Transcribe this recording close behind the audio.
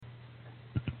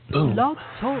Boom. Blog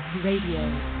Talk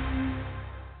Radio.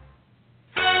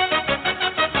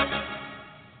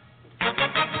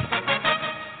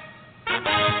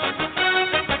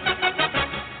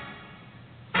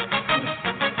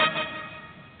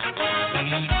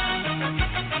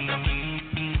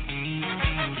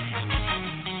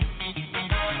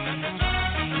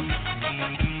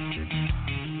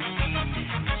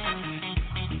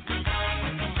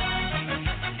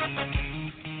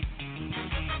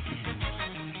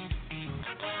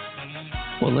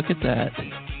 Well, look at that.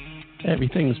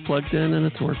 Everything's plugged in and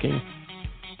it's working.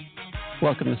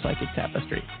 Welcome to Psychic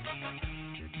Tapestry.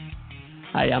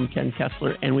 Hi, I'm Ken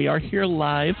Kessler, and we are here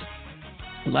live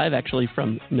actually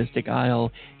from Mystic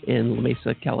Isle in La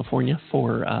Mesa, California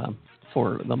for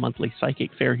the monthly Psychic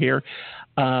Fair here.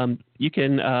 You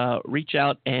can reach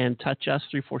out and touch us,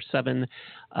 347.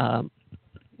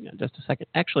 Just a second.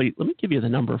 Actually, let me give you the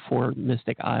number for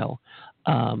Mystic Isle.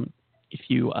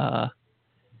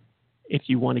 If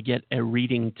you want to get a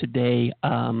reading today,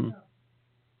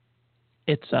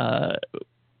 it's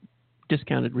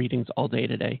discounted readings all day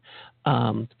today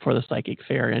for the Psychic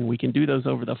Fair, and we can do those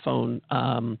over the phone.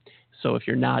 So if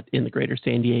you're not in the greater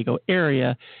San Diego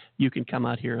area, you can come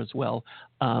out here as well.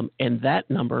 And that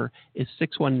number is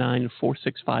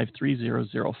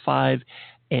 619-465-3005,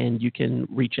 and you can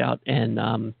reach out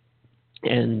and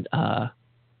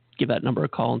give that number a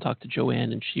call and talk to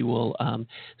Joanne, and she will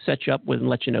set you up with and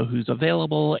let you know who's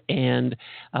available, and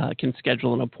can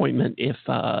schedule an appointment if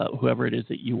whoever it is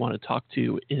that you want to talk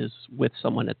to is with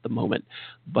someone at the moment.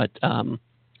 But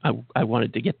I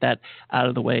wanted to get that out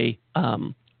of the way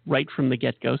right from the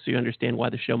get-go so you understand why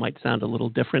the show might sound a little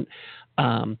different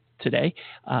today.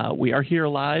 We are here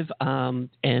live and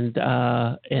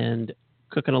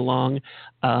cooking along.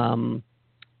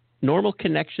 Normal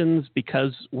connections,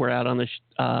 because we're out on the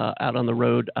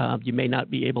road. You may not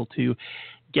be able to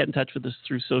get in touch with us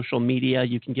through social media.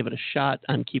 You can give it a shot.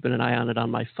 I'm keeping an eye on it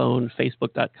on my phone,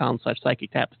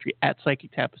 facebook.com/Psychic Tapestry,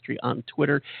 @Psychic Tapestry on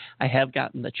Twitter. I have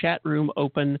gotten the chat room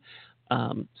open,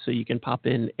 so you can pop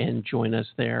in and join us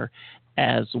there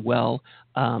as well.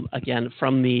 Again,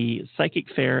 from the Psychic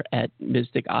Fair at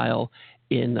Mystic Isle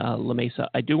in La Mesa.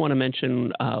 I do want to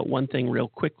mention one thing real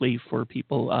quickly for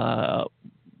people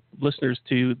listeners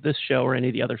to this show or any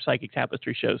of the other Psychic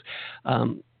Tapestry shows.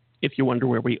 If you wonder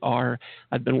where we are,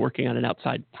 I've been working on an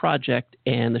outside project,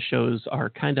 and the shows are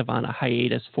kind of on a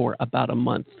hiatus for about a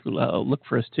month. Look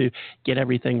for us to get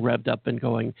everything revved up and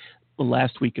going the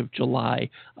last week of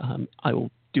July. I will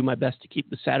do my best to keep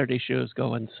the Saturday shows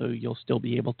going, so you'll still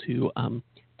be able to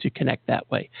connect that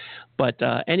way. But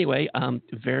anyway, I'm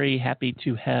very happy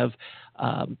to have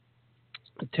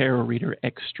tarot reader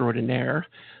extraordinaire.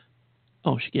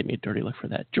 Oh, she gave me a dirty look for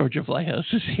that. Georgia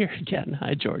Vlahos is here again.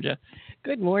 Hi, Georgia.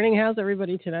 Good morning. How's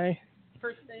everybody today?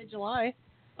 First day of July.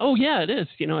 Oh, yeah, it is.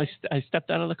 You know, I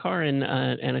stepped out of the car and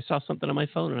I saw something on my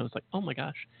phone, and I was like, oh, my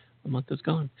gosh, the month is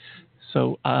gone.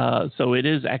 So it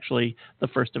is actually the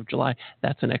 1st of July.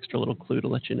 That's an extra little clue to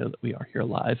let you know that we are here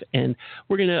live. And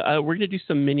we're gonna do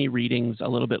some mini readings a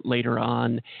little bit later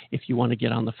on if you want to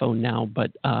get on the phone now.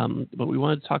 But we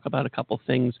wanted to talk about a couple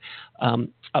things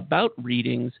about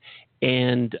readings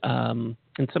and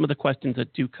some of the questions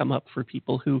that do come up for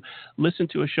people who listen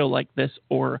to a show like this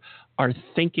or are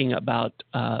thinking about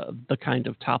the kind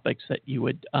of topics that you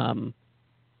would have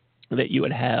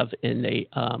in a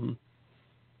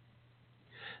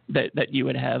that you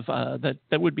would have that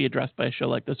would be addressed by a show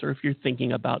like this, or if you're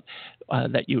thinking about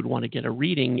that you would want to get a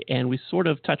reading. And we sort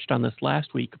of touched on this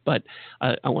last week, but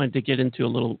I wanted to get into a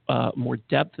little more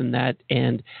depth in that,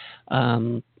 and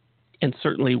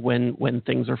certainly when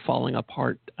things are falling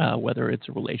apart, whether it's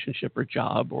a relationship or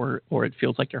job, or it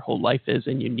feels like your whole life is,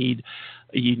 and you need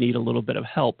a little bit of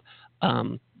help.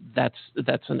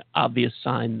 That's an obvious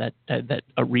sign that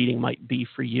a reading might be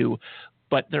for you.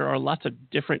 But there are lots of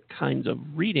different kinds of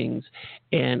readings,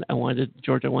 and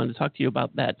George, I wanted to talk to you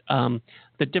about that.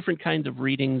 The different kinds of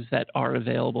readings that are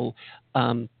available,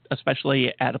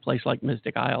 especially at a place like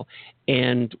Mystic Isle,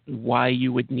 and why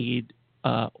you would need,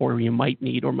 or you might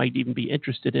need, or might even be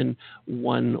interested in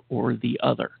one or the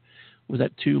other. Was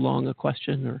that too long a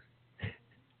question, or?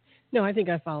 No, I think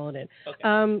I followed it.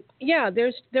 Okay.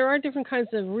 There are different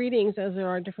kinds of readings as there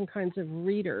are different kinds of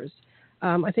readers.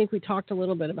 I think we talked a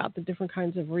little bit about the different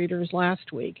kinds of readers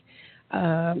last week.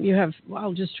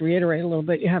 I'll just reiterate a little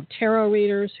bit. You have tarot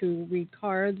readers who read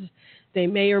cards. They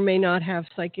may or may not have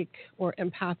psychic or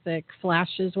empathic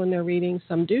flashes when they're reading.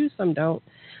 Some do, some don't.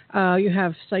 You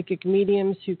have psychic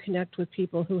mediums who connect with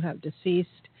people who have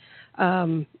deceased.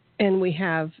 And we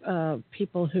have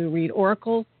people who read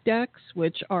oracle decks,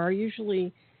 which are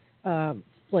usually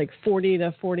like 40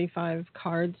 to 45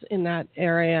 cards in that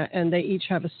area, and they each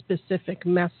have a specific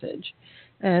message.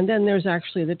 And then there's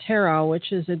actually the tarot,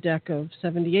 which is a deck of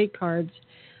 78 cards.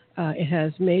 It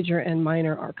has major and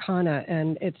minor arcana,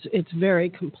 and it's very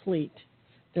complete.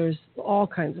 There's all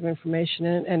kinds of information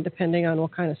in it, and depending on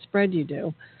what kind of spread you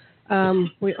do.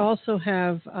 We also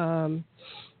have,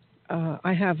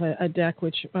 I have a deck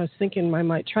which I was thinking I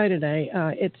might try today.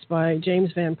 It's by James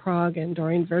Van Prague and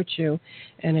Doreen Virtue,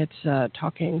 and it's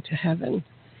Talking to Heaven.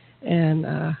 And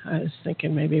I was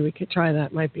thinking maybe we could try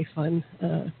that. Might be fun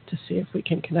to see if we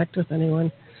can connect with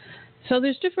anyone. So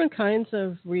there's different kinds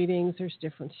of readings, there's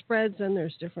different spreads, and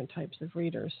there's different types of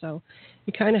readers. So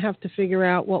you kind of have to figure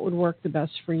out what would work the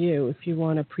best for you. If you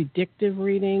want a predictive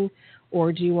reading,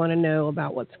 or do you want to know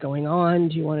about what's going on?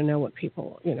 Do you want to know what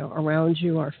people, around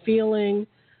you are feeling?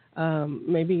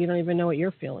 Maybe you don't even know what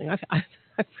you're feeling.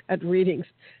 I've had readings.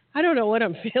 I don't know what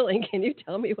I'm feeling. Can you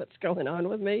tell me what's going on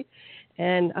with me?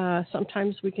 And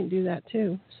sometimes we can do that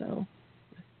too. So.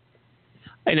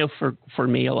 I know for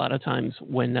me, a lot of times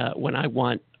when I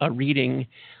want a reading,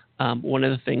 one of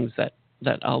the things that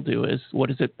I'll do is, what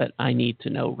is it that I need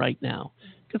to know right now?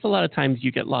 Because a lot of times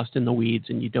you get lost in the weeds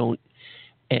and you don't.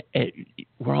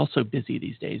 We're all so busy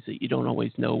these days that you don't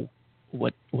always know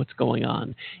what's going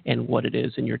on and what it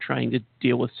is, and you're trying to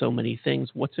deal with so many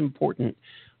things. What's important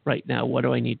right now? What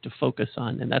do I need to focus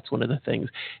on? And that's one of the things.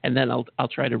 And then I'll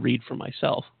try to read for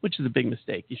myself, which is a big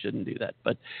mistake. You shouldn't do that.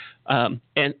 But and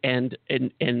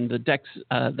in the decks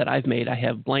that I've made, I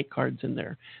have blank cards in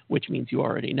there, which means you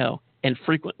already know. And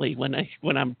frequently, when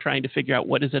I'm trying to figure out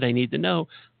what is it I need to know,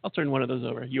 I'll turn one of those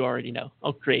over. You already know.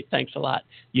 Oh, great! Thanks a lot.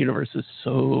 Universe is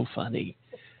so funny.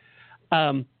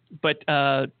 But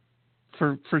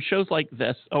for shows like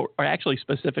this, or actually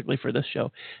specifically for this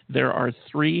show, there are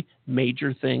three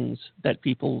major things that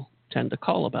people tend to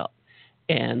call about.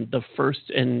 And the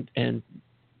first and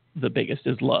the biggest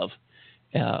is love.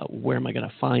 Where am I going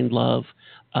to find love?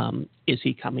 Is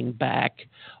he coming back?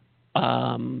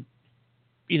 Those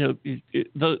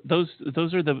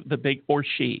are the big, or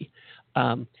she.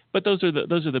 But those are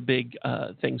the big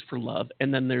things for love.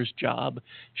 And then there's job.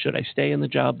 Should I stay in the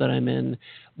job that I'm in?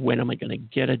 When am I going to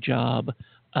get a job?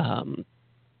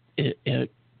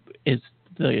 Is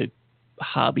the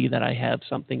hobby that I have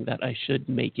something that I should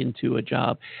make into a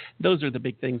job? Those are the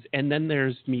big things. And then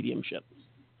there's mediumship,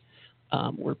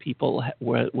 where people,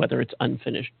 whether it's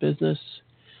unfinished business,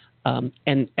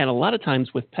 and a lot of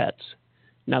times with pets,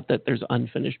 not that there's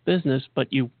unfinished business, but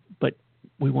we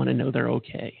want to know they're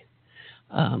okay.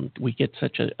 We get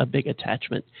such a big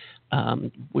attachment.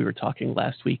 We were talking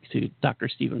last week to Dr.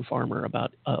 Stephen Farmer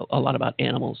about a lot about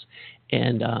animals,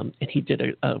 and he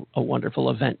did a wonderful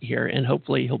event here, and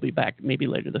hopefully he'll be back maybe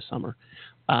later this summer.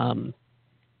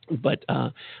 But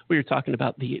we were talking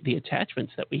about the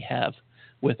attachments that we have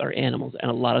with our animals, and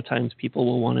a lot of times people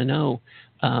will want to know,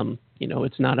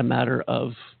 it's not a matter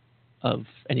of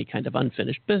any kind of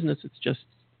unfinished business. It's just,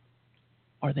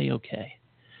 are they okay?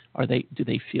 Do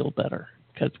they feel better?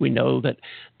 Because we know that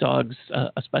dogs,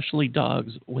 especially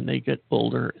dogs, when they get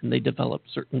older and they develop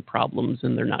certain problems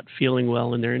and they're not feeling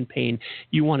well and they're in pain,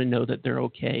 you want to know that they're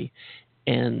okay.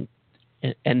 And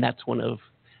that's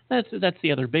that's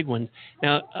the other big one.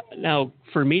 Now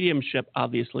for mediumship,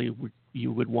 obviously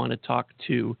you would want to talk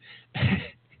to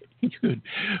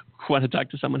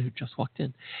someone who just walked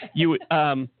in.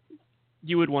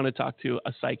 You would want to talk to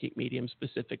a psychic medium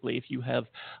specifically if you have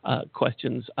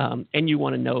questions, and you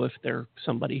want to know if they're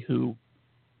somebody who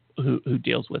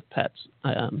deals with pets.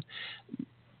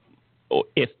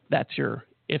 If that's your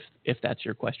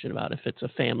question about if it's a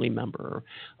family member,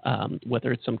 or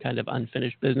whether it's some kind of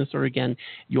unfinished business, or again,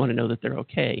 you want to know that they're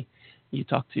okay. You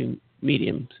talk to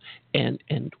mediums, and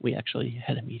we actually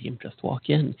had a medium just walk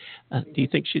in. Do you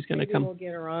think she's going to come? We'll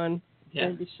get her on. Yeah.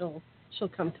 Maybe she'll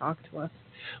come talk to us.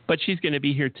 But she's going to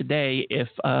be here today. If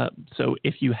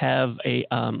you have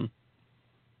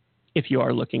if you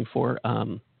are looking for a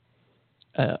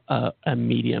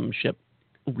mediumship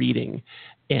reading,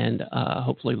 and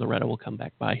hopefully Loretta will come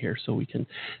back by here so we can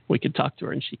talk to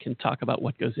her and she can talk about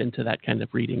what goes into that kind of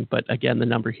reading. But again, the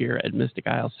number here at Mystic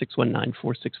Isle,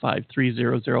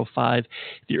 619-465-3005. If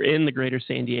you're in the greater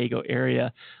San Diego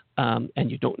area and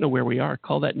you don't know where we are,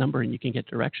 call that number and you can get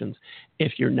directions.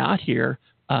 If you're not here,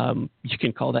 you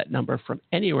can call that number from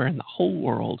anywhere in the whole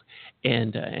world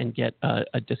and get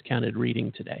a discounted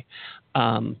reading today.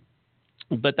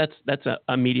 But that's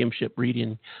a mediumship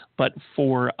reading. But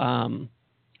for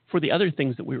the other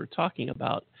things that we were talking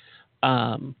about,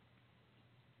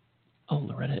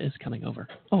 Loretta is coming over.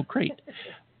 Oh, great.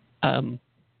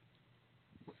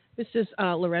 This is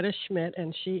Loretta Schmidt,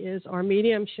 and she is our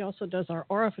medium. She also does our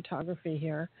aura photography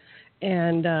here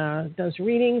and does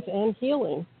readings and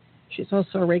healing. She's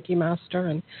also a Reiki master,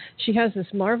 and she has this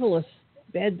marvelous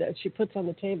bed that she puts on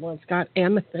the table. It's got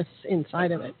amethysts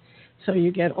inside of it, so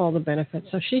you get all the benefits.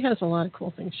 So she has a lot of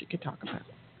cool things she could talk about.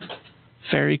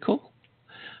 Very cool.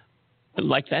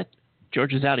 Like that,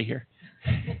 George is out of here.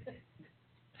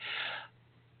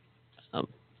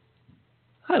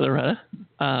 Hi, Loretta.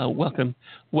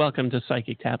 Welcome to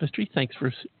Psychic Tapestry. Thanks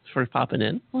for popping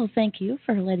in. Well, thank you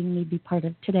for letting me be part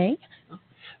of today.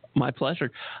 My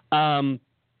pleasure.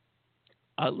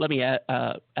 Let me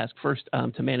ask first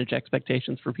to manage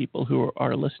expectations for people who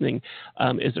are listening.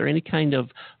 Is there any kind of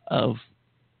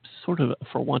sort of,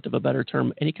 for want of a better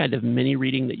term, any kind of mini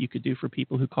reading that you could do for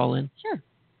people who call in? Sure.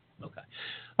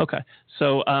 Okay.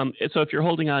 So if you're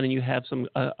holding on and you have some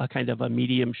a kind of a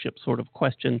mediumship sort of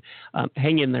question,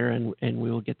 hang in there and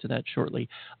we will get to that shortly.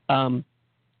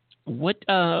 What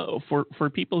for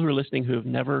people who are listening who've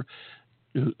never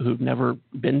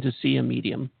been to see a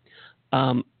medium,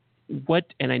 what,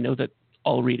 and I know that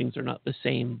all readings are not the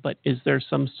same, but is there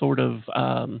some sort of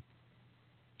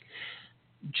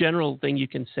general thing you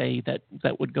can say that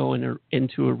would go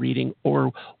into a reading,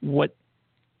 or what,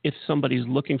 if somebody's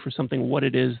looking for something, what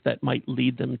it is that might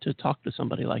lead them to talk to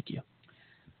somebody like you?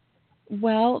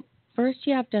 Well, first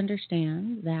you have to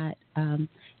understand that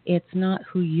it's not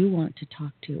who you want to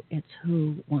talk to, it's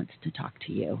who wants to talk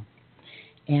to you.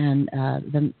 And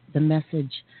the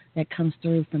message that comes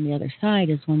through from the other side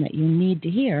is one that you need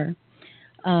to hear.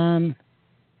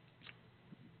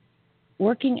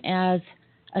 Working as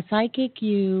a psychic,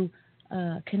 you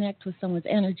connect with someone's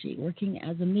energy. Working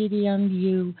as a medium,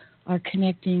 you are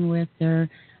connecting with their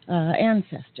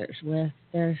ancestors, with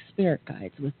their spirit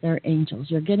guides, with their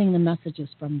angels. You're getting the messages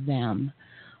from them.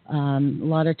 A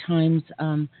lot of times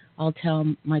I'll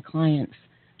tell my clients,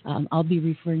 I'll be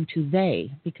referring to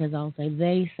they, because I'll say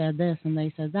they said this and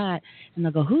they said that, and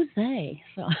they'll go, who's they?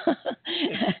 So,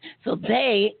 so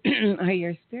they are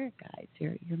your spirit guides,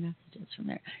 your messages from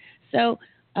there. So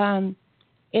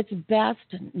it's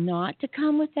best not to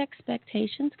come with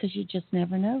expectations, because you just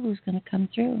never know who's going to come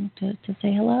through to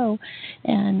say hello.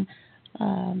 And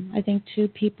I think, too,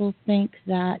 people think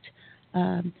that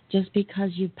just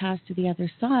because you've passed to the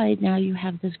other side, now you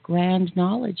have this grand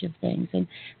knowledge of things. And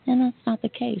that's not the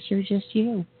case. You're just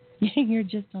you. You're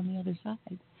just on the other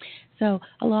side. So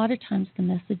a lot of times the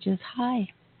message is, hi,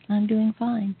 I'm doing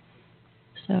fine.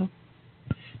 So.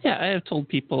 Yeah, I have told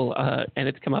people, and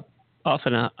it's come up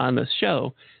often on this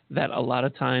show, that a lot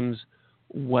of times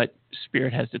what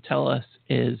Spirit has to tell us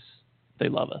is they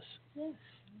love us. Yeah.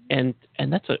 And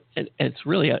that's it's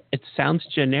really it sounds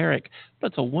generic, but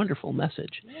it's a wonderful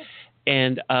message.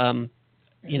 Yeah. And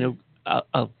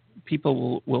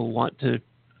people will want to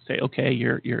say, okay,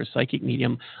 you're a psychic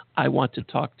medium. I want to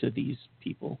talk to these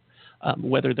people,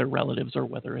 whether they're relatives or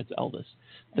whether it's Elvis.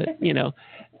 That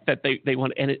that they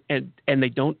want, and they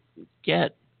don't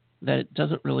get that it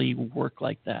doesn't really work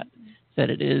like that, that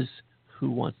it is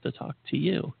who wants to talk to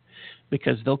you,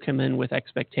 because they'll come in with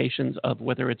expectations of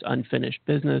whether it's unfinished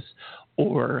business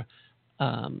or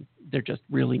they're just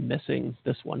really missing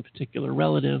this one particular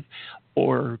relative,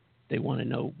 or they want to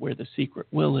know where the secret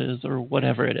will is, or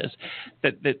whatever it is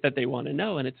that they want to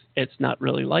know. And it's not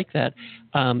really like that.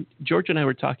 George and I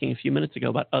were talking a few minutes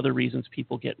ago about other reasons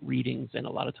people get readings, and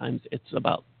a lot of times it's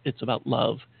about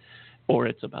love, or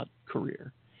it's about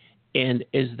career. And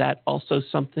is that also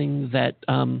something that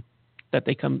that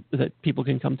people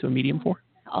can come to a medium for?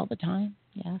 All the time,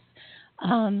 yes.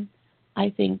 I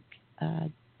think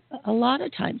a lot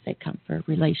of times they come for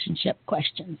relationship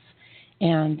questions.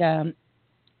 And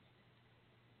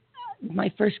my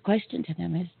first question to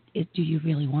them is, do you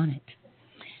really want it?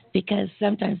 Because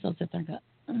sometimes they'll sit there and go,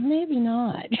 maybe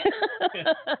not.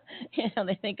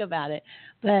 They think about it.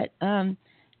 But I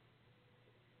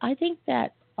think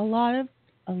that a lot of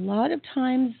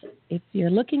times, if you're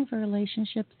looking for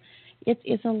relationships,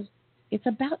 it's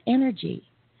about energy,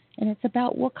 and it's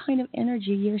about what kind of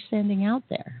energy you're sending out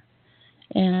there,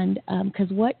 and because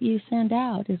what you send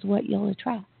out is what you'll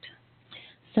attract.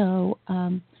 So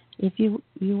if you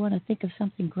want to think of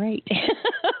something great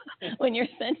when you're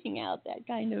sending out that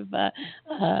kind of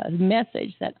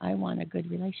message that I want a good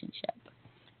relationship,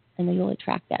 and then you'll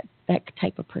attract that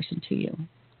type of person to you.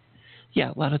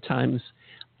 Yeah, a lot of times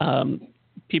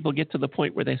people get to the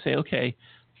point where they say, okay,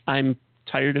 I'm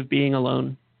tired of being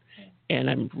alone and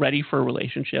I'm ready for a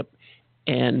relationship,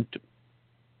 but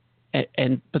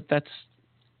that's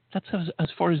as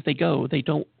far as they go. They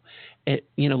don't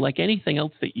like anything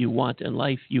else that you want in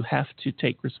life, you have to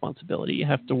take responsibility. You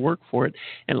have to work for it.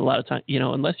 And a lot of times,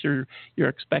 unless you're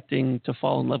expecting to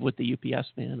fall in love with the UPS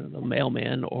man or the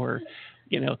mailman or,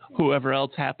 whoever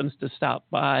else happens to stop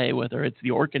by, whether it's the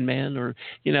Orkin man or,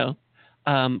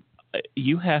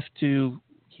 you have to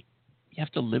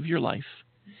live your life,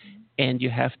 and you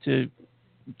have to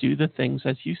do the things,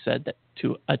 as you said, that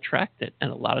to attract it.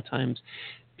 And a lot of times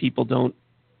people don't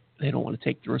want to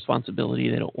take the responsibility.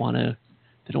 They don't want to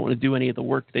do any of the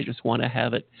work. They just want to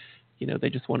have it, they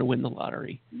just want to win the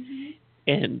lottery.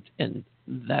 And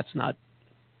that's not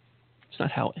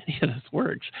how any of this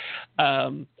works.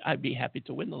 I'd be happy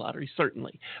to win the lottery,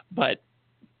 certainly, but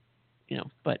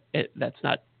that's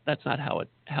not how it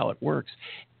works.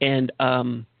 And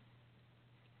the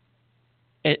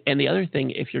other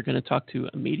thing, if you're going to talk to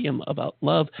a medium about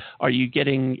love, are you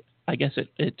getting, I guess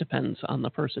it depends on the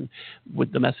person,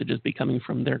 would the messages be coming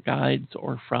from their guides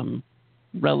or from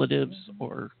relatives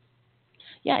or?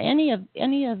 Yeah, any of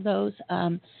those.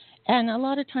 And a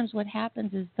lot of times what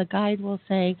happens is the guide will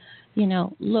say,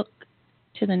 look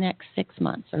to the next 6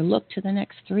 months or look to the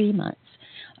next 3 months.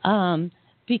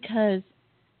 Because,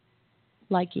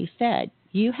 like you said,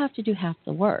 you have to do half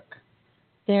the work.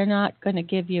 They're not going to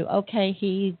give you, okay,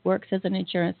 he works as an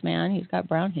insurance man, he's got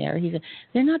brown hair.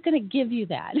 They're not going to give you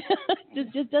that.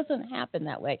 It just doesn't happen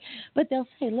that way. But they'll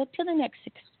say, look to the next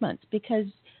 6 months, because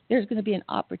there's going to be an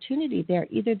opportunity there,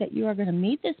 either that you are going to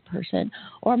meet this person,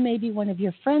 or maybe one of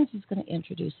your friends is going to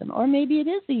introduce them, or maybe it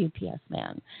is the UPS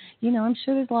man. I'm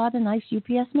sure there's a lot of nice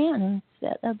UPS men, and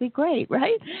that'd be great,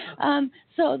 right?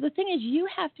 So the thing is, you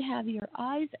have to have your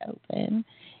eyes open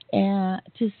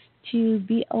to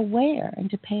be aware and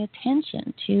to pay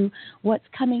attention to what's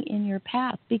coming in your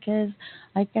path, because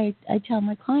like I tell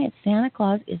my clients, Santa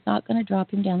Claus is not going to drop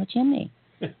him down the chimney.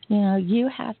 You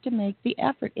have to make the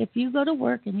effort. If you go to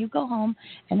work and you go home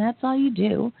and that's all you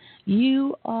do,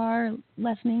 you are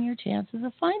lessening your chances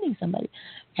of finding somebody.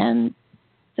 And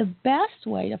the best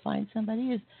way to find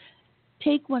somebody is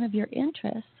take one of your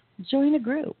interests, join a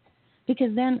group,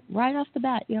 because then right off the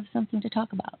bat you have something to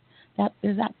talk about. That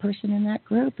there's that person in that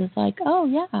group is like, oh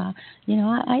yeah, I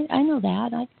know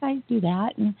that, I do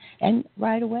that, and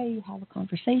right away you have a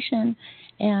conversation,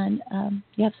 and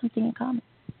you have something in common.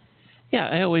 Yeah,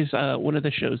 I always one of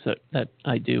the shows that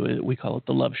I do, we call it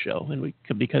the Love Show, and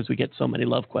because we get so many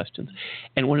love questions.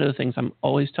 And one of the things I'm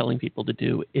always telling people to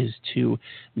do is to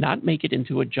not make it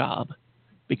into a job,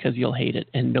 because you'll hate it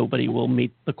and nobody will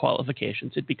meet the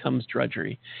qualifications. It becomes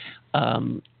drudgery,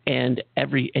 and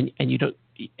you don't.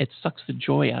 It sucks the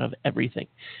joy out of everything,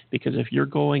 because if you're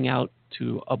going out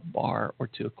to a bar or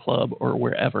to a club or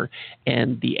wherever,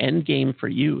 and the end game for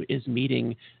you is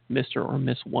meeting Mr. or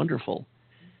Miss Wonderful,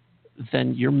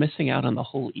 then you're missing out on the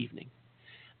whole evening.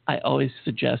 I always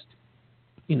suggest,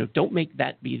 don't make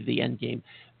that be the end game.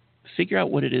 Figure out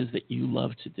what it is that you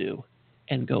love to do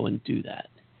and go and do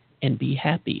that and be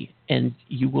happy, and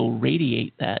you will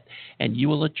radiate that, and you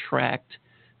will attract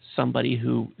somebody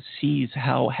who sees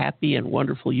how happy and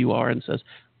wonderful you are and says,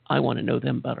 I want to know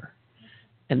them better.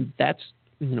 And that's,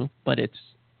 but it's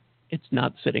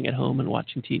not sitting at home and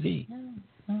watching TV.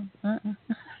 No.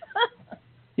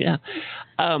 Yeah.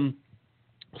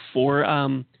 For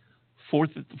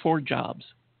jobs,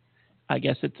 I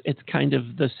guess it's kind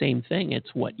of the same thing.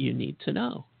 It's what you need to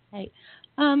know. Right.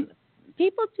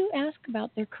 People do ask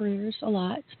about their careers a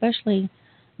lot, especially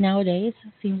nowadays.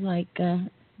 It seems like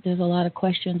there's a lot of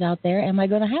questions out there. Am I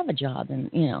going to have a job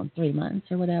in 3 months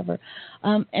or whatever?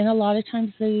 And a lot of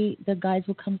times the guys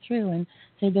will come through and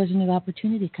say, there's a new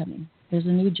opportunity coming. There's a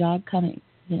new job coming.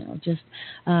 And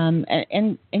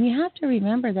you have to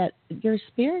remember that your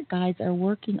spirit guides are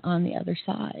working on the other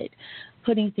side,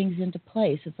 putting things into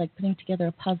place. It's like putting together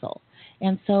a puzzle.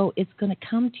 And so it's going to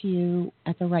come to you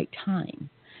at the right time.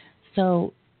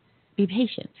 So be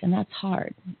patient, and that's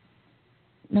hard.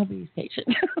 Nobody's patient.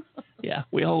 Yeah,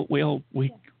 we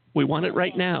want it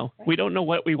right now. We don't know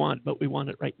what we want, but we want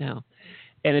it right now.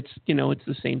 And it's it's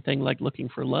the same thing like looking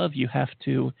for love. You have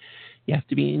to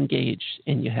be engaged,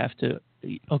 and you have to,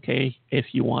 okay,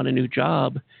 if you want a new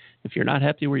job, if you're not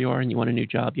happy where you are and you want a new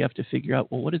job, you have to figure out,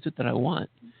 well, what is it that I want?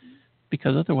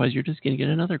 Because otherwise you're just going to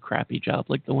get another crappy job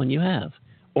like the one you have,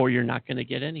 or you're not going to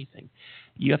get anything.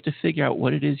 You have to figure out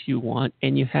what it is you want,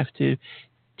 and you have to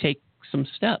take some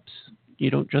steps. You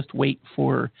don't just wait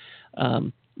for,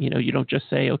 you don't just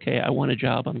say, okay, I want a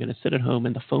job. I'm going to sit at home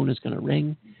and the phone is going to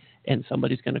ring and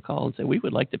somebody's going to call and say, we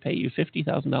would like to pay you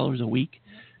 $50,000 a week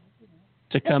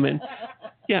to come in.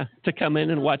 Yeah, to come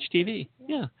in and watch TV.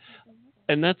 Yeah.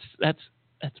 And that's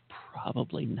that's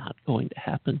probably not going to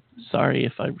happen. Sorry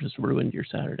if I just ruined your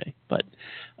Saturday, but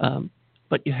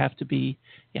you have to be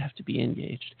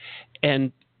engaged.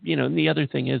 And and the other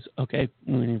thing is, okay,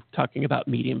 when you're talking about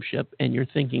mediumship and you're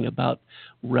thinking about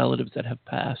relatives that have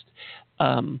passed,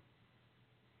 and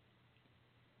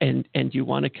you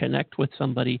want to connect with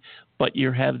somebody, but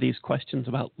you have these questions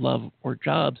about love or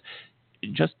jobs,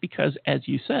 just because, as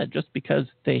you said, just because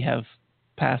they have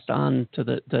passed on to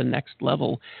the next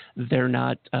level, they're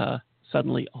not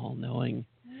suddenly all-knowing.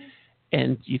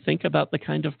 And you think about the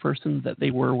kind of person that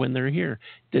they were when they're here.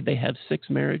 Did they have 6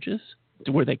 marriages?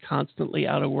 Were they constantly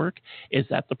out of work? Is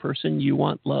that the person you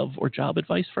want love or job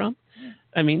advice from?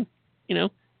 I mean, you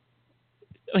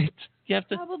have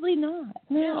to... Probably not.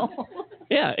 No.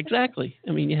 Yeah, exactly.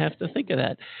 I mean, you have to think of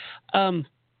that. I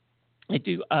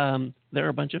do. There are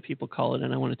a bunch of people calling,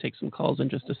 and I want to take some calls in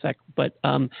just a sec. But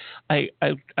I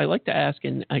like to ask,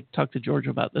 and I talked to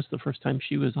Georgia about this the first time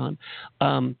she was on.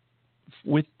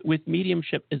 With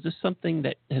mediumship, is this something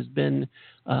that has been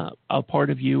a part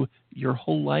of you your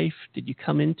whole life? Did you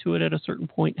come into it at a certain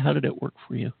point? How did it work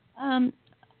for you? I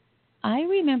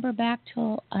remember back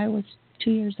till I was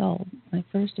 2 years old, my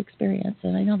first experience,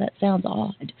 and I know that sounds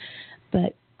odd,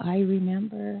 but I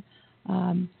remember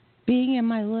being in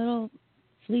my little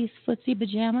fleece footsie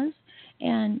pajamas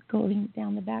and going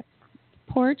down the back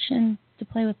porch and to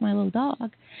play with my little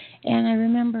dog, and I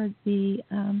remember the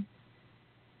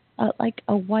like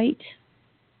a white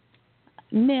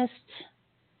mist,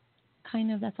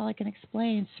 kind of, that's all I can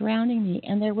explain, surrounding me,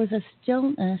 and there was a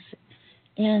stillness,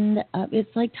 and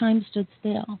it's like time stood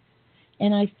still,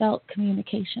 and I felt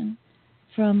communication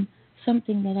from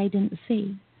something that I didn't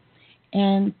see.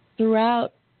 And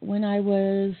throughout, when I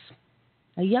was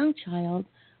a young child,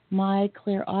 my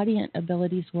clairaudient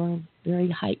abilities were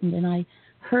very heightened, and I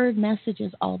heard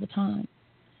messages all the time.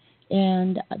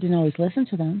 And I didn't always listen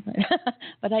to them,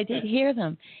 but I did hear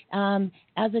them.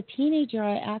 As a teenager,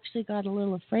 I actually got a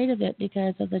little afraid of it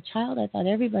because as a child, I thought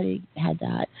everybody had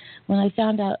that. When I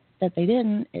found out that they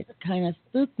didn't, it kind of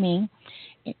spooked me.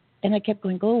 And I kept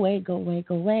going, go away, go away,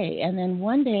 go away. And then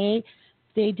one day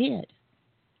they did.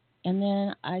 And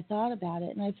then I thought about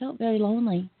it, and I felt very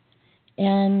lonely.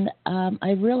 And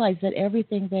I realized that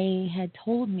everything they had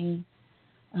told me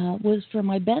was for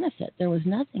my benefit. There was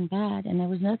nothing bad, and there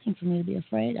was nothing for me to be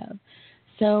afraid of.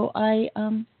 So I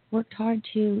worked hard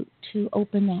to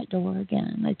open that door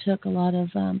again. I took a lot of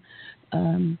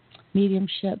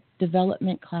mediumship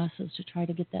development classes to try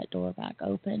to get that door back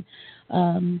open.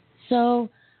 So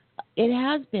it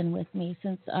has been with me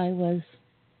since I was,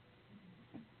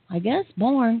 I guess,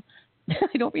 born.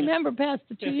 I don't remember past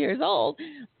the 2 years old,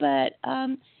 but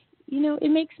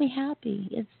it makes me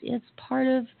happy. It's part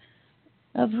of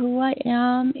who I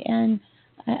am, and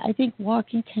I think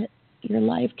walking your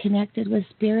life connected with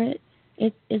spirit,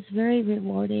 it's very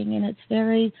rewarding, and it's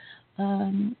very.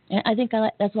 And I think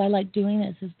that's why I like doing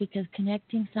this, is because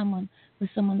connecting someone with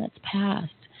someone that's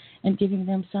passed and giving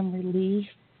them some relief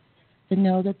to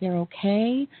know that they're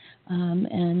okay,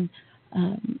 and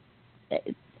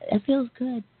it feels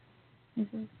good.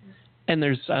 And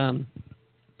there's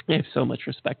I have so much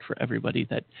respect for everybody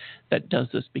that does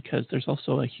this, because there's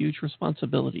also a huge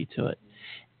responsibility to it.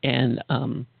 And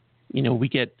we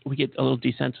get a little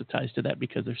desensitized to that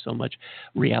because there's so much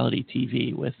reality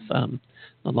TV with the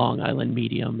Long Island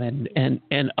Medium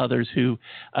and others who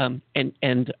and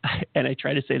I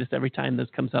try to say this every time this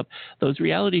comes up. Those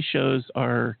reality shows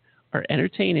are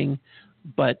entertaining,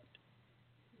 but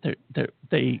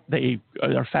they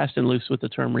are fast and loose with the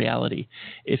term reality.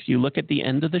 If you look at the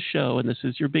end of the show, and this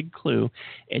is your big clue,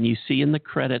 and you see in the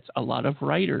credits a lot of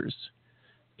writers,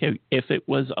 okay, if it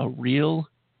was a real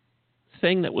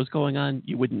thing that was going on,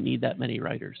 you wouldn't need that many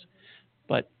writers.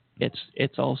 But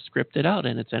it's all scripted out,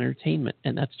 and it's entertainment,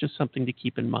 and that's just something to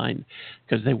keep in mind,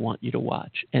 because they want you to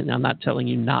watch. And I'm not telling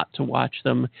you not to watch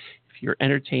them. If you're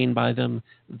entertained by them,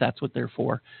 that's what they're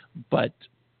for. But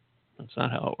that's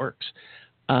not how it works.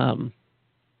 And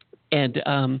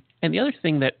the other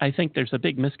thing that I think there's a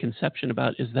big misconception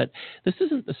about is that this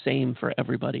isn't the same for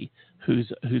everybody who's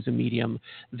a medium.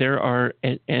 There are,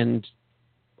 and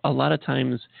a lot of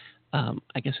times,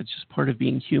 I guess it's just part of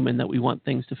being human that we want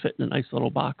things to fit in a nice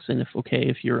little box. And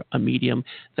if you're a medium,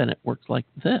 then it works like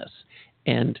this.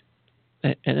 And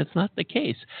it's not the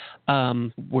case.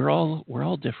 We're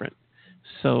all different.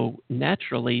 So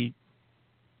naturally,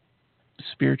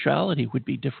 spirituality would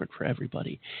be different for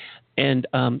everybody. And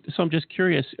so I'm just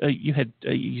curious,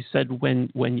 you said when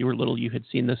you were little you had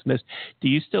seen this mist. Do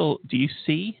you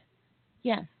see?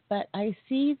 Yes, but I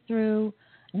see through,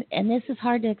 and this is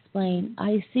hard to explain,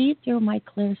 I see through my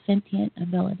clairsentient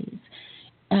abilities.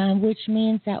 which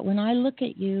means that when I look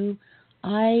at you,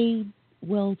 I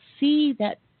will see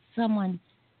that someone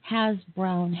has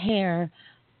brown hair,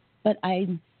 but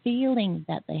I'm feeling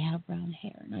that they have brown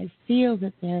hair, and I feel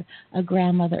that they're a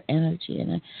grandmother energy.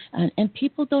 And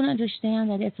people don't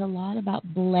understand that it's a lot about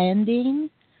blending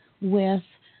with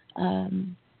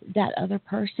that other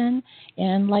person.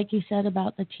 And like you said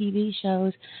about the TV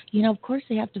shows, of course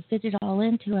they have to fit it all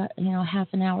into a half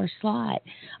an hour slot.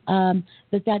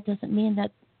 But that doesn't mean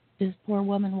that this poor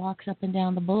woman walks up and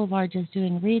down the boulevard just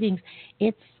doing readings.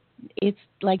 It's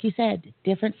like you said,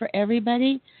 different for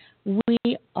everybody.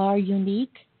 We are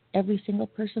unique. Every single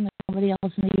person, there's nobody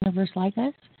else in the universe like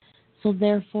us. So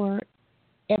therefore,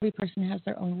 every person has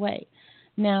their own way.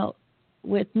 Now,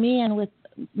 with me and with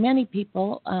many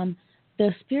people,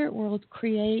 the spirit world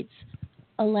creates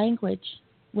a language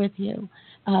with you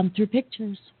through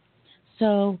pictures.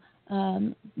 So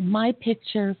my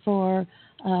picture for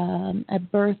a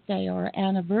birthday or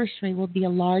anniversary will be a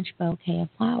large bouquet of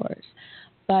flowers.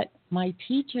 But my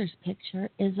teacher's picture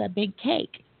is a big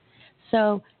cake.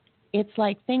 So it's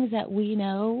like things that we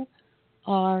know,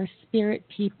 our spirit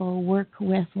people work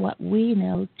with what we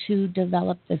know to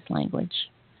develop this language.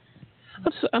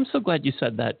 I'm so glad you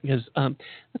said that, because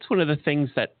that's one of the things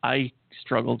that I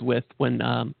struggled with when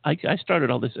I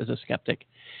started all this as a skeptic,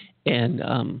 and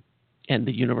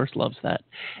the universe loves that.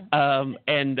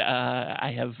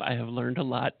 I have learned a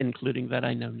lot, including that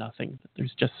I know nothing.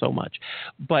 There's just so much.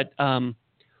 But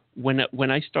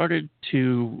when I started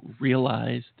to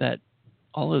realize that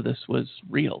all of this was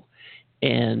real,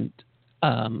 and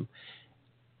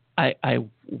I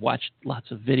watched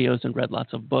lots of videos and read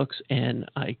lots of books,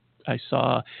 and I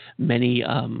saw many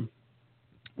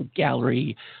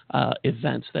gallery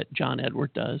events that John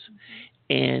Edward does,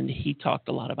 and he talked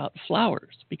a lot about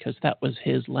flowers because that was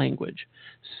his language.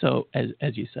 So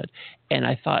as you said, and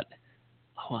I thought,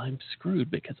 oh, I'm screwed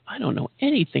because I don't know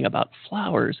anything about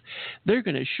flowers. They're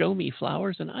going to show me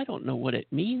flowers, and I don't know what it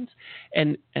means,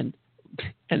 and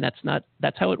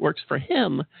that's how it works for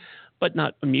him, but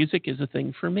not music is a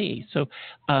thing for me. So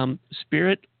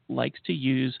spirit likes to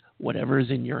use whatever is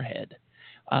in your head.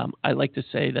 I like to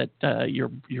say that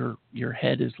your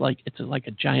head is like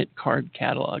a giant card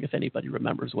catalog, if anybody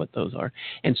remembers what those are.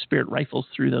 And spirit rifles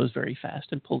through those very fast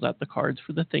and pulls out the cards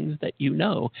for the things that you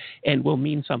know and will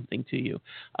mean something to you.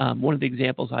 One of the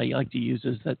examples I like to use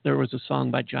is that there was a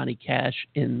song by Johnny Cash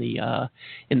in the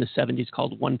 70s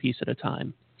called "One Piece at a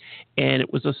Time," and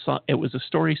it was a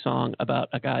story song about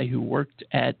a guy who worked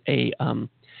at a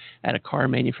car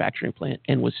manufacturing plant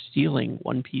and was stealing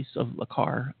one piece of a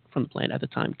car from the plant at the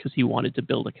time because he wanted to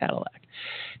build a Cadillac.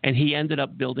 And he ended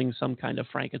up building some kind of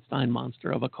Frankenstein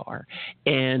monster of a car.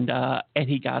 And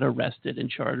he got arrested and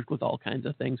charged with all kinds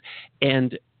of things.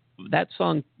 And that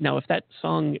song, now if that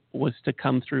song was to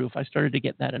come through, if I started to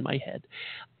get that in my head,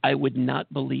 I would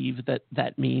not believe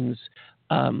that means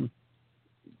the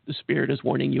spirit is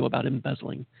warning you about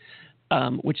embezzling.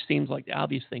 Which seems like the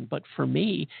obvious thing. But for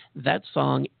me, that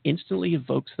song instantly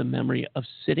evokes the memory of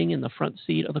sitting in the front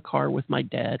seat of the car with my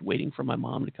dad waiting for my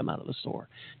mom to come out of the store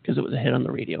because it was a hit on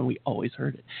the radio and we always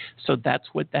heard it. So that's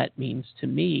what that means to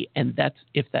me. And that's,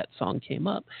 if that song came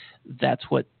up, that's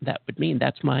what that would mean.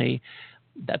 That's my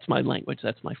language.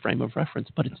 That's my frame of reference.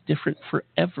 But it's different for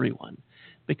everyone,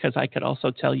 because I could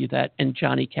also tell you that, and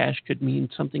Johnny Cash could mean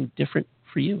something different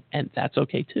for you, and that's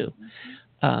okay too.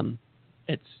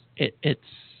 It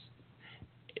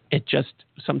just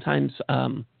sometimes,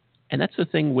 and that's the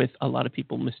thing with a lot of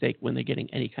people mistake when they're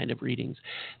getting any kind of readings,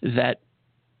 that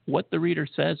what the reader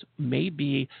says may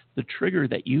be the trigger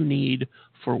that you need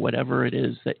for whatever it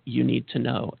is that you need to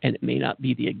know. And it may not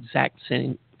be the exact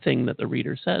same thing that the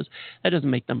reader says. That doesn't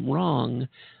make them wrong,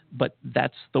 but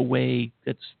that's the way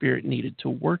that spirit needed to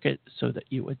work it so that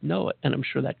you would know it. And I'm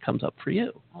sure that comes up for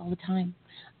you. All the time.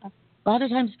 A lot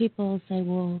of times people say,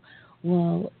 well,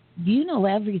 you know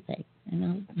everything.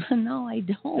 And no, I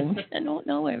don't. I don't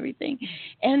know everything.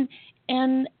 And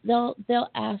they'll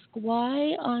ask,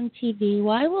 why on TV?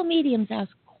 Why will mediums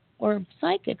ask, or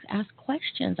psychics ask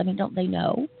questions? I mean, don't they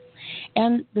know?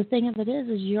 And the thing of it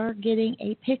is you're getting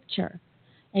a picture,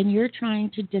 and you're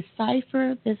trying to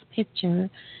decipher this picture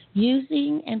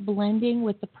using and blending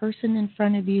with the person in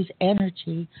front of you's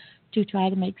energy to try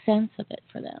to make sense of it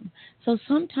for them. So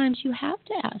sometimes you have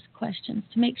to ask questions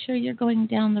to make sure you're going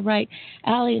down the right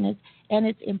alley. And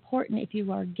it's important, if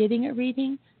you are getting a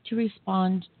reading, to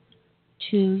respond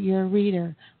to your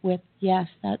reader with, yes,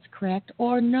 that's correct,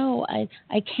 or no, I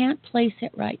can't place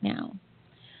it right now.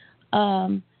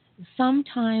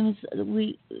 Sometimes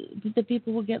the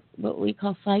people will get what we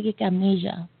call psychic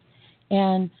amnesia.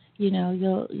 And,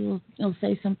 You'll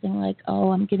say something like,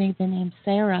 "Oh, I'm getting the name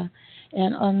Sarah,"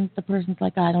 and the person's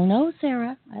like, "I don't know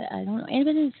Sarah. I don't know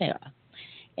anybody named Sarah."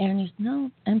 And you say,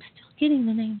 "No, I'm still getting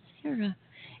the name Sarah."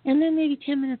 And then maybe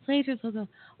 10 minutes later they'll go,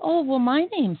 "Oh, well, my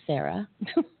name's Sarah."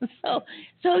 so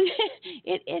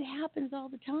it happens all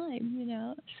the time.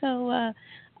 So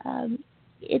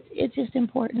it's just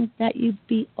important that you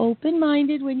be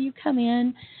open-minded when you come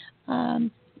in.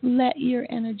 Let your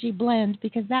energy blend,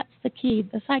 because that's the key.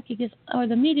 The psychic or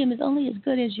the medium is only as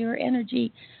good as your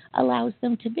energy allows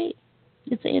them to be.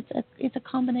 It's a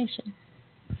combination.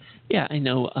 Yeah, I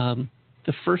know.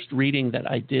 The first reading that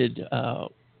I did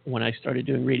when I started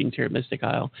doing readings here at Mystic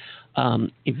Isle,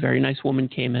 a very nice woman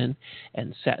came in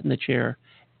and sat in the chair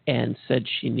and said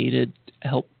she needed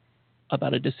help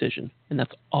about a decision, and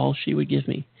that's all she would give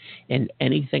me. And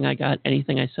anything I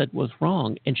said was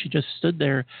wrong, and she just stood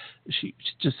there. She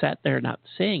just sat there not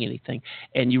saying anything.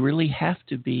 And you really have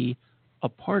to be a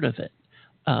part of it.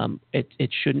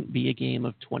 It shouldn't be a game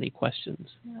of 20 questions.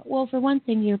 Well, for one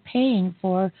thing, you're paying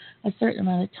for a certain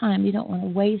amount of time. You don't want to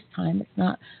waste time. It's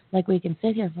not like we can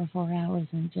sit here for 4 hours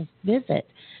and just visit.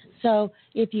 So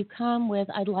if you come with,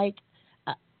 I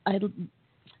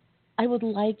would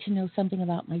like to know something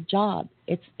about my job.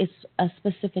 It's a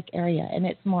specific area, and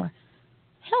it's more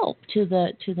help to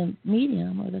the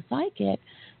medium or the psychic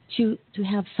to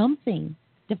have something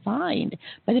defined.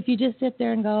 But if you just sit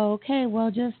there and go, okay, well,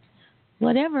 just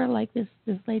whatever, like this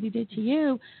lady did to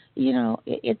you,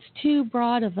 it's too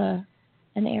broad of an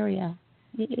area.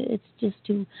 It's just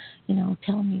too,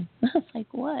 tell me. It's like,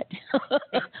 what?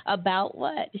 About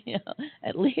what?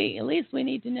 At least we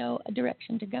need to know a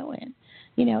direction to go in.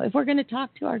 If we're going to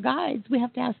talk to our guides, we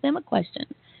have to ask them a question,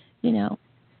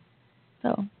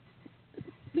 So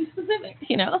be specific,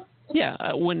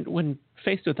 Yeah, when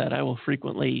faced with that, I will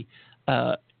frequently,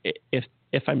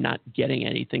 if I'm not getting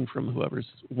anything from whoever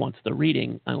wants the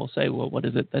reading, I will say, well, what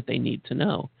is it that they need to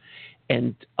know?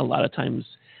 And a lot of times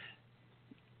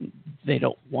they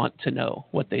don't want to know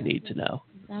what they need to know.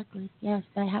 Exactly. Yes,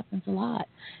 that happens a lot.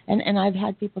 And I've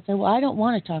had people say, well, I don't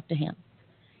want to talk to him.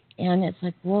 And it's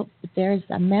like, well, there's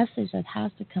a message that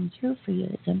has to come through for you.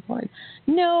 It's important.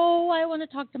 No, I want to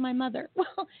talk to my mother.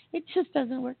 Well, it just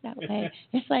doesn't work that way.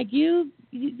 It's like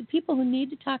the people who need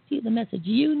to talk to you, the message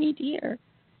you need to hear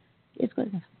is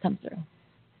going to come through.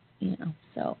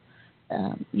 So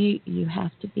you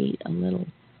have to be a little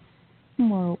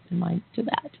more open-minded to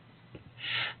that.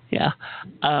 Yeah.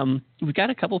 We've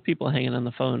got a couple people hanging on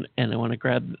the phone, and I want to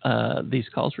grab these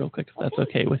calls real quick, if that's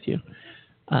okay with you.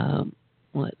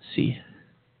 Let's see.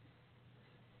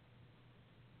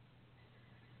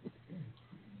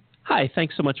 Hi,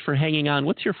 thanks so much for hanging on.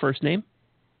 What's your first name?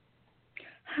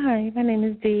 Hi, my name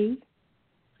is Dee.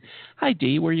 Hi,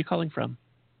 Dee. Where are you calling from?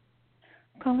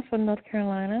 I'm calling from North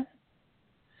Carolina.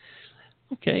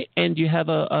 Okay. And do you have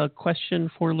a question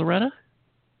for Loretta?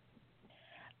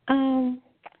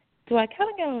 Do I kind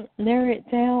of gotta narrow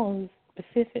it down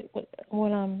specific what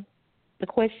the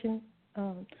question?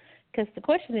 Because the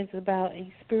question is about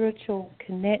a spiritual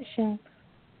connection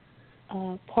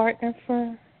partner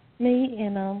for me,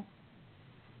 and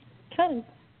kind of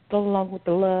go along with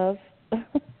the love.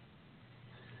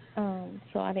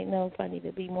 So I didn't know if I need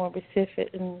to be more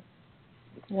specific in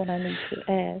what I need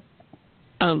to ask.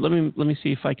 Let me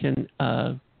see if I can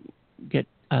get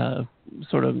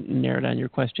sort of narrow down your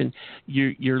question.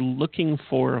 You're looking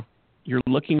for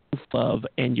love,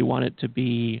 and you want it to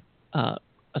be a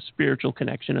spiritual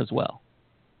connection as well.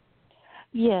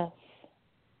 Yes.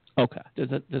 Okay. Does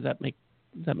that make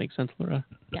sense, Laura?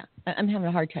 Yeah, I'm having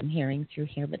a hard time hearing through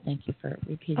here, but thank you for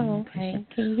repeating. Oh, okay.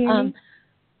 Can you hear me?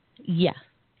 Yeah.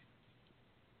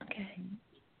 Okay.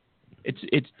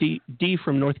 It's D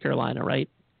from North Carolina, right?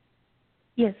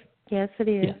 Yes, it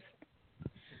is. Yes.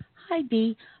 Hi,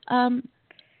 Dee.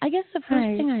 I guess the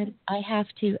first thing I have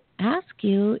to ask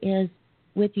you is,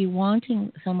 with you wanting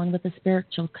someone with a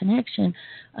spiritual connection,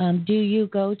 do you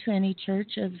go to any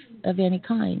church of any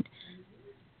kind?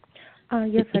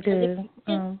 Yes, I do.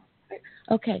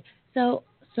 Okay, so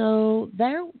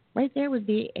there, right there, would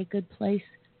be a good place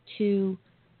to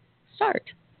start.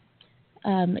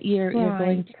 You're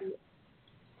going to.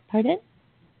 Pardon?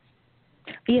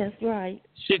 Yes, right.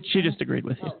 She just agreed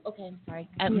with you. Oh, okay. I'm sorry.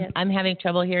 I'm having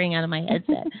trouble hearing out of my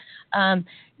headset.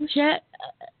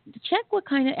 Check what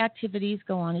kind of activities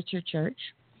go on at your church,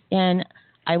 and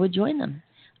I would join them.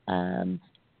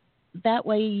 That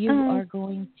way you are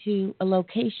going to a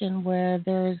location where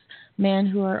there's men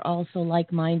who are also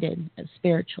like-minded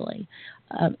spiritually.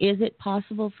 Is it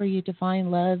possible for you to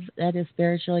find love that is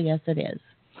spiritual? Yes, it is.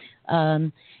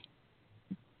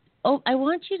 I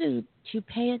want you to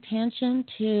pay attention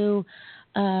to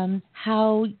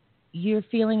how you're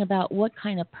feeling about what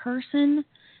kind of person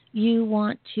you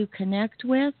want to connect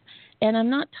with. And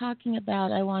I'm not talking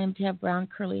about I want him to have brown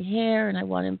curly hair and I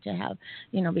want him to have,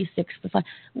 be 6'5".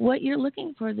 What you're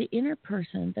looking for, the inner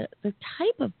person, the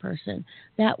type of person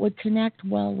that would connect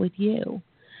well with you.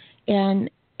 And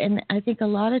I think a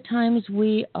lot of times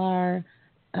we are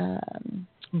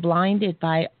blinded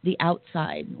by the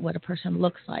outside, what a person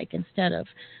looks like, instead of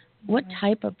what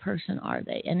type of person are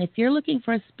they. And if you're looking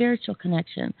for a spiritual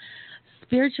connection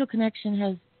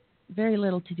has very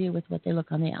little to do with what they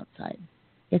look on the outside.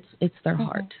 It's their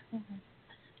heart.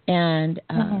 And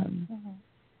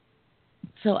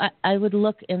so I would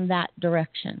look in that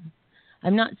direction.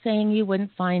 I'm not saying you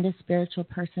wouldn't find a spiritual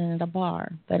person at a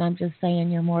bar, but I'm just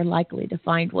saying you're more likely to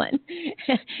find one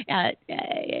at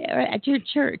your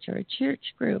church or a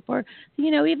church group, or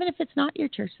even if it's not your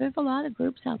church, there's a lot of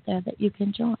groups out there that you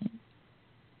can join.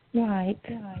 Right.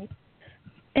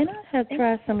 And I have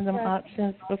tried some of them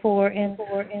options before, and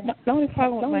the only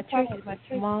problem with my church is my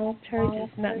small church.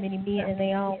 It's not many men, and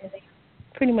they all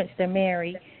pretty much they're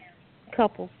married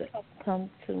couples that come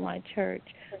to my church.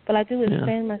 But I do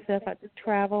expand myself. I do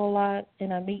travel a lot,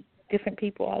 and I meet different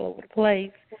people all over the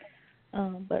place.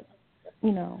 But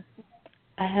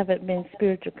I haven't been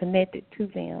spiritual connected to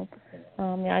them.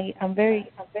 I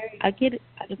get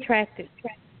attracted.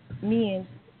 Men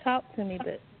talk to me,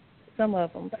 but some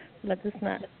of them, but just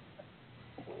not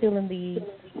feeling the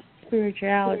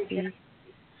spirituality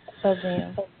of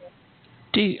them.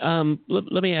 Dee,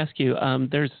 let me ask you.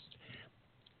 There's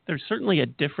certainly a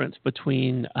difference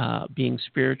between being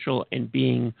spiritual and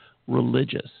being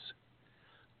religious.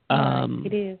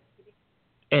 It is.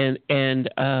 And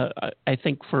I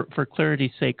think for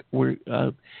clarity's sake,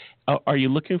 are you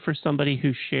looking for somebody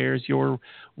who shares your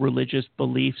religious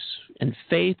beliefs and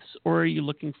faiths, or are you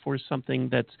looking for something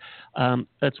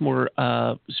that's more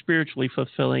spiritually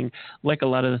fulfilling, like a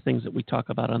lot of the things that we talk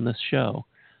about on this show?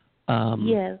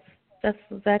 Yes, that's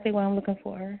exactly what I'm looking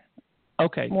for.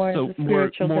 Okay, more so the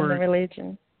spiritual than the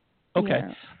religion. Okay.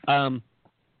 Yeah.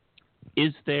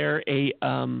 Is there a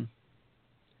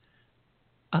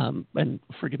and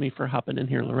forgive me for hopping in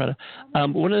here, Loretta.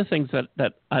 One of the things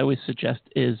that I always suggest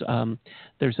is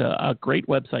there's a great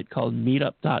website called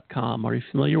meetup.com. Are you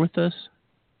familiar with this?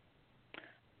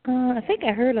 I think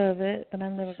I heard of it, but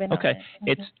I've never been on it. Okay.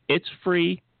 It's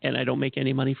free, and I don't make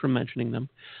any money from mentioning them.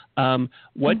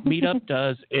 What Meetup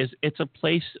does is it's a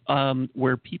place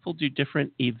where people do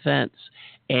different events,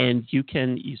 and you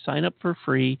sign up for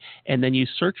free, and then you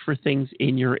search for things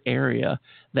in your area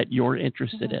that you're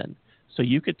interested in. So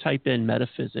you could type in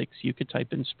metaphysics, you could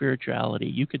type in spirituality,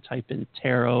 you could type in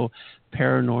tarot,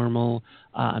 paranormal,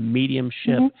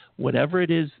 mediumship, whatever it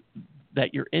is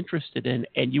that you're interested in,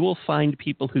 and you will find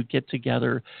people who get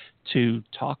together to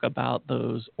talk about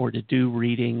those or to do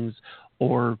readings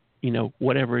or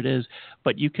whatever it is.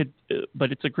 But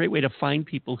it's a great way to find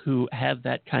people who have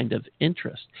that kind of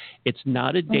interest. It's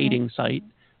not a dating site,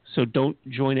 so don't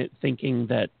join it thinking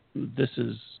that this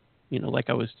is like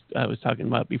I was talking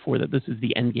about before, that this is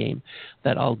the end game,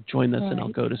 that I'll join this and I'll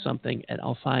go to something and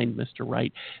I'll find Mr.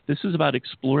 Right. This is about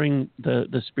exploring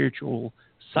the spiritual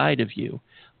side of you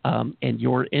and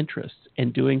your interests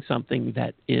and doing something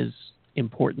that is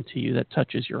important to you, that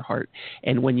touches your heart.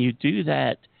 And when you do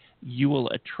that, you will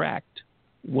attract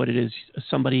what it is,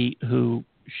 somebody who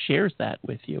shares that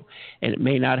with you. And it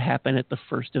may not happen at the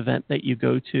first event that you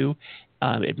go to.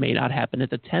 It may not happen at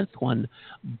the 10th one,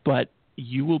 but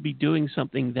you will be doing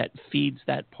something that feeds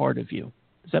that part of you.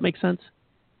 Does that make sense?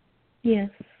 Yes,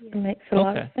 it makes a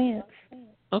lot of sense.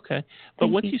 Okay. But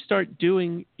once you start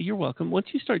doing, you're welcome. Once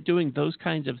you start doing those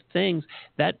kinds of things,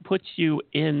 that puts you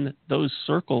in those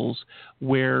circles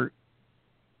where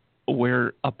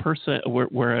a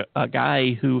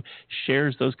guy who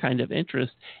shares those kind of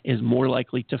interests is more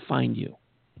likely to find you.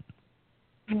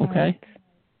 Right. Okay?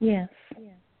 Yes.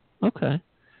 Okay.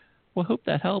 Well, I hope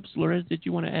that helps. Loretta, did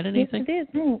you want to add anything? Yes,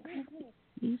 it did.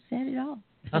 You said it all.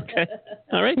 Okay.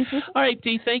 All right. All right,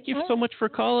 Dee, thank you so much for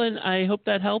calling. I hope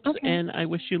that helps, and I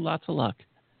wish you lots of luck.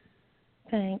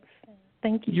 Thanks.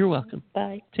 Thank you. You're welcome.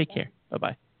 Bye. Take care.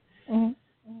 Bye-bye.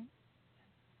 Mm-hmm.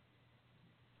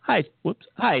 Hi. Whoops.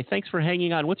 Hi. Thanks for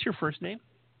hanging on. What's your first name?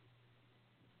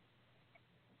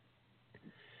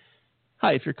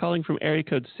 Hi. If you're calling from area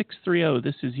code 630,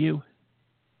 this is you.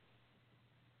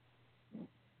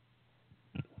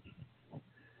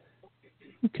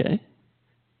 Okay.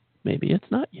 Maybe it's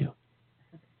not you.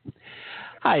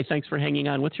 Hi. Thanks for hanging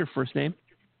on. What's your first name?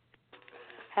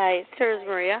 Hi, it's Rose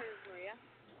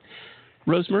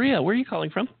Rose Maria. Where are you calling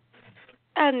from?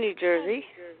 New Jersey.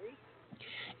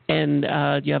 And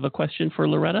do you have a question for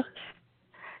Loretta?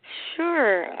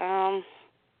 Sure.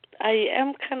 I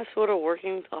am kind of sort of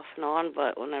working off and on,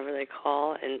 but whenever they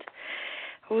call, and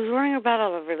I was worrying about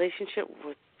a relationship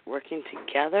with working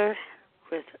together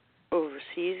with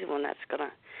overseas, when that's going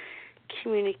to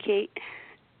communicate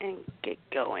and get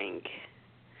going,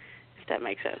 if that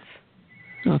makes sense.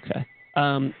 Okay.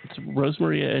 It's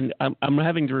Rosemaria, and I'm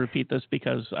having to repeat this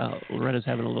because Loretta's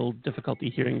having a little difficulty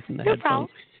hearing from the headphones,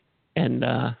 and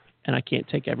I can't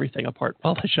take everything apart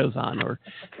while the show's on, or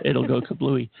it'll go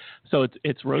kablooey. So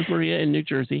it's Rosemaria in New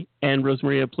Jersey, and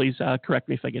Rosemaria, please correct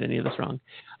me if I get any of this wrong.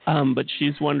 But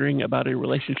she's wondering about a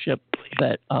relationship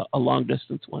that a long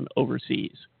distance one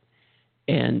overseas,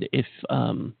 and if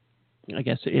are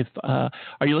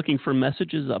you looking for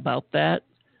messages about that?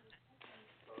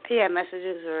 Yeah,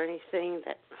 messages or anything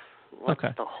that what's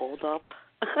the hold up?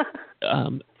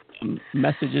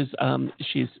 Messages.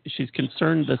 She's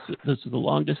concerned this is a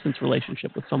long distance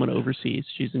relationship with someone overseas.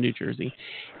 She's in New Jersey,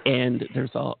 and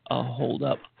there's a hold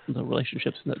up in the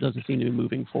relationships that doesn't seem to be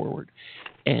moving forward.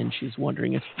 And she's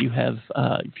wondering if you have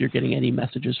if you're getting any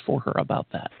messages for her about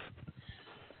that.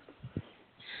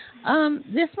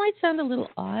 This might sound a little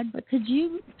odd, but could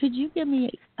you give me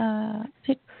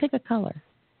pick a color?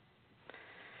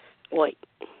 White.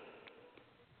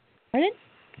 Pardon?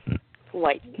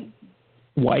 White.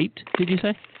 White, did you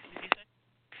say?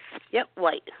 Yep,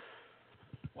 white.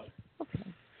 Okay.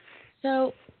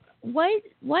 So white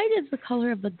is the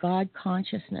color of the God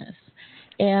consciousness.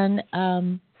 And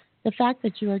the fact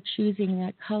that you are choosing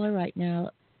that color right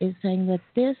now is saying that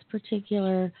this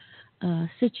particular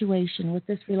situation with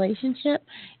this relationship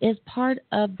is part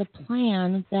of the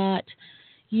plan that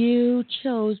you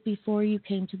chose before you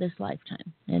came to this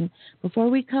lifetime. And before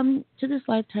we come to this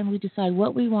lifetime, we decide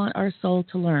what we want our soul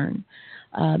to learn,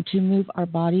 to move our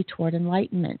body toward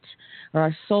enlightenment, or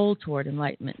our soul toward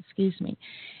enlightenment, excuse me.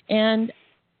 And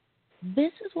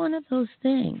this is one of those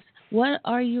things. What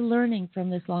are you learning from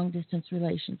this long-distance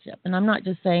relationship? And I'm not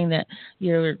just saying that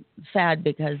you're sad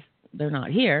because they're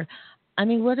not here. I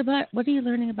mean, what are you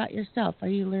learning about yourself? Are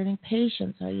you learning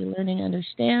patience? Are you learning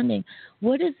understanding?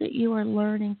 What is it you are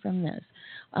learning from this?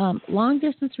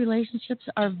 Long-distance relationships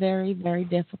are very, very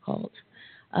difficult.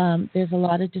 There's a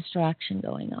lot of distraction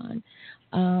going on.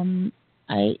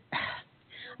 I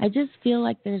just feel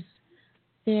like there's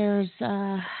the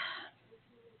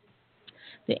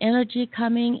energy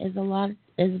coming is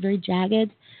very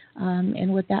jagged,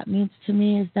 and what that means to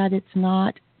me is that it's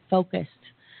not focused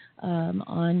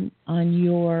on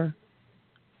your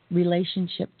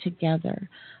relationship together.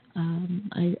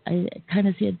 I kind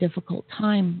of see a difficult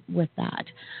time with that.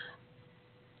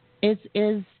 Is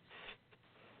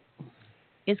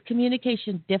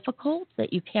communication difficult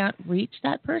that you can't reach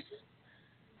that person?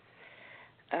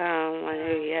 I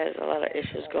know he has a lot of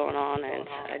issues going on, and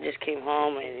I just came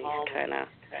home, and he's kind of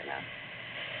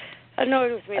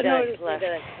annoyed with me that I left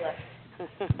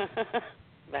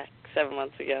back 7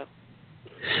 months ago.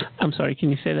 I'm sorry, can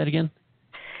you say that again?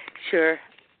 Sure.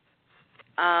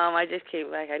 I just came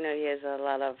back. I know he has a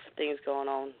lot of things going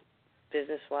on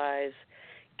business-wise,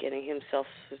 getting himself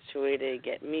situated,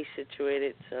 get me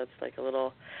situated, so it's like a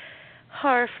little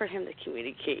hard for him to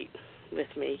communicate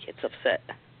with me. He gets upset,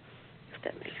 if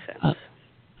that makes sense.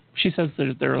 She says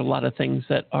there are a lot of things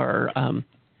that are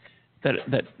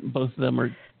that both of them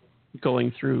are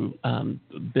going through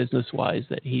business-wise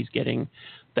that he's getting,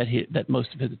 that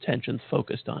most of his attention's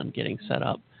focused on getting set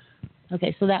up.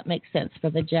 Okay, so that makes sense for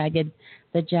the jagged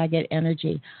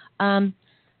energy.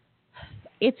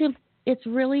 It's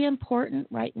really important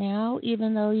right now,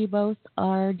 even though you both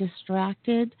are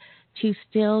distracted, to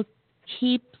still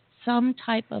keep some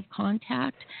type of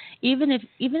contact, even if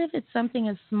it's something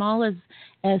as small as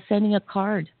sending a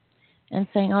card and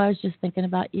saying, "Oh, I was just thinking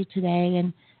about you today,"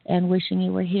 and wishing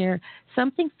you were here.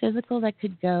 Something physical that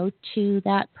could go to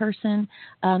that person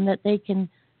that they can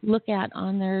look at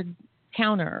on their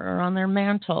counter or on their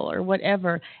mantle or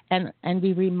whatever, and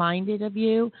be reminded of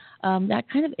you. That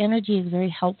kind of energy is very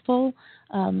helpful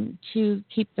to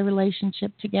keep the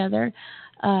relationship together.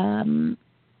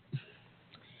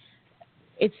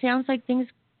 It sounds like things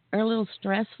are a little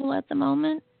stressful at the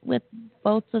moment with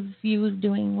both of you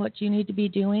doing what you need to be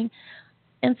doing.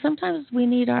 And sometimes we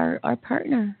need our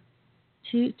partner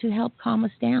to help calm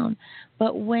us down.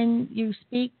 But when you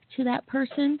speak to that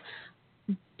person,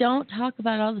 don't talk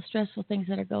about all the stressful things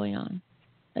that are going on,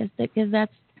 because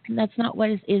that's not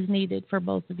what is needed for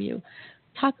both of you.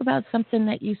 Talk about something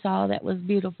that you saw that was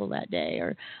beautiful that day,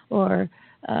 or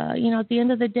at the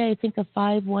end of the day, think of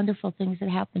 5 wonderful things that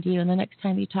happened to you, and the next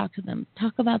time you talk to them,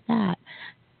 talk about that.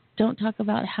 Don't talk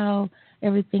about how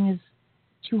everything is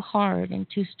too hard and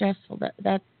too stressful.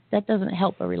 That doesn't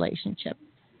help a relationship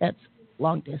that's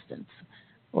long distance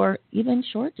or even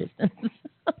short distance.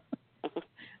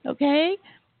 Okay?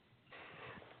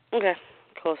 Okay,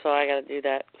 cool. So I got to do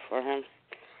that for him.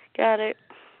 Got it.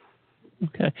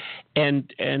 Okay.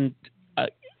 And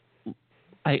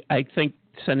I think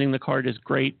sending the card is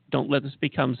great. Don't let this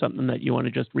become something that you want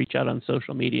to just reach out on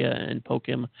social media and poke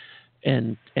him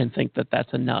and think that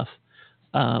that's enough,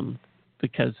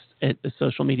 because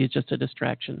social media is just a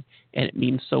distraction, and it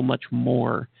means so much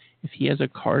more. If he has a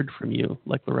card from you,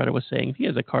 like Loretta was saying, if he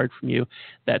has a card from you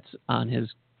that's on his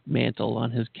mantle,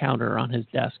 on his counter, on his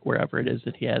desk, wherever it is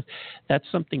that he has, that's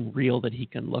something real that he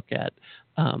can look at.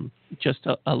 Just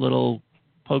a little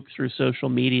poke through social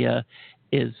media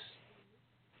is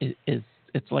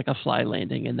it's like a fly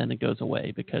landing, and then it goes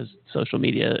away, because social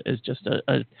media is just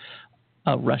a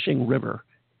rushing river.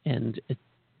 And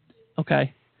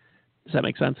okay, does that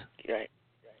make sense? Right.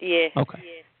 Yeah. Okay.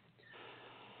 Yeah.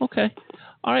 Okay.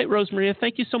 All right, Rosemaria,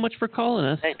 thank you so much for calling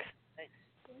us. Thanks. All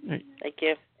right. Thank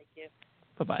you.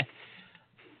 Bye-bye.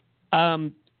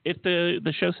 If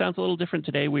the show sounds a little different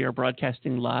today, we are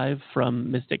broadcasting live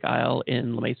from Mystic Isle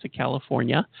in La Mesa,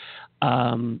 California.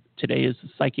 Today is the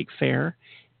Psychic Fair,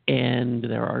 and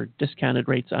there are discounted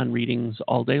rates on readings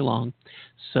all day long.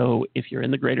 So if you're in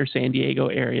the greater San Diego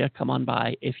area, come on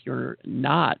by. If you're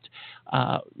not,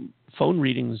 phone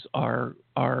readings are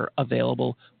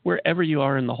available wherever you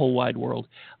are in the whole wide world.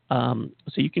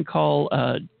 So you can call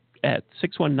at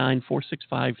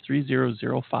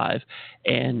 619-465-3005,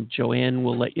 and Joanne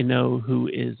will let you know who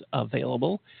is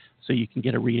available, so you can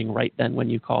get a reading right then when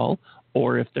you call.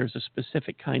 Or if there's a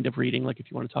specific kind of reading, like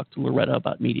if you want to talk to Loretta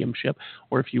about mediumship,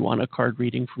 or if you want a card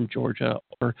reading from Georgia,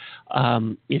 or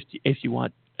if you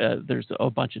want, there's a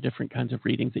bunch of different kinds of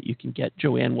readings that you can get.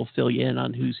 Joanne will fill you in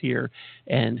on who's here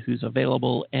and who's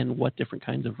available and what different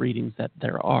kinds of readings that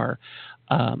there are.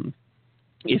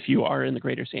 If you are in the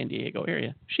greater San Diego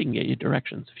area, she can get you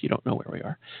directions if you don't know where we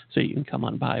are. So you can come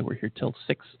on by. We're here till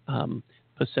 6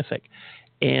 Pacific.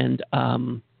 And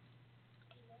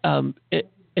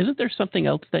isn't there something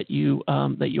else that you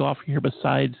offer here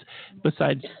besides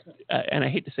and I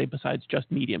hate to say besides just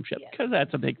mediumship, because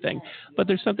that's a big thing, but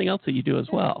there's something else that you do as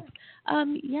well? I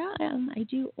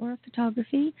do aura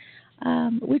photography,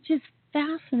 which is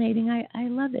fascinating. I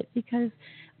love it because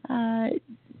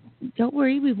don't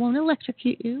worry, we won't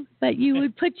electrocute you, but you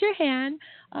would put your hand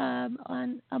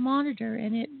on a monitor,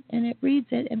 and it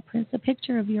reads it and prints a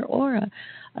picture of your aura.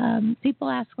 People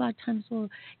ask a lot of times, well,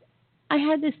 I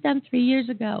had this done 3 years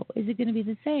ago. Is it going to be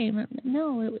the same?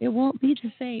 No, it won't be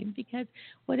the same, because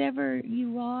whatever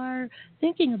you are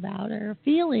thinking about or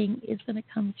feeling is going to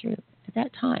come through at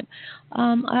that time.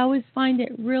 I always find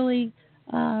it really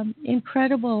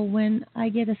incredible when I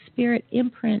get a spirit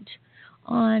imprint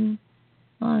on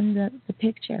the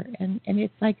picture, and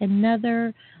it's like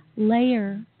another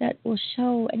layer that will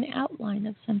show an outline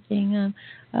of something.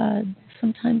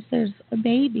 Sometimes there's a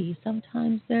baby,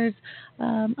 sometimes there's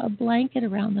a blanket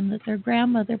around them that their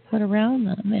grandmother put around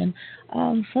them, and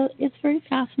so it's very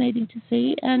fascinating to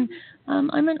see. And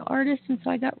I'm an artist, and so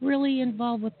I got really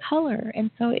involved with color,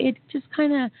 and so it just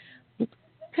kind of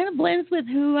blends with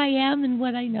who I am and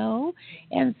what I know,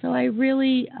 and so I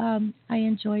really I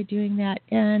enjoy doing that.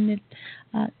 And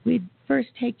we'd first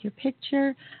take your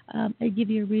picture, I give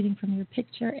you a reading from your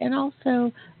picture, and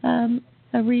also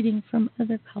a reading from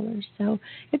other colors. So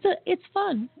it's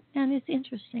fun and it's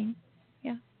interesting.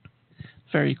 Yeah.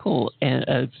 Very cool.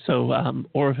 And so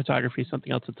aura photography is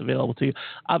something else that's available to you.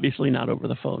 Obviously not over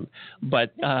the phone,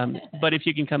 but if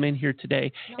you can come in here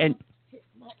today. And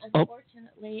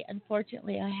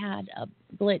Unfortunately, I had a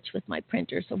glitch with my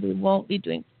printer, so we won't be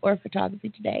doing aura photography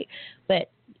today.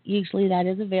 But usually that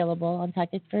is available on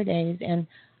Psychic Fair days, and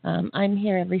I'm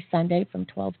here every Sunday from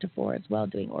 12 to 4 as well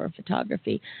doing aura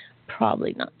photography.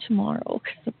 Probably not tomorrow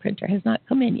because the printer has not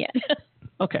come in yet.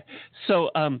 Okay,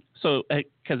 so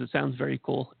because it sounds very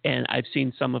cool, and I've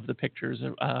seen some of the pictures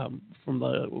from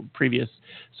the previous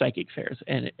psychic fairs,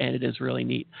 and it is really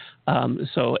neat.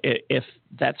 So if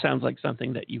that sounds like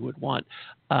something that you would want,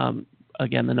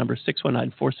 again, the number is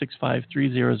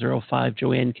 619-465-3005.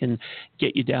 Joanne can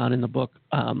get you down in the book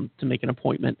to make an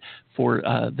appointment for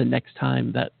the next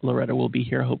time that Loretta will be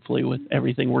here, hopefully with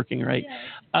everything working right.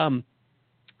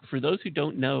 For those who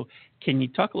don't know, can you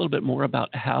talk a little bit more about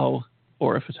how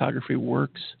aura photography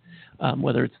works,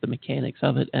 whether it's the mechanics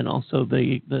of it and also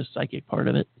the psychic part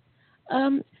of it?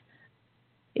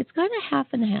 It's kind of half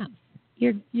and half.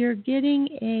 You're getting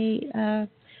a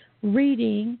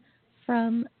reading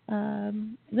from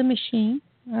the machine.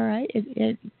 All right,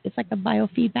 it's like a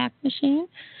biofeedback machine.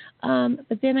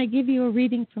 But then I give you a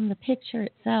reading from the picture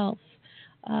itself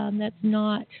that's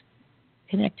not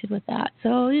connected with that.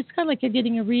 So it's kind of like you're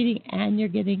getting a reading and you're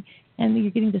getting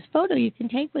this photo you can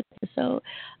take with you. So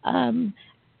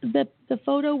the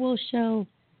photo will show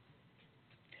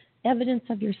evidence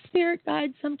of your spirit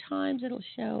guide. Sometimes it'll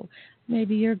show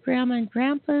maybe your grandma and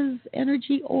grandpa's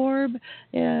energy orb.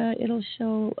 It'll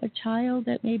show a child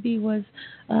that maybe was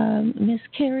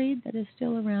miscarried that is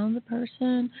still around the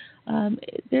person.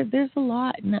 There's a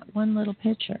lot in that one little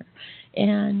picture,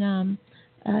 and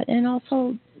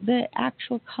also the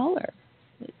actual color.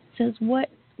 It says what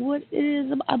it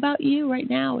is about you right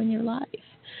now in your life.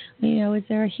 Is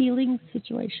there a healing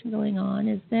situation going on?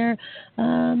 Is there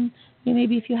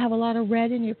maybe if you have a lot of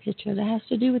red in your picture, that has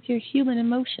to do with your human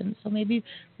emotions. So maybe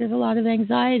there's a lot of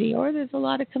anxiety, or there's a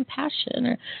lot of compassion,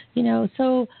 or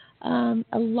so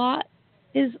a lot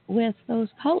is with those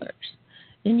colors.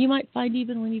 And you might find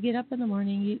even when you get up in the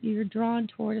morning, you're drawn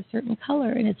toward a certain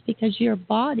color, and it's because your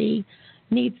body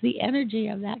needs the energy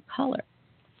of that color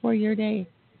for your day.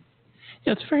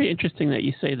 Yeah, it's very interesting that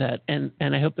you say that, and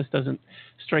I hope this doesn't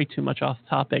stray too much off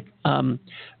topic.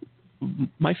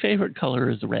 My favorite color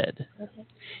is red. Okay.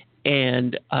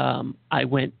 And I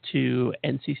went to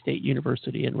NC State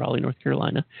University in Raleigh, North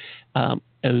Carolina,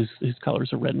 whose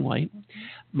colors are red and white. Okay.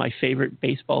 My favorite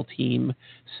baseball team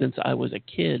since I was a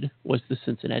kid was the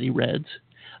Cincinnati Reds.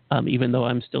 Even though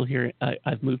I'm still here,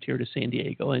 I've moved here to San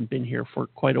Diego and been here for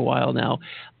quite a while now.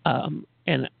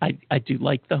 And I do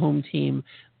like the home team,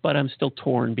 but I'm still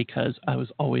torn because I was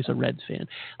always a Reds fan.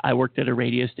 I worked at a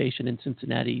radio station in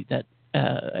Cincinnati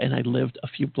and I lived a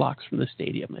few blocks from the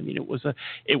stadium. I mean, it was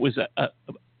a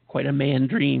quite a man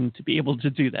dream to be able to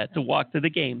do that, to walk to the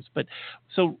games. But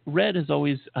so red is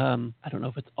always, I don't know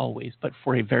if it's always, but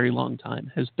for a very long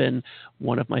time has been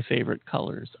one of my favorite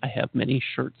colors. I have many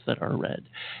shirts that are red.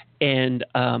 And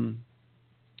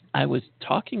I was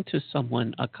talking to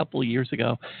someone a couple years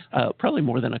ago, probably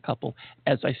more than a couple,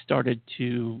 as I started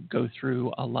to go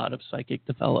through a lot of psychic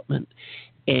development,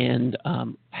 and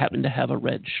happened to have a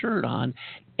red shirt on,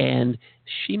 and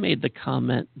she made the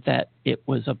comment that it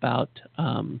was about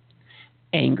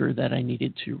anger that I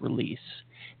needed to release,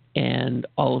 and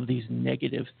all of these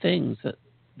negative things that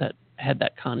had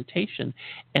that connotation.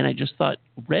 And I just thought,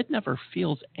 red never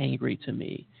feels angry to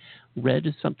me. Red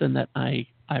is something that I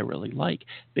really like.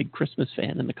 Big Christmas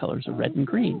fan, and the colors are red and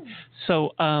green.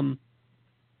 So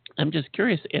I'm just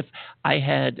curious, if I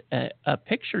had a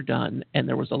picture done and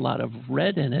there was a lot of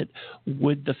red in it,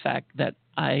 would the fact that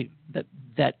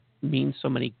that means so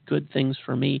many good things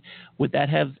for me, would that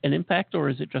have an impact, or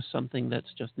is it just something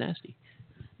that's just nasty?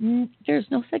 There's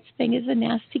no such thing as a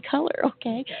nasty color,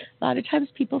 okay? A lot of times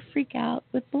people freak out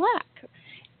with black.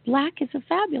 Black is a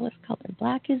fabulous color.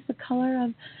 Black is the color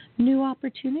of new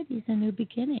opportunities and new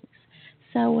beginnings.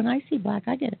 So when I see black,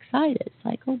 I get excited. It's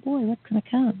like, oh boy, what's going to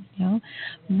come?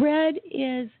 Red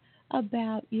is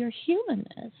about your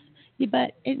humanness.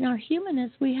 But in our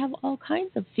humanness, we have all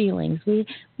kinds of feelings. We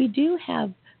do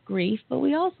have grief, but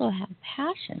we also have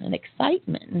passion and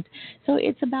excitement. So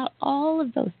it's about all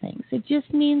of those things. It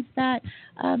just means that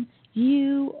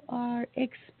you are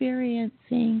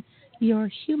experiencing your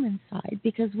human side,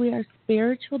 because we are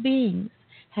spiritual beings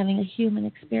having a human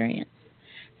experience.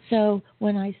 So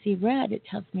when I see red, it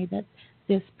tells me that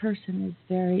this person is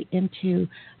very into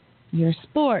your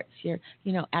sports, your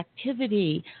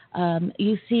activity.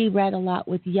 You see red a lot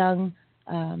with young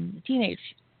teenagers,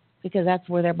 because that's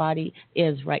where their body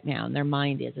is right now and their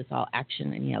mind is. It's all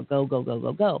action and go, go, go,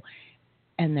 go, go.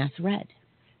 And that's red.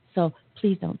 So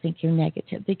please don't think you're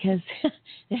negative, because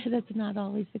that's not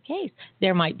always the case.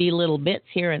 There might be little bits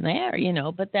here and there,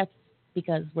 but that's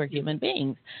because we're human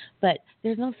beings. But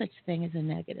there's no such thing as a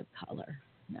negative color.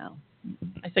 No.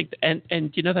 I think, and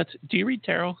that's, do you read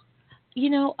tarot?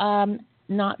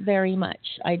 Not very much.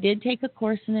 I did take a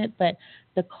course in it, but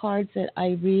the cards that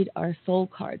I read are soul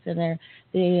cards, and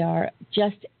they are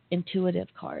just intuitive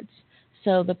cards.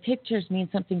 So the pictures mean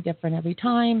something different every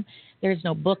time. There's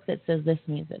no book that says this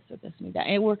means this or this means that.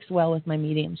 It works well with my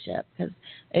mediumship, because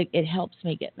it helps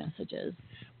me get messages.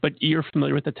 But you're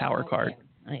familiar with the Tower card?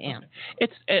 I am. Okay.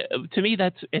 It's to me,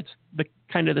 it's the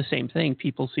kind of the same thing.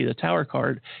 People see the Tower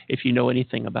card if you know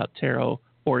anything about tarot,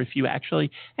 or if you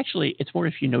actually it's more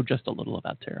if you know just a little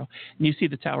about tarot, and you see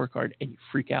the Tower card and you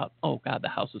freak out. Oh God, the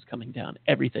house is coming down.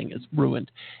 Everything is ruined,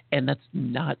 and that's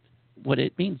not what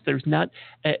it means. There's not,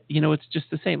 it's just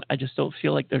the same. I just don't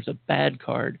feel like there's a bad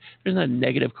card. There's not a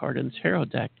negative card in the tarot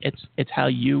deck. It's how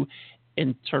you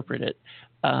interpret it.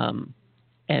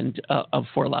 And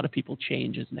for a lot of people,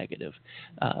 change is negative.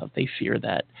 They fear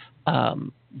that.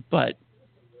 But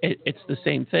it's the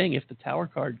same thing. If the Tower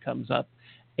card comes up,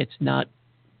 it's not,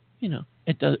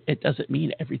 it doesn't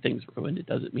mean everything's ruined. It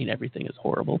doesn't mean everything is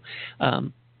horrible.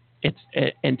 And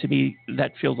to me,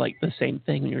 that feels like the same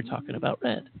thing when you're talking about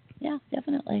red. Yeah,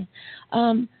 definitely.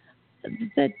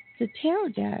 The tarot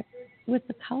deck with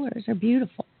the colors are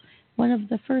beautiful. One of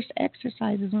the first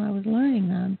exercises when I was learning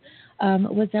them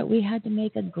was that we had to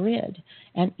make a grid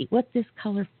and what this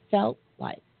color felt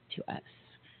like to us.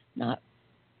 Not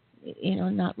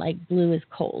like blue is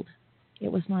cold.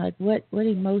 It was more like what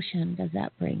emotion does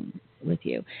that bring with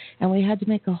you? And we had to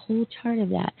make a whole chart of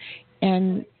that.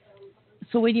 And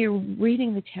so when you're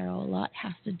reading the tarot, a lot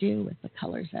has to do with the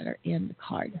colors that are in the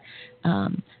card.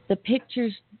 The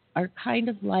pictures are kind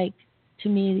of like, to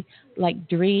me, like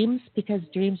dreams, because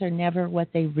dreams are never what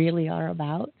they really are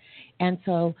about. And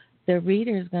so the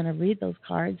reader is going to read those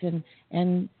cards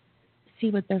and see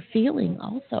what they're feeling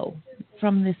also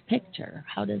from this picture.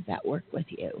 How does that work with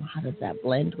you? How does that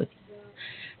blend with you?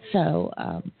 So,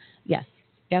 yes,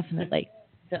 definitely.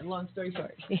 Long story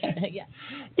short,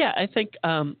 yeah. I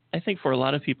think for a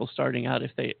lot of people starting out,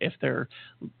 if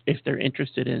they're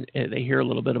interested in, they hear a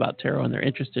little bit about tarot and they're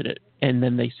interested in it, and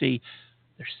then they see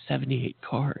there's 78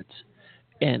 cards,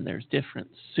 and there's different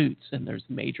suits, and there's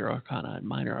major arcana and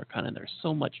minor arcana, and there's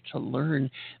so much to learn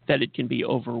that it can be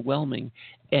overwhelming.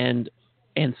 And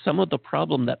some of the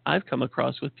problem that I've come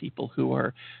across with people who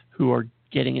are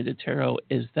getting into tarot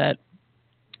is that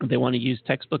they want to use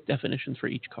textbook definitions for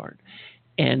each card.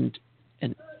 And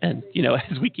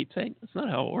as we keep saying, that's not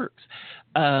how it works.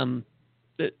 And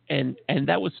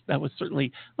that was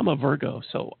certainly, I'm a Virgo,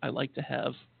 so I like to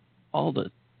have all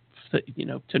to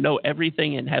know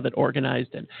everything and have it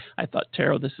organized. And I thought,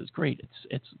 tarot, this is great.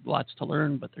 It's lots to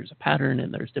learn, but there's a pattern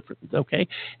and there's different. Okay,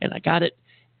 and I got it.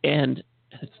 And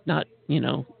it's not,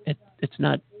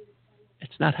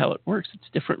 it's not how it works. It's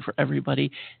different for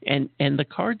everybody. And the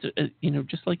cards,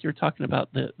 just like you're talking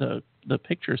about the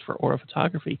pictures for aura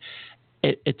photography,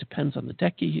 it depends on the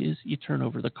deck you use. You turn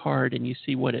over the card and you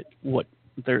see what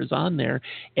there's on there.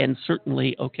 And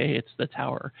certainly, okay, it's the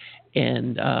Tower.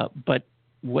 And, but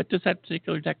what does that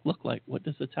particular deck look like? What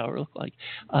does the Tower look like?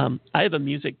 I have a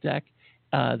music deck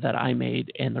that I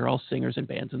made, and they're all singers and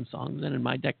bands and songs. And in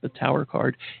my deck, the Tower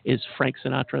card is Frank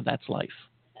Sinatra, That's Life.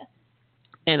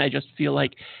 And I just feel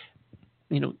like,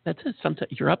 that's it.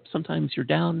 Sometimes you're up, sometimes you're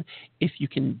down. If you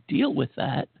can deal with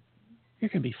that, you're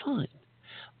going to be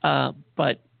fine.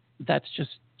 But that's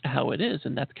just how it is.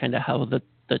 And that's kind of how the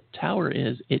Tower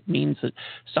is. It means that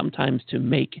sometimes to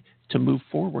move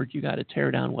forward, you got to tear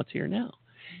down what's here now.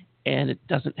 And it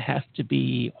doesn't have to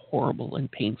be horrible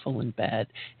and painful and bad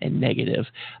and negative.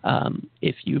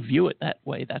 If you view it that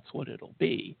way, that's what it'll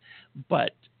be.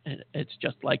 But it's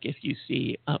just like if you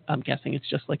see, I'm guessing it's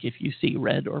just like if you see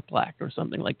red or black or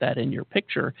something like that in your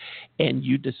picture and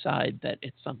you decide that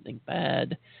it's something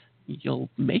bad, you'll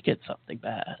make it something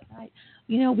bad. Right.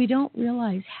 We don't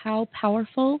realize how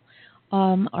powerful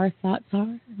our thoughts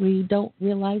are. We don't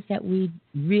realize that we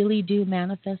really do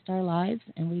manifest our lives,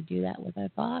 and we do that with our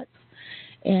thoughts.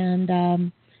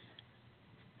 And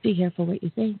be careful what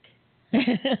you think.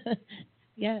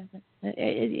 Yeah,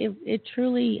 it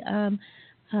truly.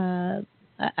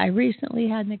 I recently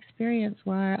had an experience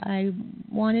where I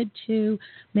wanted to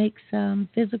make some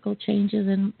physical changes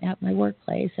at my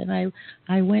workplace, and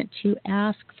I went to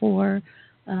ask for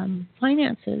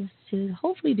finances to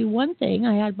hopefully do one thing.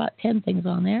 I had about 10 things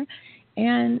on there,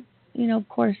 and of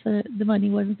course the money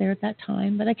wasn't there at that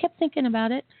time, but I kept thinking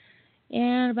about it.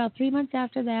 And about 3 months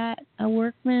after that, a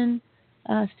workman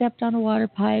stepped on a water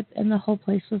pipe and the whole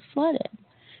place was flooded.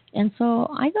 And so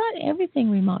I got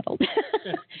everything remodeled.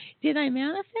 Did I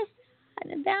manifest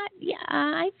that? Yeah,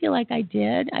 I feel like I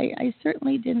did. I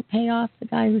certainly didn't pay off the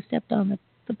guy who stepped on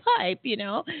the pipe,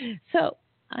 So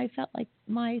I felt like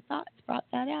my thoughts brought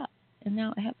that out. And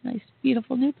now I have a nice,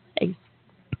 beautiful new place.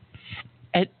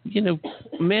 And,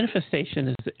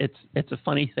 manifestation it's a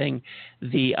funny thing.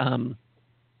 The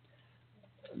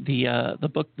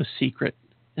book The Secret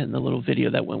and the little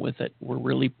video that went with it were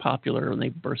really popular when they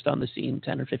burst on the scene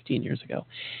 10 or 15 years ago.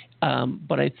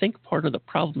 But I think part of the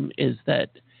problem is that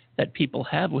people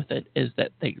have with it is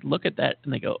that they look at that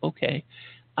and they go, okay,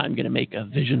 I'm going to make a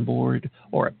vision board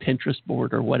or a Pinterest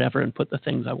board or whatever and put the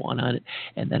things I want on it.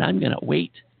 And then I'm going to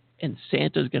wait and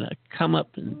Santa's going to come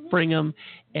up and bring them.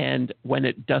 And when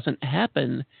it doesn't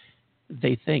happen,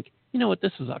 they think, you know what,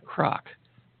 this is a crock.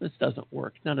 This doesn't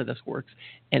work. None of this works.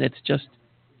 And it's just,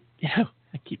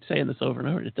 I keep saying this over and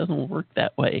over. It doesn't work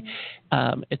that way.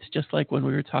 It's just like when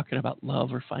we were talking about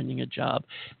love or finding a job.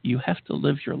 You have to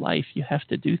live your life. You have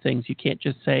to do things. You can't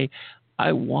just say,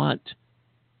 I want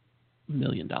 $1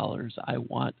 million. I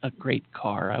want a great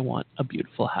car. I want a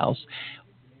beautiful house.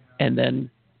 And then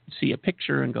see a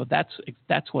picture and go,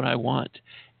 that's what I want.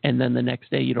 And then the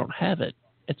next day you don't have it.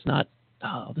 It's not,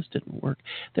 oh, this didn't work.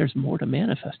 There's more to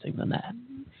manifesting than that.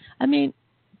 I mean,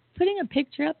 putting a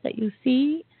picture up that you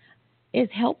see is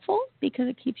helpful because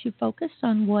it keeps you focused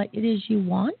on what it is you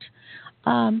want.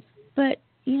 But,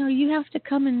 you have to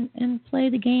come and play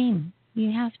the game.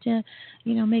 You have to,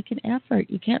 make an effort.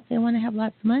 You can't say I want to have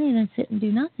lots of money and then sit and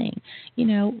do nothing.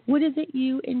 What is it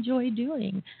you enjoy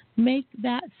doing? Make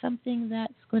that something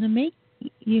that's going to make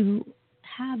you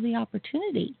have the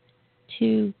opportunity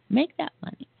to make that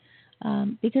money,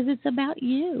 because it's about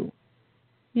you.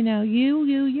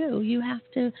 You have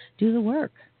to do the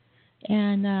work.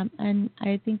 And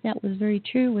I think that was very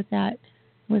true with that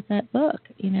book.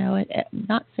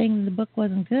 Not saying the book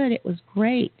wasn't good, it was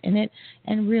great, and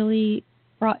really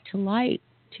brought to light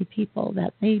to people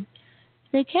that they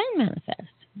can manifest,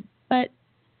 but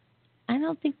I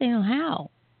don't think they know how.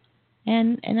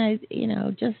 And I,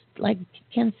 just like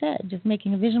Ken said, just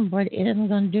making a vision board, it isn't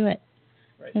going to do it.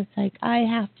 Right. It's like I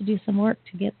have to do some work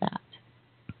to get that.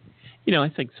 I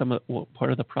think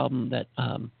part of the problem that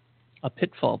a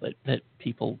pitfall that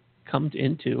people come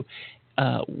into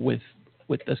with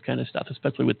this kind of stuff,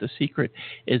 especially with The Secret,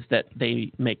 is that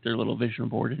they make their little vision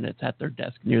board and it's at their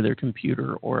desk near their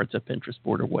computer, or it's a Pinterest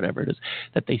board or whatever it is,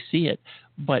 that they see it.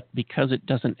 But because it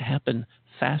doesn't happen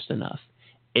fast enough,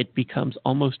 it becomes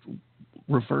almost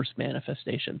reverse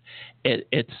manifestation.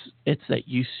 It's that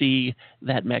you see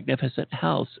that magnificent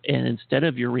house, and instead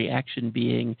of your reaction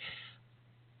being,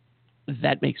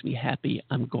 that makes me happy,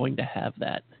 I'm going to have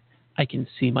that, I can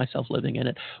see myself living in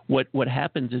it, what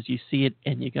happens is you see it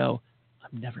and you go,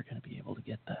 I'm never going to be able to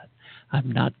get that.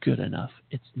 I'm not good enough.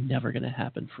 It's never going to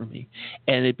happen for me.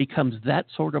 And it becomes that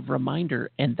sort of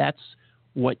reminder, and that's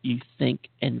what you think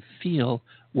and feel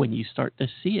when you start to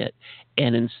see it.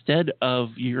 And instead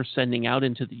of you're sending out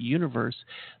into the universe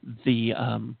the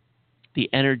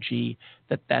energy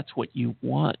that that's what you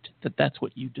want, that that's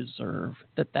what you deserve,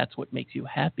 that that's what makes you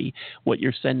happy, what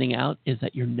you're sending out is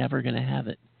that you're never going to have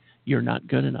it. You're not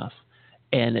good enough.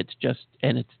 And it's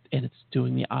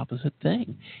doing the opposite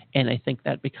thing. And I think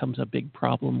that becomes a big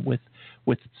problem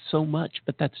with so much,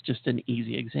 but that's just an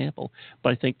easy example.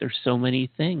 But I think there's so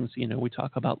many things, we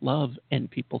talk about love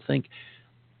and people think,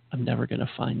 I'm never going to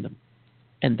find them.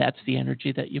 And that's the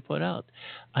energy that you put out.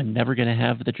 I'm never going to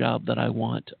have the job that I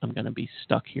want. I'm going to be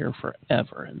stuck here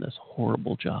forever in this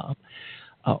horrible job.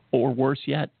 Or worse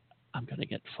yet, I'm going to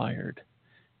get fired.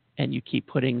 And you keep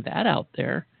putting that out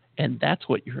there, and that's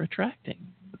what you're attracting.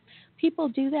 People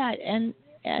do that, and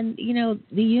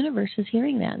the universe is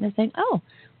hearing that, and they're saying, oh,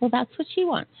 well, that's what she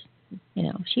wants.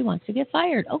 She wants to get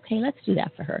fired. Okay, let's do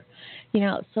that for her.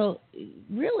 So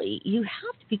really, you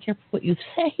have to be careful what you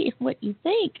say and what you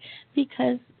think,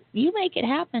 because you make it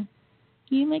happen.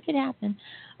 You make it happen.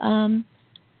 A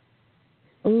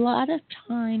lot of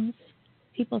times,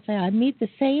 people say, I meet the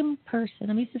same person,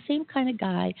 I meet the same kind of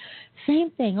guy,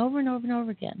 same thing over and over and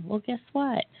over again. Well, guess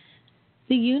what?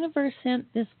 The universe sent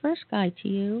this first guy to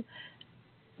you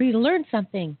for you to learn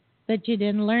something, but you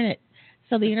didn't learn it.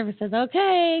 So the universe says,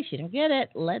 okay, she didn't get it,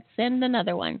 let's send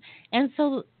another one. And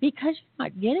so because you're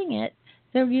not getting it,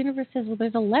 the universe says, well,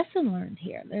 there's a lesson learned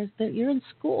here. You're in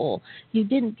school. You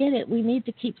didn't get it. We need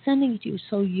to keep sending it to you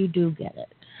so you do get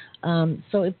it.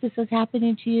 So if this is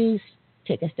happening to you,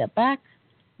 take a step back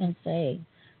and say,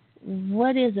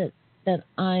 what is it that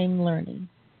I'm learning?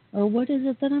 Or what is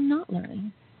it that I'm not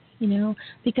learning?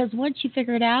 Because once you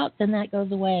figure it out, then that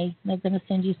goes away. They're going to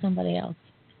send you somebody else.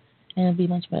 And it'll be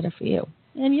much better for you.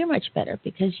 And you're much better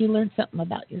because you learned something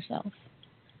about yourself.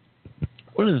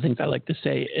 One of the things I like to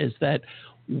say is that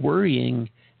worrying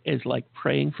is like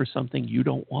praying for something you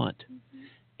don't want. Mm-hmm.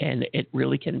 And it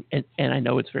really can, and I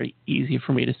know it's very easy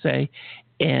for me to say,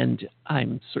 and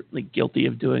I'm certainly guilty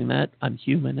of doing that. I'm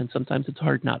human, and sometimes it's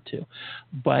hard not to.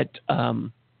 But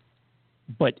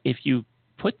if you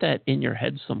put that in your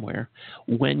head somewhere,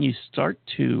 when you start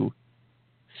to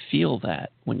feel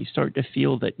that, when you start to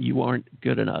feel that you aren't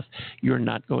good enough, you're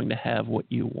not going to have what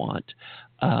you want,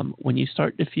 when you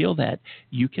start to feel that,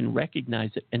 you can recognize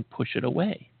it and push it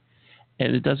away.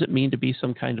 And it doesn't mean to be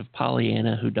some kind of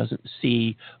Pollyanna who doesn't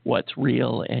see what's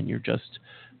real and you're just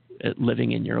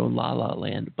living in your own la-la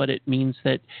land. But it means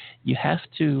that you have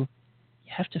to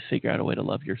figure out a way to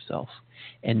love yourself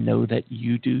and know that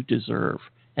you do deserve.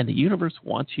 And the universe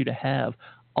wants you to have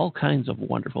all kinds of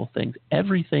wonderful things,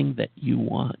 everything that you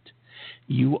want.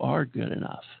 You are good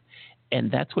enough. And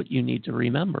that's what you need to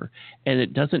remember. And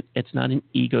it's not an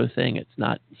ego thing. It's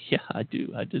not, yeah, I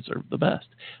deserve the best.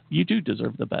 You do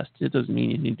deserve the best. It doesn't mean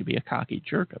you need to be a cocky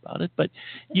jerk about it, but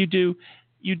you do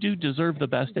deserve the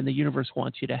best, and the universe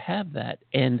wants you to have that.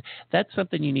 And that's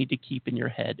something you need to keep in your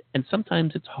head. And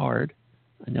sometimes it's hard.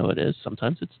 I know it is.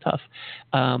 Sometimes it's tough.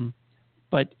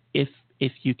 But if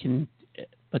you can,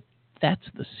 but that's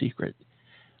the secret.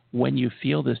 When you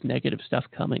feel this negative stuff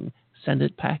coming, send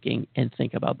it packing and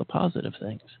think about the positive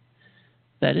things.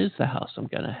 That is the house I'm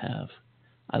going to have.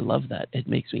 I love that. It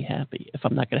makes me happy. If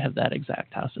I'm not going to have that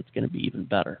exact house, it's going to be even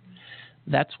better.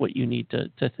 That's what you need to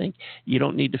think. You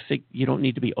don't need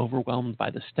to be overwhelmed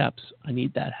by the steps. I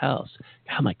need that house.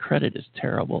 God, my credit is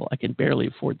terrible. I can barely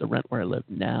afford the rent where I live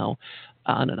now.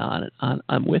 On and on and on.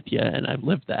 I'm with you, and I've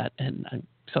lived that, and I'm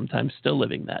sometimes still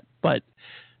living that. But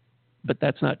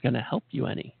that's not going to help you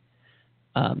any.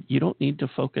 You don't need to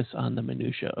focus on the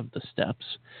minutia of the steps,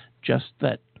 just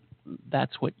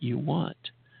that's what you want.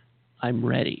 I'm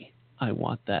ready. I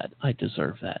want that. I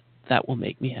deserve that. That will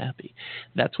make me happy.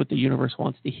 That's what the universe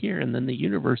wants to hear, and then the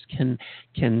universe can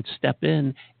step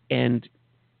in and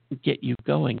get you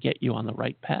going, get you on the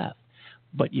right path.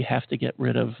 But you have to get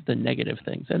rid of the negative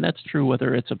things. And that's true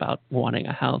whether it's about wanting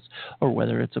a house or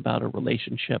whether it's about a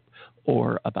relationship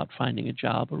or about finding a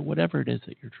job or whatever it is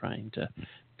that you're trying to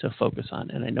focus on.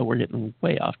 And I know we're getting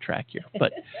way off track here,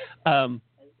 but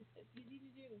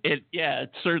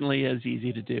it certainly is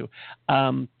easy to do.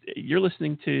 You're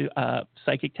listening to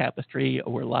Psychic Tapestry.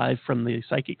 We're live from the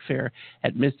Psychic Fair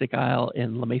at Mystic Isle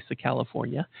in La Mesa,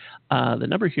 California. The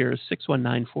number here is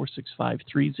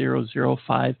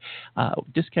 619-465-3005.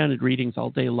 Discounted readings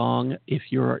all day long. If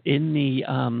you're in the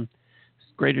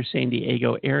greater San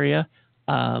Diego area,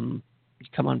 come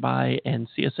on by and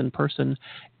see us in person.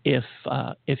 If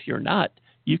you're not,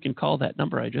 you can call that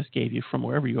number I just gave you from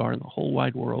wherever you are in the whole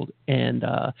wide world and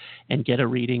get a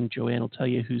reading. Joanne will tell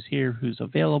you who's here, who's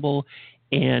available,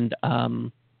 and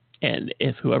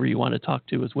if whoever you want to talk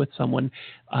to is with someone,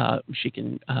 she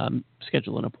can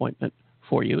schedule an appointment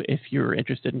for you if you're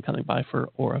interested in coming by for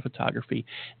aura photography,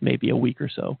 maybe a week or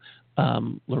so.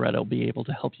 Loretta will be able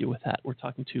to help you with that. We're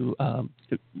talking to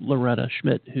Loretta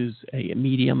Schmidt, who's a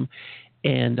medium,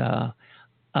 and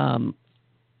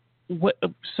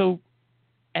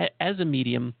as a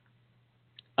medium,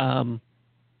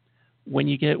 when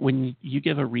you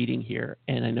give a reading here,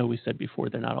 and I know we said before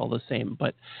they're not all the same,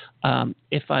 but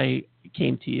if I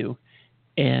came to you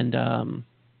and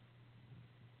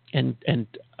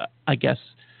I guess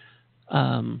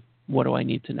what do I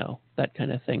need to know, that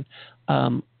kind of thing.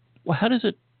 Well, how does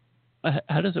it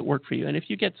work for you? And if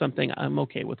you get something, I'm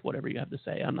okay with whatever you have to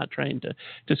say. I'm not trying to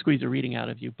squeeze a reading out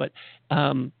of you, but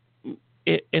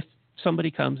if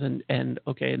somebody comes and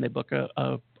they book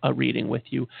a reading with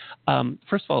you,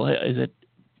 first of all, is it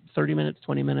 30 minutes,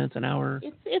 20 minutes, an hour?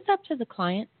 It's up to the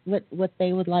client what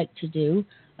they would like to do.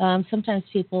 Sometimes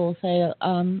people will say,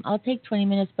 I'll take 20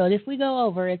 minutes, but if we go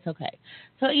over, it's okay.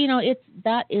 So,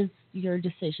 that is your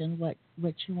decision, what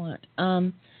you want.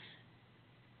 Sometimes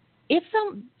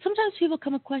people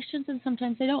come with questions and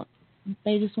sometimes they don't.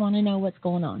 They just want to know what's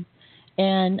going on.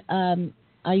 And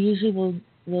I usually will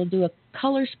do a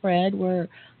color spread where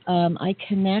I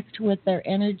connect with their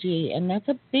energy, and that's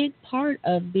a big part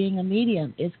of being a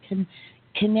medium is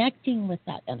connecting with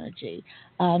that energy,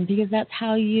 because that's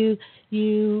how you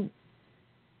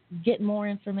get more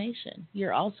information.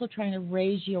 You're also trying to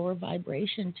raise your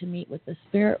vibration to meet with the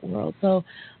spirit world. So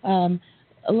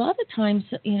a lot of times,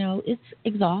 it's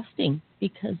exhausting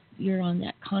because you're on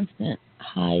that constant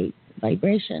high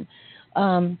vibration.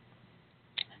 So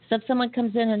if someone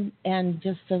comes in and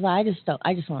just says, I just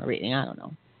want a reading, I don't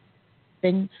know,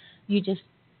 then you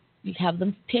have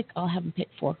them pick. I'll have them pick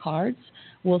 4 cards.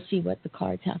 We'll see what the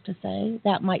cards have to say.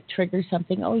 That might trigger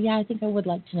something. Oh, yeah, I think I would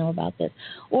like to know about this.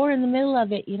 Or in the middle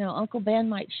of it, Uncle Ben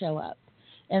might show up.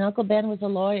 And Uncle Ben was a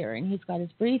lawyer, and he's got his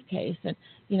briefcase. And,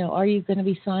 are you going to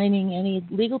be signing any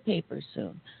legal papers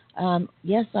soon?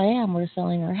 Yes, I am. We're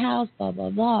selling our house, blah, blah,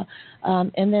 blah.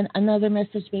 And then another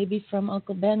message maybe from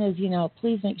Uncle Ben is,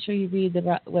 please make sure you read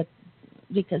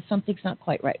because something's not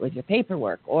quite right with your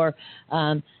paperwork, or,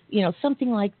 something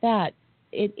like that.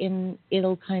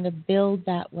 It'll kind of build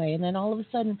that way. And then all of a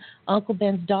sudden, Uncle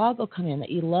Ben's dog will come in that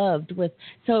you loved with.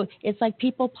 So it's like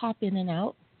people pop in and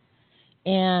out.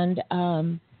 And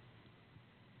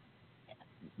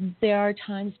there are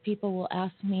times people will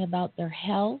ask me about their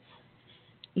health.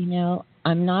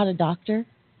 I'm not a doctor.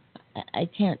 I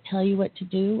can't tell you what to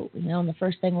do. And the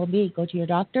first thing will be, go to your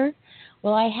doctor.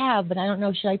 Well, I have, but I don't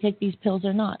know, should I take these pills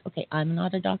or not? Okay, I'm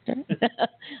not a doctor.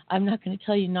 I'm not going to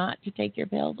tell you not to take your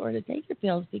pills or to take your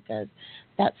pills, because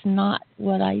that's not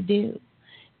what I do.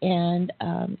 And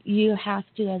you have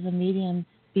to, as a medium,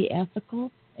 be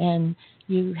ethical, and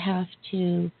you have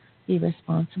to be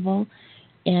responsible.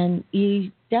 And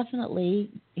you definitely,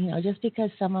 just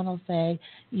because someone will say,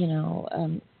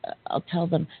 I'll tell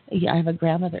them, I have a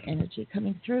grandmother energy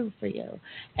coming through for you.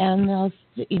 And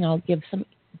they'll, give some,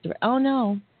 oh,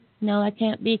 no, that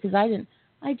can't be, because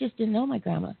I just didn't know my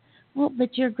grandma. Well,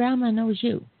 but your grandma knows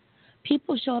you.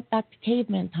 People show up back to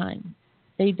caveman time.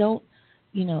 They don't,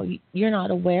 you're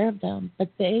not aware of them, but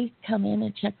they come in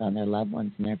and check on their loved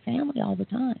ones and their family all the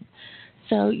time.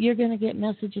 So you're going to get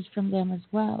messages from them as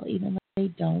well, even though they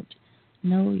don't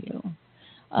know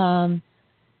you.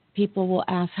 People will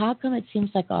ask, how come it seems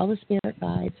like all the spirit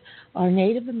guides are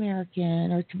Native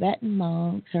American or Tibetan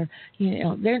monks, or,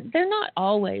 they're not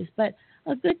always, but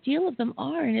a good deal of them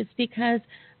are. And it's because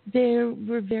they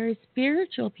were very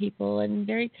spiritual people and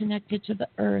very connected to the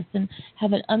earth and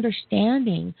have an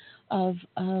understanding of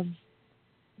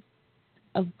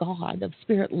God, of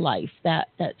spirit life, that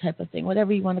type of thing,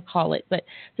 whatever you want to call it. But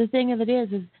the thing of it is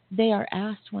they are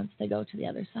asked once they go to the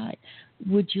other side,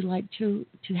 would you like to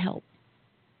help?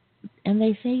 And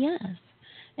they say yes.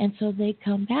 And so they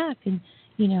come back, and,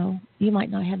 you might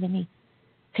not have any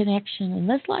connection in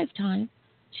this lifetime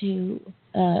to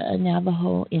a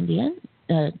Navajo Indian,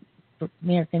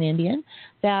 American Indian,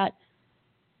 but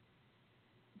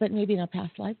maybe in a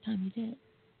past lifetime you did.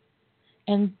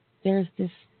 And there's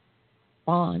this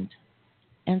bond,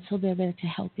 and so they're there to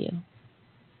help you.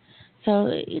 So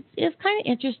it's kind of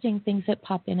interesting, things that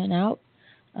pop in and out.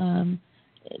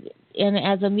 And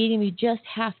as a medium, you just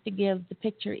have to give the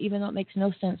picture, even though it makes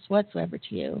no sense whatsoever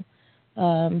to you.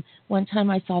 One time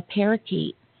I saw a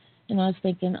parakeet, and I was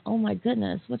thinking, oh my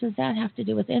goodness, what does that have to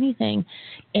do with anything?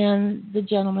 And the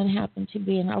gentleman happened to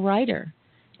be a writer,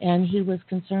 and he was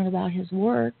concerned about his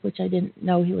work, which I didn't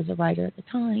know he was a writer at the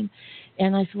time.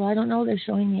 And I said, well, I don't know, they're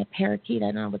showing me a parakeet.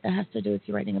 I don't know what that has to do with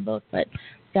you writing a book, but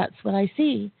that's what I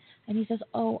see. And he says,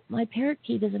 oh, my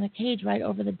parakeet is in a cage right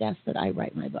over the desk that I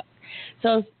write my book.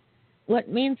 So what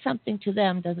means something to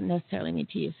them doesn't necessarily mean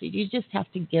to you. So you just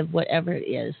have to give whatever it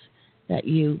is that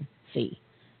you see,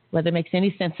 whether it makes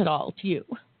any sense at all to you.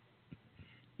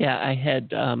 Yeah, I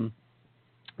had,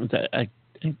 I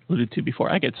alluded to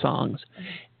before, I get songs.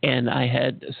 And I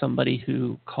had somebody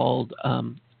who called,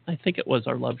 I think it was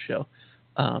our love show,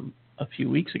 a few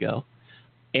weeks ago.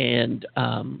 And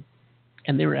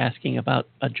they were asking about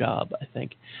a job, I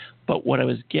think. But what I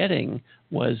was getting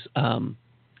was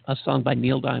a song by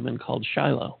Neil Diamond called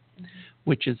Shiloh,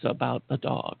 which is about a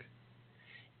dog.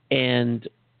 And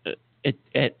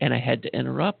and I had to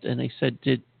interrupt, and I said,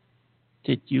 did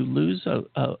you lose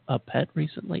a pet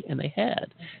recently? And they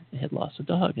had lost a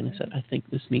dog. And I said, I think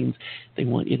this means they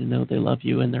want you to know they love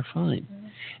you and they're fine.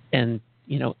 And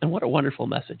and what a wonderful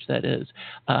message that is.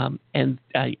 And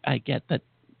I get that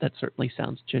certainly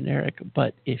sounds generic,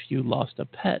 but if you lost a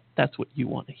pet, that's what you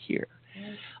want to hear.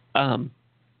 On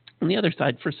the other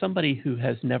side, for somebody who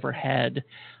has never had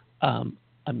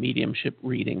a mediumship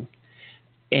reading,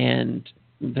 and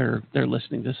they're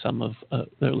listening to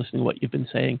they're listening to what you've been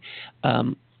saying,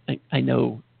 I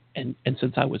know, and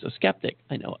since I was a skeptic,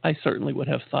 I know I certainly would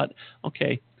have thought,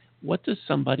 okay, what does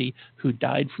somebody who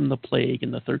died from the plague in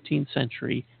the 13th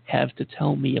century have to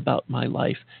tell me about my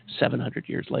life 700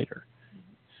 years later?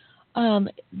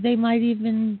 They might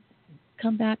even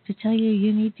come back to tell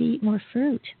you need to eat more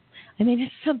fruit. I mean,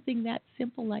 it's something that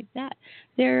simple like that.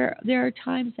 There are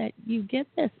times that you get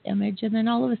this image, and then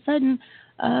all of a sudden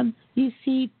you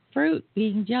see fruit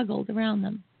being juggled around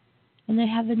them, and they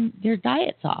have their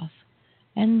diets off.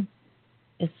 And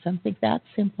it's something that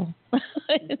simple.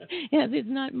 It's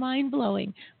not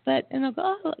mind-blowing. And they'll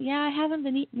go, oh, yeah, I haven't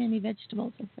been eating any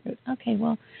vegetables or fruit. Okay,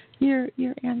 well, your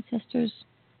ancestors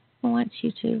want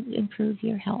you to improve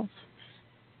your health.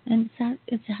 And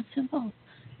it's that simple.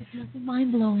 It's nothing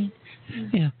mind-blowing.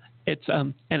 Yeah. It's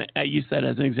and I use that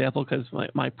as an example because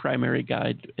my primary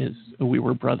guide is we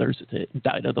were brothers that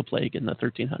died of the plague in the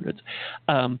 1300s.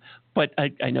 But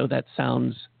I know that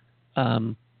sounds,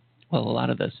 a lot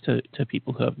of this to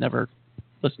people who have never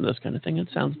listened to this kind of thing, it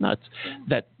sounds nuts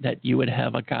that you would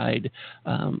have a guide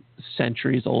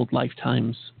centuries old,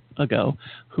 lifetimes ago,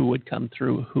 who would come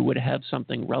through, who would have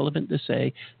something relevant to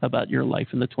say about your life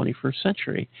in the 21st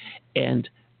century. And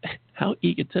how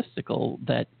egotistical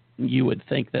that you would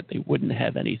think that they wouldn't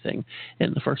have anything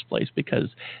in the first place, because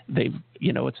they've,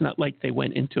 it's not like they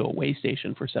went into a way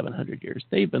station for 700 years.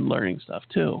 They've been learning stuff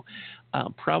too,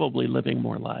 probably living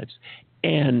more lives,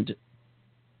 and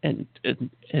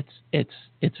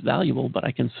it's valuable. But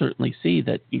I can certainly see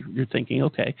that you're thinking,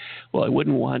 okay, well, I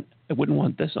wouldn't want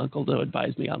this uncle to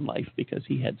advise me on life because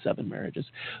he had 7 marriages.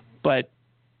 But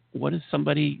what is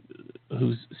somebody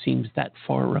who seems that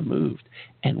far removed?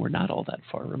 And we're not all that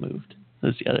far removed.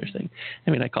 That's the other thing.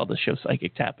 I mean, I call the show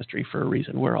Psychic Tapestry for a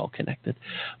reason. We're all connected,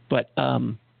 but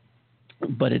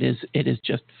it is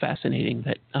just fascinating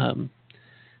that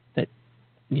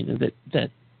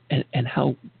and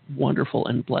how wonderful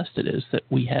and blessed it is that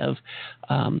we have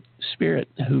spirit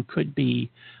who could be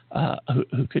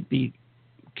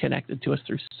connected to us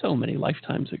through so many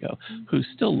lifetimes ago, who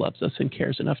still loves us and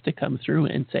cares enough to come through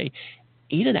and say,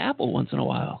 eat an apple once in a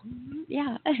while.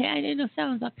 Yeah, I know it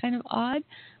sounds kind of odd,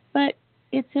 but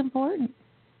it's important,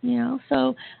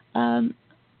 So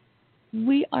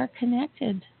we are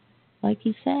connected, like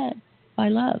you said, by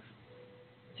love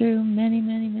through many,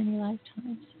 many, many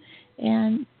lifetimes,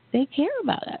 and they care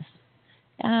about us.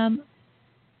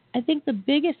 I think the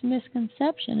biggest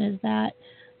misconception is that,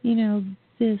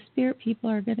 the spirit people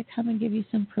are going to come and give you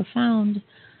some profound,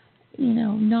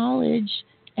 knowledge,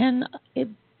 and it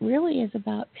really is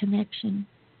about connection,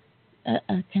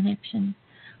 a connection.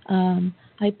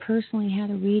 I personally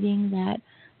had a reading that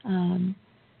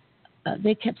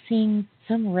they kept seeing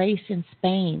some race in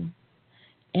Spain,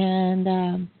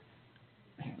 and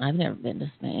I've never been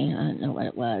to Spain. I don't know what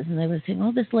it was, and they were saying,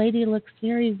 "Oh, this lady looks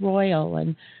very royal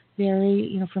and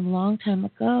very, from a long time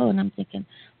ago." And I'm thinking,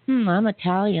 I'm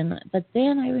Italian, but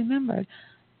then I remembered,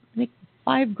 I think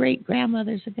 5 great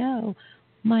grandmothers ago,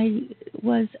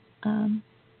 was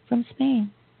from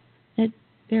Spain. That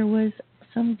there was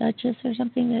some duchess or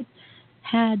something that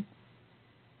had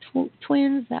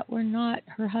twins that were not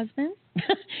her husband,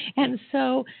 and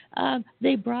so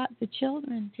they brought the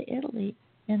children to Italy,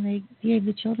 and they gave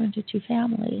the children to 2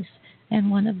 families,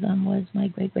 and one of them was my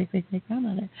great great great great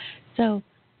grandmother. So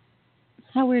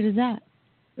how weird is that?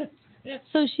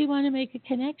 So she wanted to make a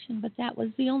connection, but that was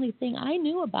the only thing I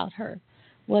knew about her,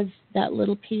 was that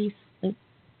little piece that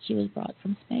she was brought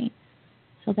from Spain.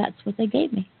 So that's what they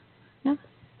gave me. Yeah.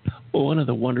 Well, one of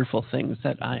the wonderful things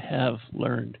that I have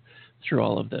learned through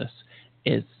all of this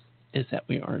is that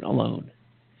we aren't alone,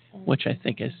 which I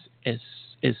think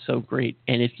is so great.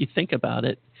 And if you think about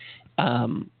it,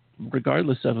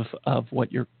 regardless of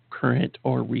what your current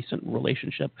or recent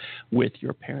relationship with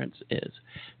your parents is,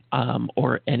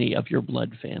 or any of your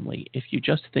blood family, if you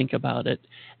just think about it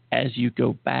as you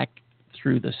go back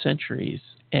through the centuries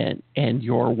and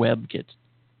your web gets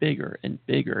bigger and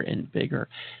bigger and bigger,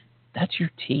 that's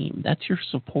your team, that's your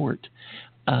support,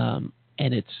 and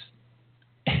it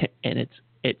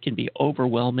can be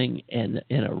overwhelming and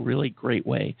in a really great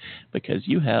way, because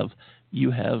you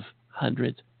have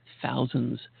hundreds,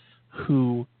 thousands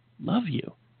who love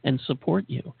you and support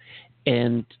you,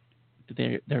 and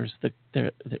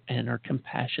and are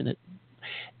compassionate,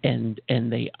 and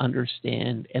they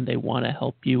understand, and they want to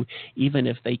help you, even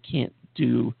if they can't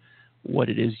do what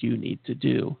it is you need to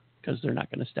do, because they're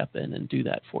not going to step in and do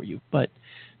that for you. But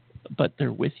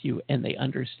they're with you, and they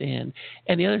understand.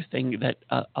 And the other thing that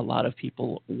a lot of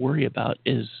people worry about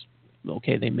is,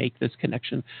 okay, they make this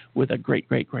connection with a great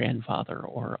great grandfather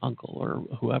or uncle or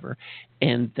whoever,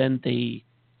 and then they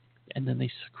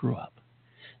screw up.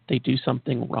 They do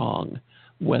something wrong,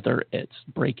 whether it's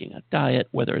breaking a diet,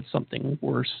 whether it's something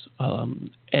worse,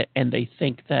 and they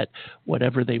think that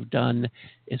whatever they've done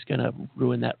is going to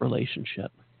ruin that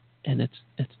relationship. And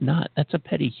it's not. That's a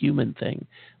petty human thing,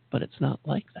 but it's not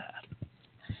like that.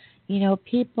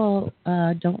 People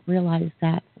don't realize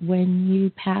that when you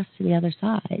pass to the other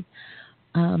side,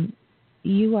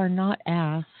 you are not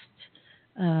asked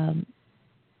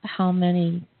how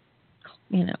many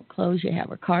clothes you have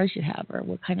or cars you have or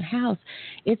what kind of house.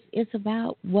 It's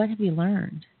about what have you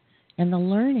learned, and the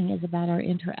learning is about our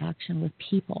interaction with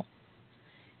people.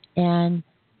 And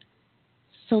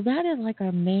so that is like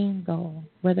our main goal,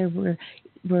 whether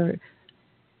we're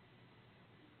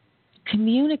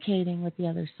communicating with the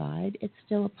other side, it's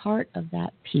still a part of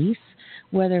that piece.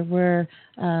 Whether we're,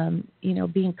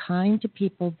 being kind to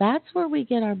people, that's where we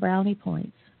get our brownie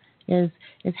points, is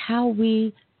how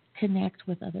we connect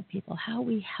with other people, how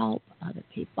we help other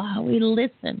people, how we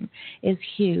listen is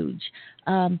huge.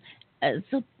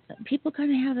 So people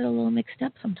kind of have it a little mixed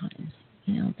up sometimes.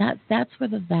 That's where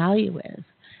the value is.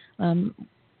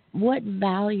 What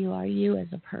value are you as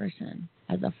a person,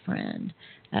 as a friend?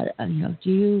 Are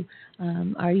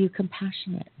you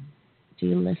compassionate? Do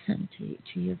you listen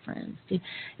to your friends?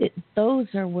 Those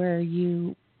are where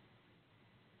you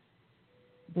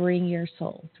bring your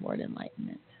soul toward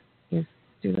enlightenment, is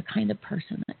through the kind of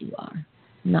person that you are,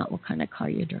 not what kind of car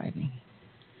you're driving.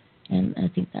 And I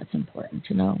think that's important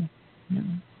to know.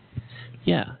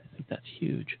 Yeah, I think that's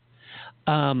huge.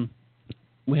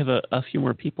 We have a few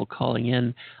more people calling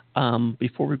in.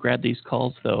 Before we grab these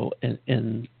calls, though,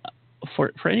 and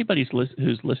for anybody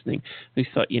who's listening, who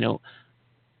thought,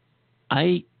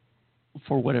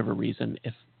 for whatever reason,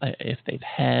 if they've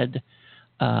had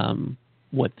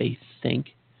what they think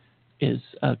is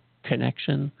a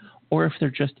connection, or if they're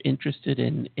just interested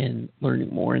in learning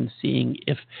more and seeing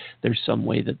if there's some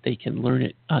way that they can learn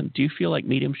it, do you feel like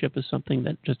mediumship is something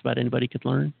that just about anybody could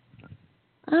learn?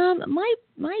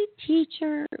 My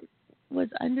teacher was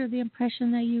under the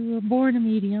impression that you were born a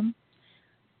medium.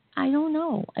 I don't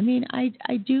know. I mean,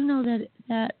 I do know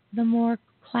that the more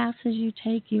classes you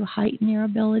take, you heighten your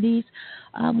abilities.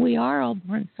 We are all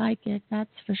born psychic, that's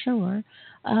for sure.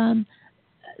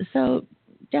 So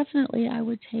definitely I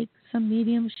would take some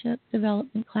mediumship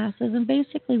development classes. And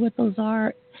basically what those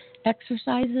are,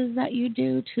 exercises that you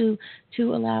do to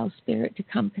allow spirit to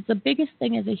come. Because the biggest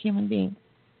thing as a human being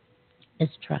is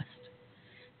trust.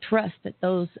 Trust that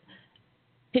those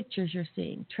pictures you're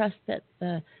seeing, trust that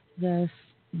the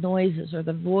noises or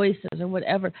the voices or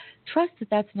whatever, trust that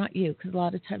that's not you. Because a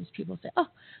lot of times people say, oh,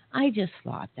 I just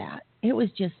thought that. It was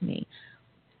just me.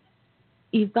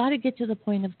 You've got to get to the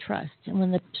point of trust. And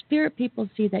when the spirit people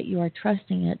see that you are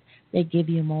trusting it, they give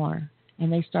you more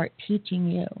and they start teaching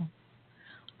you.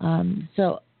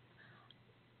 So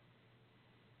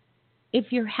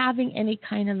if you're having any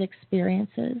kind of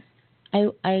experiences,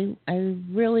 I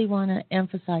really want to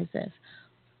emphasize this.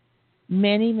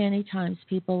 Many, many times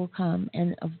people will come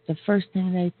and the first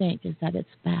thing they think is that it's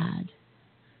bad.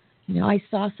 I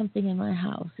saw something in my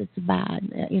house. It's bad.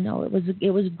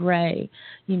 It was gray.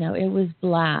 It was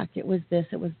black. It was this.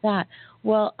 It was that.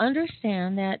 Well,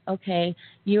 understand that, okay,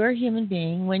 you're a human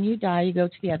being. When you die, you go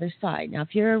to the other side. Now,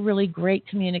 if you're a really great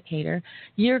communicator,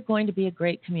 you're going to be a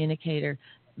great communicator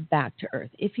back to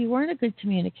Earth. If you weren't a good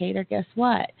communicator, guess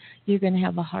what? You're going to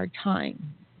have a hard time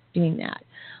doing that.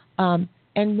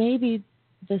 And maybe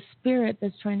the spirit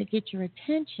that's trying to get your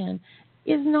attention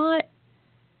is not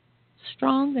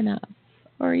strong enough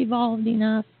or evolved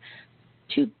enough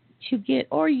to get,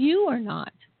 or you are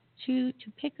not, to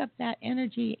pick up that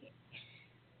energy,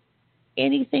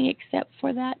 anything except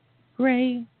for that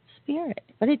gray spirit.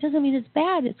 But it doesn't mean it's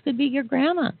bad. It could be your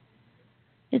grandma.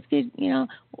 It's good.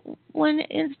 One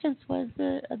instance was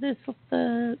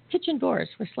the kitchen doors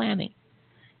were slamming,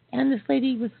 and this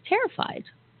lady was terrified.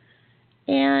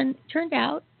 And it turned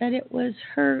out that it was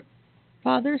her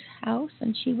father's house,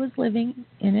 and she was living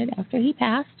in it after he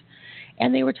passed,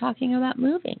 and they were talking about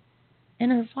moving.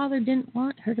 And her father didn't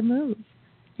want her to move.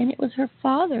 And it was her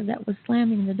father that was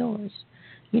slamming the doors,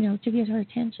 to get her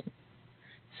attention.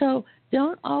 So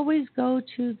don't always go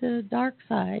to the dark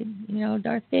side.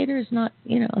 Darth Vader is not,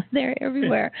 there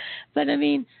everywhere. But I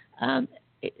mean,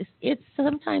 it's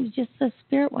sometimes just the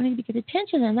spirit wanting to get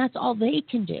attention, and that's all they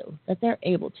can do, that they're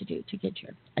able to do to get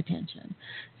your attention.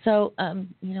 So,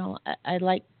 I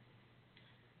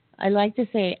like to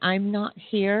say I'm not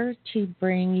here to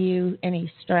bring you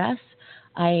any stress.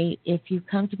 If you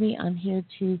come to me, I'm here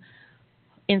to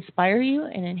inspire you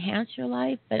and enhance your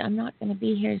life, but I'm not going to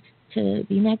be here to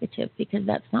be negative, because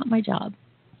that's not my job.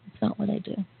 It's not what I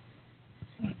do.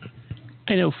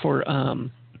 I know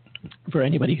for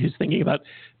anybody who's thinking about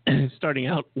starting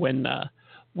out, when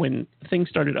things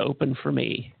started to open for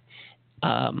me,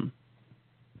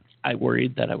 I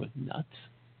worried that I was nuts.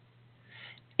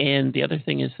 And the other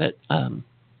thing is that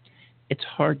it's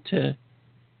hard to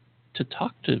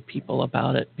talk to people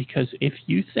about it, because if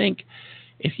you think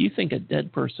a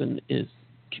dead person is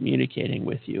communicating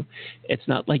with you, it's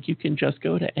not like you can just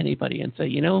go to anybody and say,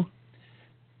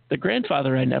 the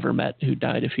grandfather I never met, who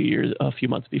died a few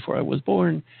months before I was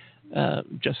born,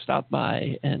 just stopped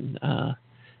by, and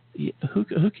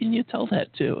who can you tell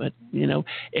that to?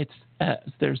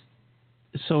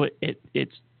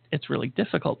 It's really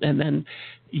difficult. And then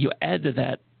you add to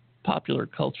that popular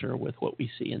culture with what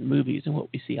we see in movies and what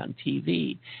we see on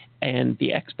TV, and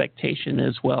the expectation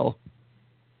is, well,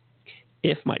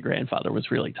 if my grandfather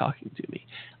was really talking to me,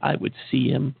 I would see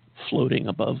him floating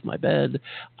above my bed.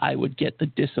 I would get the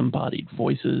disembodied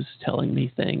voices telling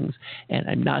me things, and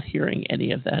I'm not hearing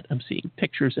any of that. I'm seeing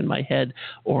pictures in my head,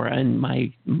 or in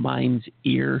my mind's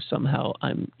ear somehow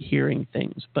I'm hearing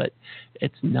things, but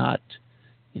it's not,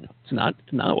 it's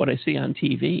not what I see on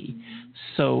TV.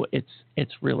 So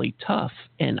it's really tough,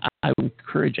 and I would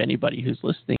encourage anybody who's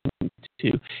listening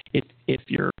to. If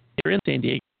you're in San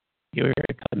Diego area,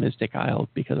 come to Mystic Isle,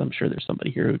 because I'm sure there's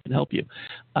somebody here who can help you.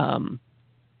 And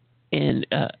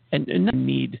not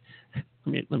need.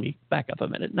 Let me back up a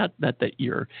minute. Not that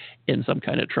you're in some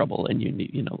kind of trouble and you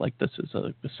need, like this is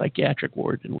a psychiatric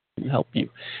ward and we can help you,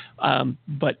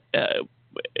 but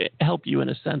help you in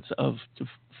a sense of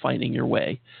finding your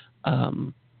way,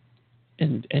 and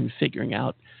figuring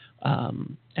out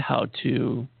how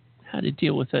to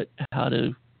deal with it, how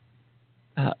to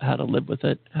live with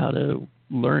it, how to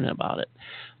learn about it.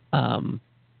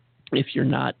 If you're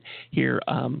not here,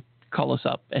 call us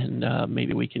up and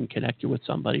maybe we can connect you with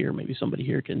somebody, or maybe somebody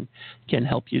here can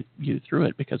help you through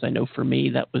it. Because I know for me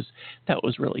that was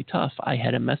really tough. I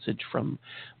had a message from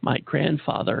my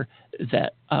grandfather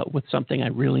that with something I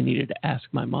really needed to ask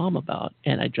my mom about,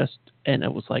 and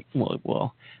it was like,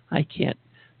 well, I can't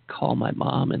call my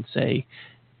mom and say,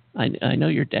 I know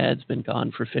your dad's been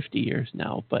gone for 50 years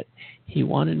now, but he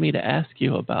wanted me to ask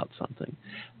you about something.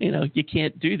 You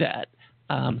can't do that.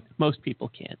 Most people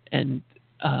can't, and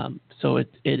so it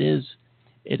is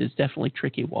definitely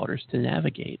tricky waters to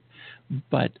navigate,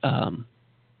 but I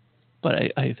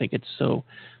think it's so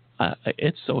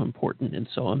important and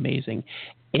so amazing.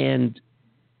 And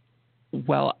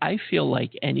while I feel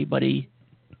like anybody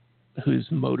who's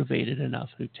motivated enough,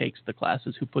 who takes the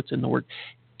classes, who puts in the work,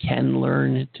 can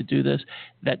learn to do this,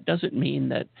 that doesn't mean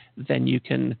that then you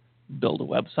can build a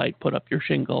website, put up your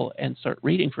shingle, and start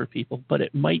reading for people. But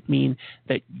it might mean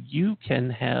that you can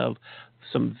have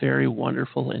some very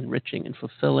wonderful, enriching, and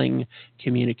fulfilling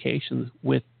communications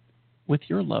with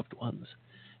your loved ones,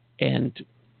 and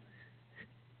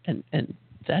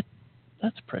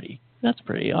that's pretty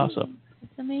awesome.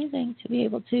 It's amazing to be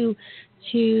able to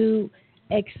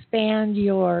expand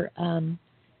your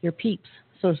peeps,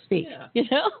 so to speak. Yeah.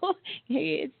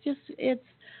 It's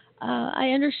I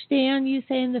understand you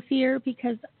saying the fear,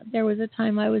 because there was a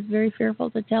time I was very fearful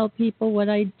to tell people what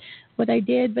I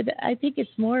did, but I think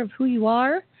it's more of who you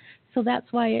are. So that's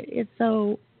why it's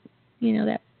so,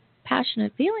 that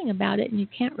passionate feeling about it, and you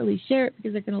can't really share it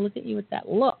because they're going to look at you with that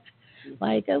look,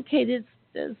 like, okay,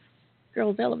 this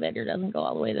girl's elevator doesn't go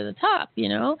all the way to the top,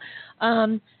 But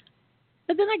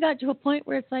then I got to a point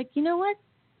where it's like, you know what,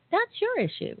 that's your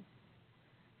issue.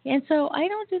 And so I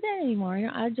don't do that anymore.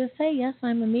 I just say, yes,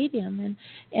 I'm a medium.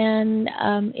 And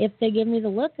if they give me the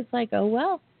look, it's like, oh,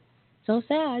 well, so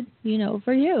sad,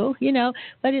 for you,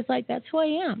 But it's like, that's who I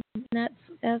am. And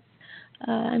that's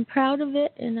I'm proud of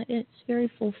it. And it's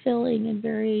very fulfilling and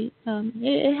very,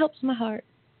 it helps my heart.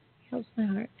 So,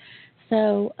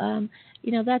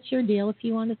 that's your deal. If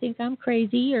you want to think I'm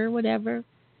crazy or whatever,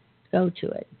 go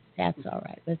to it. That's all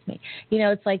right with me.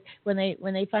 It's like when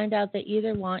they find out that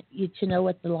either want you to know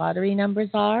what the lottery numbers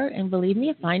are, and believe me,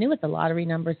 if I knew what the lottery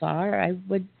numbers are, I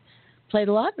would play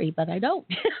the lottery, but I don't.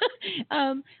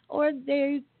 Or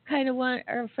they kind of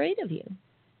are afraid of you,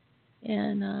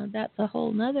 and that's a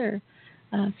whole nother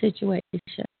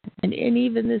situation. And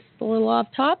even this is a little off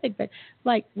topic, but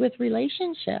like with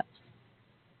relationships,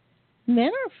 men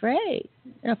are afraid.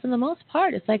 For the most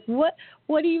part, it's like, what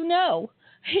do you know?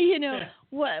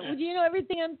 What do you know?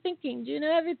 Everything I'm thinking. Do you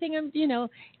know everything I'm?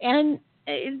 And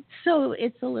so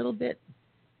it's a little bit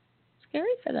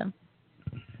scary for them.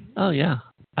 Oh yeah,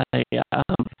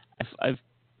 I've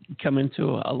come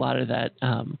into a lot of that,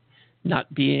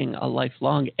 not being a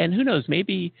lifelong, and who knows,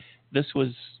 maybe this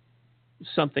was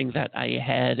something that I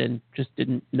had and just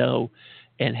didn't know,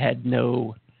 and had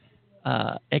no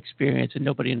experience and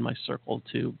nobody in my circle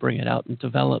to bring it out in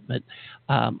development.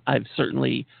 I've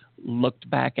certainly looked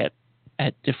back at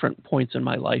different points in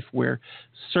my life where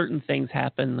certain things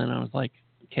happened, and I was like,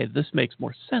 okay, this makes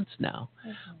more sense now.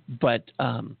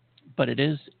 Mm-hmm. But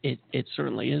it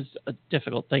certainly is a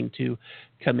difficult thing to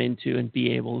come into and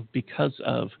be able, because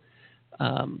of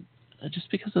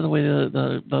the way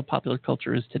the popular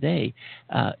culture is today.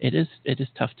 It is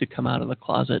tough to come out of the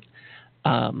closet.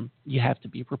 You have to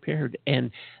be prepared.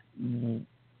 And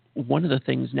one of the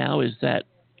things now is that,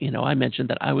 I mentioned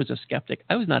that I was a skeptic.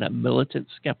 I was not a militant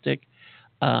skeptic,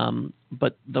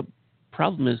 but the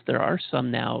problem is there are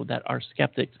some now that are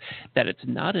skeptics, that it's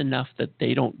not enough that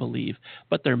they don't believe,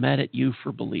 but they're mad at you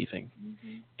for believing.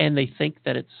 Mm-hmm. And they think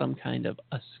that it's some kind of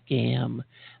a scam,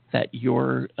 that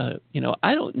you're,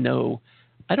 I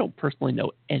don't personally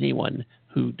know anyone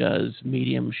who does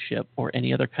mediumship or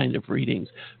any other kind of readings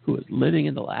who is living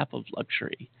in the lap of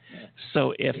luxury. Yeah.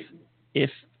 So if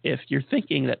you're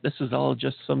thinking that this is all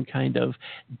just some kind of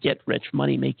get-rich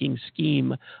money-making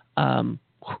scheme,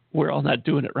 we're all not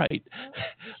doing it right. No,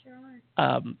 sure.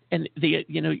 And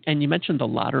and you mentioned the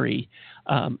lottery,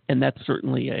 and that's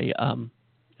certainly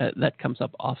that comes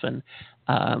up often.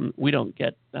 We don't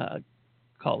get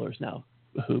callers now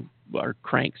who are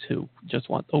cranks who just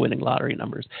want the winning lottery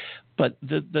numbers. But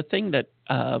the thing that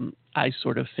I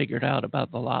sort of figured out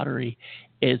about the lottery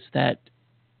is that,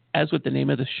 as with the name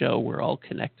of the show, we're all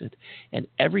connected, and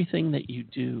everything that you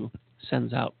do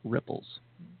sends out ripples.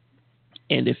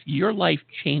 And if your life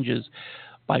changes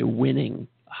by winning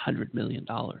 $100 million,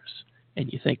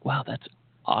 and you think, wow, that's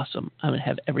awesome, I'm going to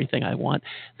have everything I want,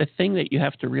 the thing that you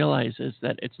have to realize is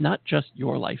that it's not just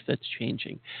your life that's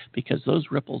changing, because those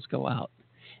ripples go out.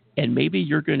 And maybe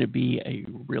you're going to be a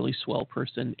really swell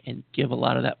person and give a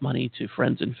lot of that money to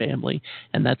friends and family,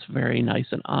 and that's very nice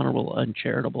and honorable and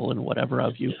charitable and whatever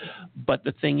of you. But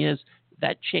the thing is,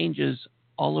 that changes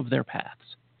all of their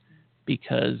paths,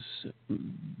 because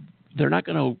they're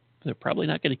probably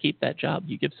not going to keep that job.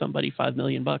 You give somebody $5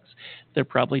 million, they're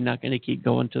probably not going to keep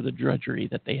going to the drudgery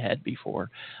that they had before.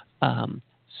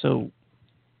 So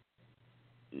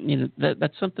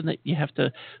that's something that you have to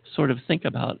sort of think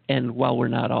about. And while we're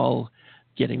not all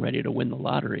getting ready to win the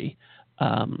lottery,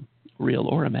 real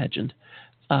or imagined,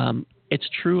 it's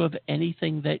true of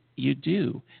anything that you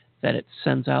do, that it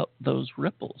sends out those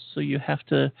ripples. So you have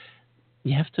to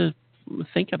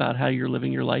think about how you're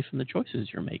living your life and the choices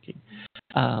you're making.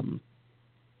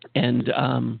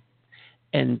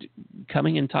 And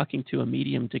coming and talking to a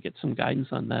medium to get some guidance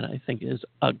on that, I think, is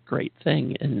a great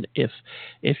thing. And if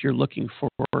you're looking for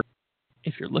a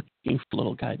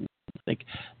little guidance, I think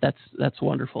that's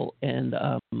wonderful. And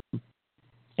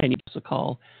give us a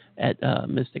call at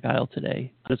Mystic Isle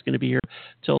today. It's going to be here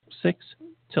till 6,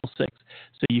 so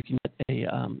you can get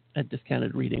a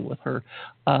discounted reading with her.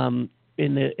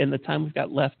 In the time we've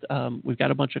got left, we've got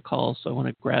a bunch of calls, so I want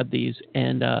to grab these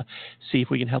and see if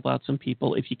we can help out some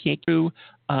people. If you can't do,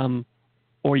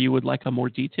 or you would like a more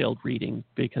detailed reading,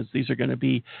 because these are going to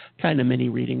be kind of mini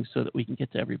readings so that we can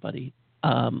get to everybody.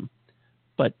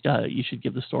 But you should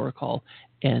give the store a call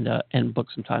and book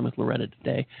some time with Loretta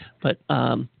today. But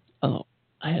I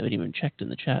haven't even checked in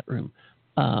the chat room.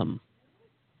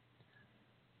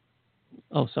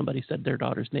 Somebody said their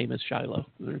daughter's name is Shiloh.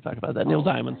 We were talking about that Neil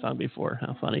Diamond song before.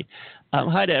 How funny.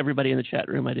 Hi to everybody in the chat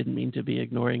room. I didn't mean to be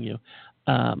ignoring you.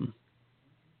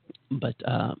 But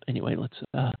anyway,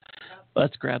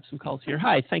 let's grab some calls here.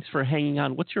 Hi, thanks for hanging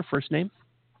on. What's your first name?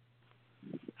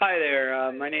 Hi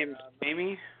there. My name's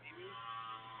Jamie.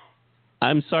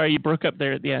 I'm sorry, you broke up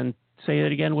there at the end. Say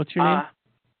that again. What's your name?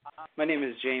 My name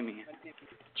is Jamie.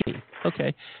 Jamie.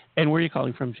 Okay. And where are you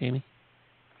calling from, Jamie?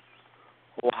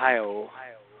 Ohio.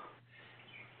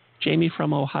 Jamie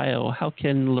from Ohio. How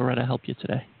can Loretta help you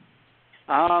today?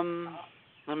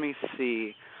 Let me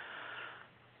see.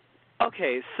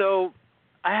 Okay, so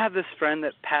I have this friend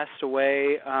that passed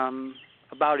away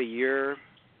about a year,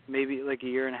 maybe like a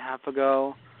year and a half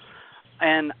ago.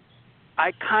 And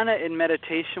I kind of, in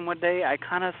meditation one day, I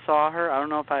kind of saw her. I don't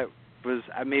know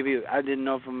if maybe I didn't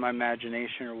know if it was my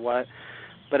imagination or what,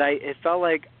 but it felt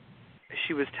like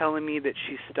she was telling me that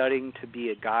she's studying to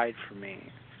be a guide for me.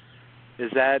 Is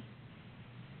that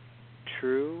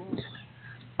true?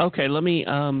 Okay, let me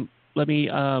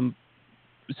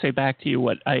say back to you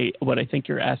what I think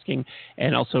you're asking,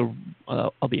 and also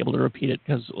I'll be able to repeat it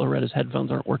because Loretta's headphones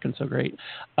aren't working so great.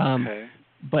 Okay.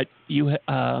 But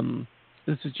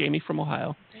this is Jamie from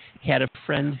Ohio. He had a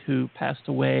friend who passed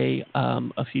away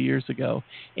a few years ago,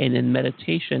 and in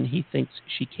meditation, he thinks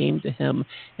she came to him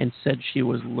and said she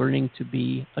was learning to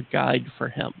be a guide for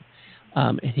him.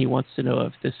 And he wants to know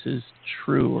if this is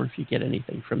true or if you get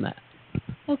anything from that.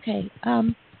 Okay.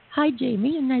 Hi,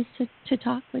 Jamie, and nice to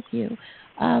talk with you.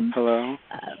 Hello.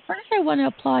 First, I want to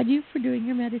applaud you for doing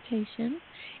your meditation,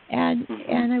 and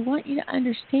I want you to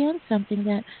understand something,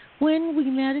 that when we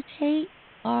meditate,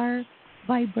 our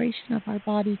vibration of our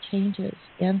body changes,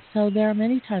 and so there are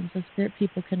many times that spirit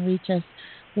people can reach us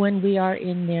when we are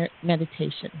in their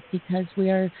meditation, because we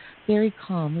are very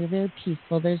calm, we're very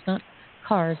peaceful. There's not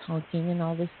cars honking and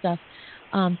all this stuff.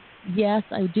 Yes,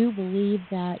 I do believe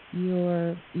that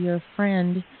your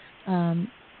friend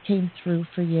came through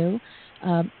for you.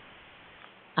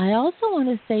 I also want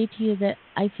to say to you that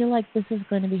I feel like this is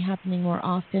going to be happening more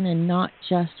often, and not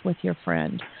just with your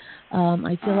friend.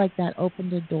 I feel like that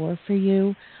opened a door for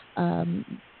you,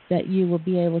 that you will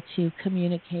be able to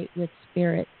communicate with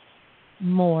spirit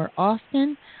more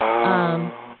often.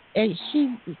 And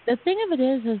the thing of it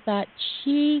is that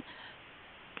she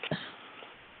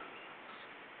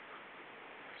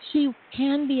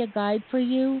can be a guide for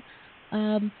you,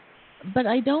 but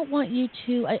I don't want you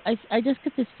to. I just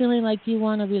get this feeling like you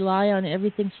want to rely on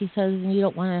everything she says, and you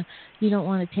don't want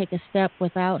to take a step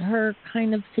without her,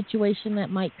 kind of situation that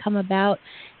might come about.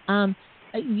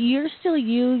 You're still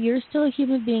you. You're still a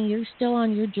human being. You're still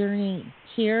on your journey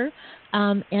here,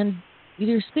 and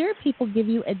your spirit people give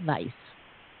you advice.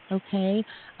 Okay,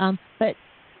 but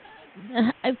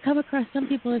I've come across some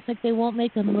people. It's like they won't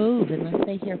make a move unless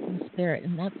they hear from spirit,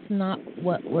 and that's not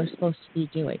what we're supposed to be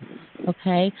doing.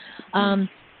 Okay,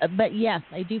 but yes,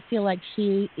 I do feel like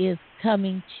she is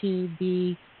coming to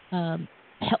be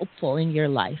helpful in your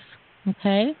life.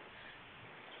 Okay.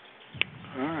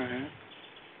 All right.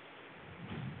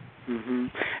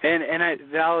 And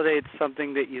it validates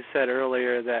something that you said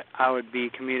earlier, that I would be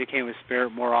communicating with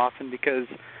spirit more often, because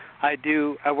I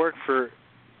work for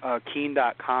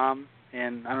Keen.com,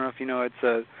 and I don't know if you know, it's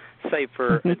a site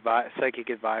for psychic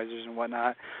advisors and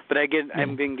whatnot. But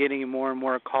I've been getting more and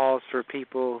more calls for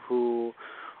people who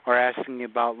are asking me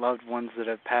about loved ones that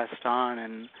have passed on,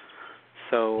 and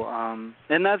so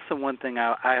and that's the one thing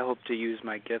I hope to use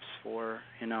my gifts for.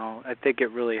 You know, I think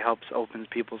it really helps open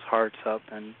people's hearts up,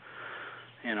 and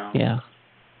you know. Yeah.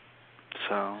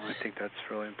 So I think that's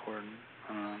really important.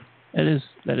 That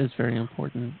is very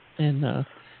important, and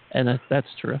that's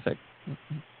terrific.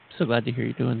 So glad to hear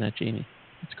you doing that, Jamie.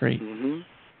 That's great.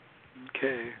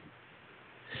 Okay.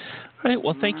 All right.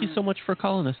 Well, thank you so much for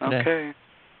calling us today. Okay.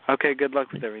 Okay. Good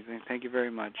luck with everything. Thank you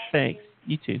very much. Thanks.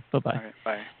 You too. Bye-bye. All right.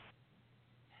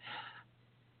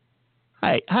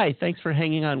 Bye. Hi. Thanks for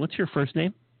hanging on. What's your first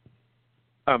name?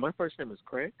 My first name is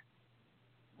Craig.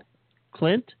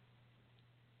 Clint?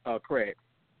 Craig.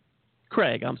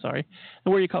 Craig, I'm sorry.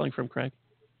 And where are you calling from, Craig?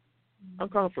 I'm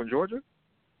calling from Georgia.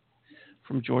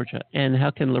 From Georgia. And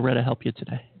how can Loretta help you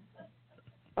today?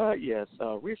 Yes.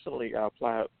 Recently, I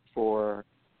applied for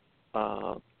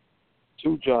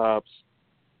 2 jobs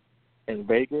in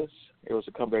Vegas. It was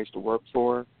a company I used to work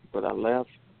for, but I left.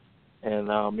 And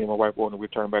me and my wife wanted to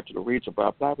return back to the region. But I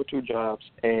applied for 2 jobs,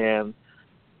 and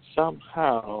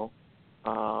somehow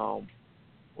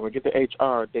when we get to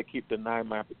HR, they keep denying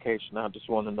my application. I just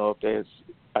want to know if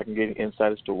I can get an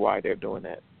insight as to why they're doing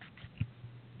that.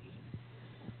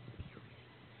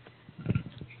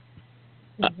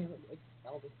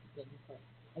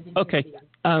 Okay.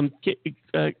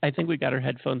 I think we got our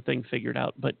headphone thing figured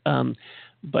out, but not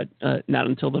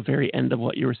until the very end of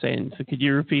what you were saying. So could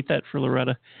you repeat that for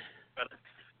Loretta?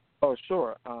 Oh,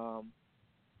 sure.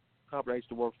 Company I used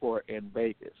to work for in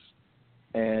Vegas,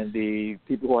 and the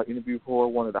people who I interviewed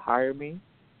for wanted to hire me.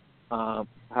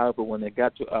 However, when they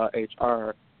got to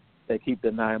HR, they keep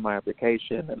denying my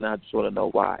application, and I just want to know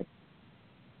why.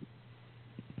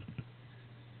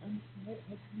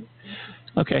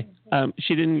 Okay.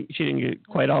 She didn't get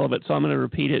quite all of it, so I'm going to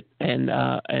repeat it.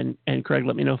 And Craig,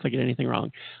 let me know if I get anything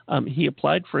wrong. He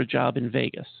applied for a job in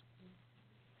Vegas,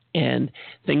 and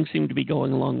things seemed to be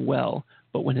going along well.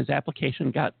 But when his application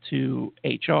got to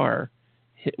HR,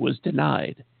 it was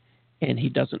denied, and he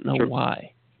doesn't know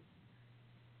why.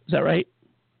 Is that right?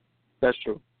 That's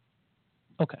true.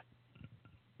 Okay.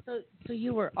 So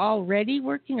you were already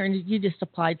working, or did you just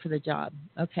applied for the job?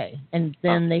 Okay, and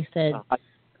then they said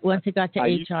once it got to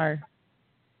HR.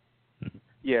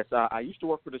 Yes, I used to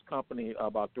work for this company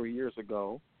about 3 years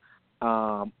ago,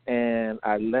 and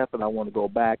I left, and I want to go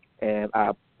back, and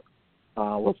I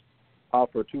was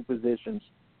offered 2 positions,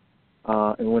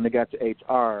 and when they got to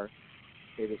HR,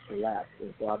 it just collapsed.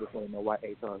 And so I just want to know why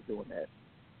HR is doing that.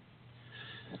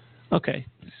 Okay,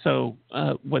 so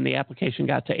when the application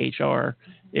got to HR,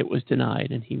 it was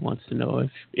denied, and he wants to know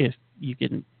if you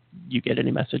get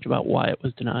any message about why it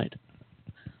was denied.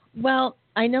 Well,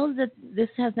 I know that this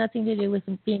has nothing to do with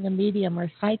being a medium or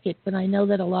psychic, but I know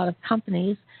that a lot of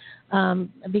companies,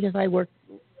 because I work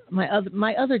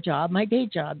my other job, my day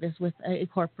job is with a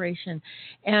corporation,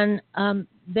 and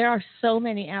there are so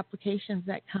many applications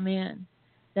that come in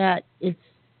that it's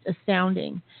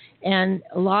astounding, and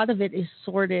a lot of it is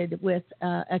sorted with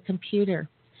a computer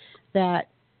that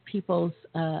people's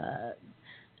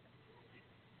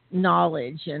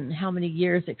knowledge and how many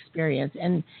years experience,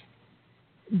 and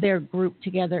they're grouped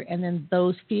together, and then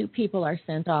those few people are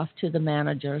sent off to the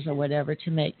managers or whatever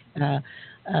to make a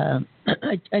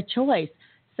choice.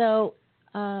 So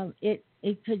it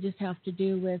could just have to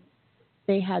do with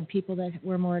they had people that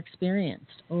were more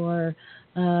experienced, or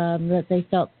that they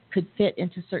felt could fit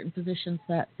into certain positions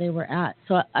that they were at.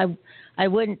 So I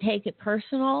wouldn't take it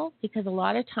personal, because a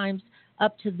lot of times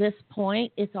up to this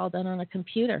point it's all done on a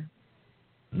computer.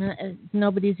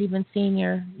 Nobody's even seen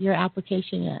your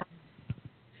application yet.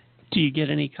 Do you get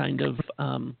any kind of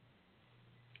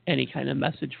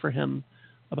message for him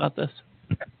about this?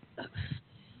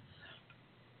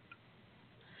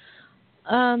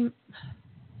 Do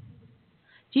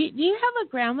you have a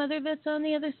grandmother that's on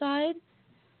the other side?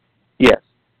 Yes.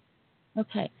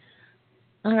 Okay.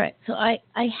 All right. So I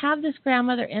have this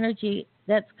grandmother energy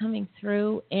that's coming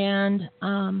through, and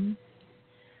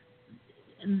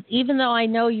even though I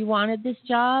know you wanted this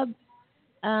job,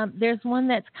 there's one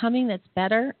that's coming that's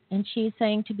better, and she's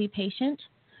saying to be patient.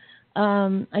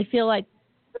 I feel like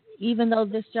even though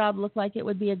this job looked like it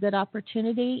would be a good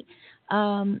opportunity,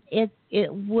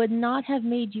 it would not have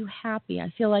made you happy.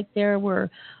 I feel like there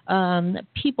were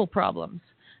people problems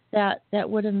that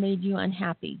would have made you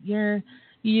unhappy.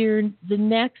 The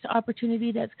next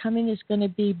opportunity that's coming is going to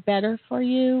be better for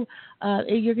you.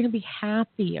 You're going to be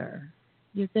happier.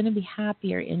 You're going to be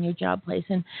happier in your job place.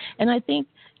 And I think,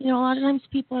 a lot of times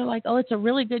people are like, oh, it's a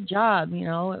really good job.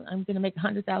 I'm going to make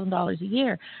 $100,000 a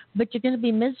year, but you're going to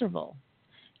be miserable,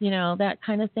 that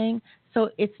kind of thing. So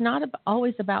it's not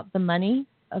always about the money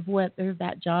of whether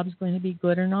that job is going to be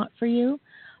good or not for you.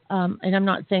 And I'm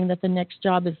not saying that the next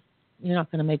job is, you're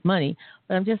not going to make money,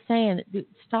 but I'm just saying,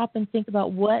 stop and think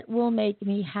about what will make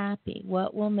me happy,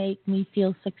 what will make me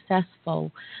feel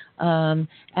successful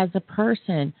as a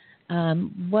person.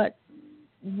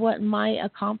 What my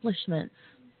accomplishments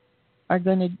are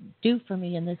going to do for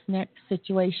me in this next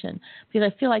situation, because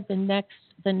I feel like the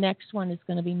next one is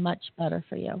going to be much better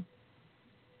for you.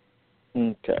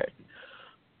 Okay.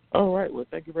 All right. Well,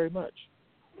 thank you very much.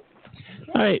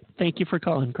 All right. Thank you for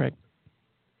calling, Craig.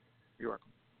 You're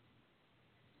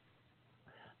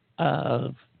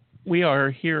welcome. We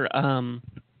are here.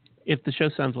 If the show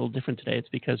sounds a little different today, it's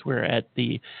because we're at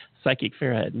the Psychic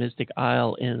Fair at Mystic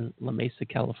Isle in La Mesa,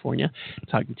 California,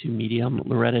 talking to medium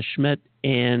Loretta Schmidt.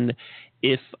 And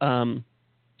if we're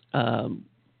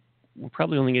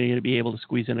probably only going to be able to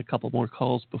squeeze in a couple more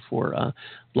calls before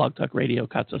Blog Talk Radio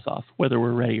cuts us off, whether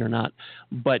we're ready or not.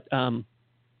 But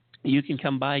you can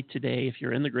come by today if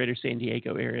you're in the greater San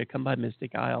Diego area. Come by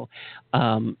Mystic Isle,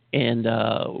 and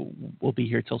we'll be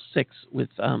here till 6 with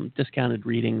discounted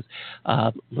readings.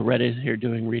 Loretta is here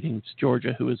doing readings.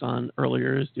 Georgia, who was on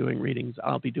earlier, is doing readings.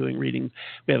 I'll be doing readings.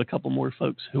 We have a couple more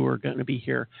folks who are going to be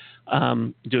here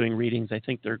doing readings. I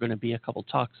think there are going to be a couple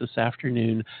talks this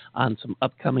afternoon on some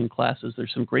upcoming classes.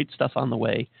 There's some great stuff on the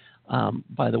way.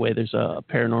 By the way, there's a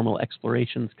paranormal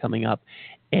explorations coming up,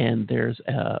 and there's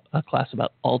a class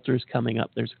about altars coming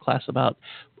up. There's a class about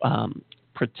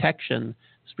protection,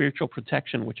 spiritual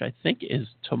protection, which I think is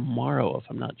tomorrow, if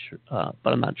I'm not sure,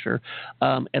 but I'm not sure.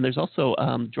 And there's also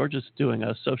Georgia's doing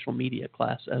a social media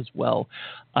class as well.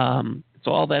 So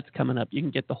all that's coming up. You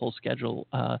can get the whole schedule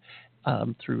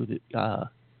through the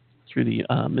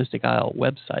Mystic Isle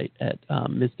website at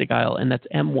Mystic Isle, and that's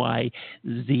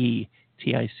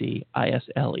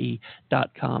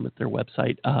MYZTICISLE.com at their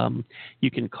website. You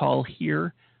can call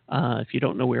here if you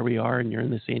don't know where we are and you're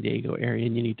in the San Diego area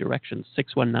and you need directions.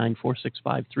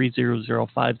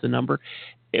 619-465-3005 the number.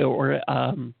 Or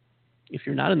if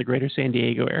you're not in the greater San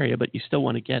Diego area but you still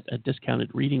want to get a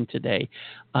discounted reading today,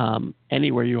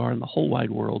 anywhere you are in the whole wide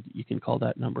world, you can call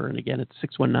that number. And again, it's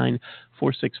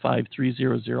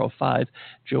 619-465-3005.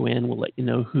 Joanne will let you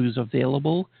know who's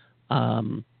available.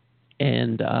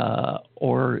 And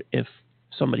or if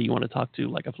somebody you want to talk to,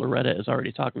 like if Loretta is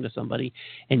already talking to somebody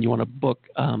and you want to book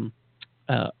a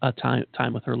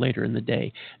time with her later in the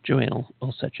day, Joanne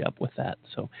will set you up with that.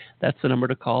 So that's the number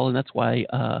to call, and that's why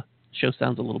show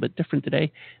sounds a little bit different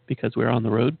today, because we're on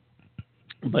the road.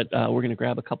 But we're going to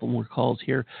grab a couple more calls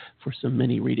here for some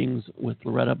mini readings with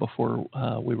Loretta before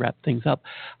we wrap things up.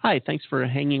 Hi, thanks for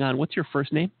hanging on. What's your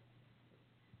first name?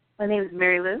 My name is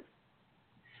Mary Lou.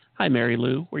 Hi, Mary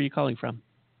Lou. Where are you calling from?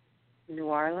 New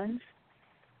Orleans.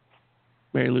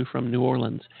 Mary Lou from New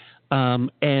Orleans.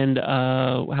 And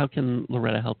how can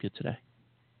Loretta help you today?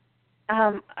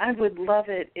 I would love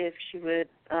it if she would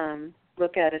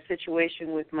look at a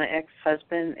situation with my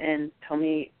ex-husband and tell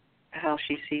me how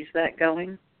she sees that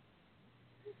going.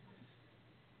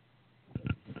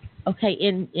 Okay,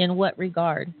 in what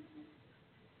regard?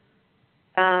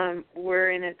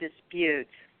 We're in a dispute,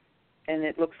 and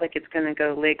it looks like it's going to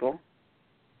go legal.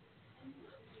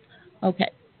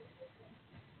 Okay.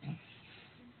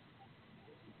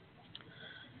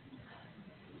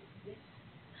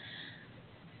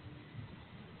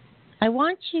 I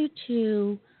want you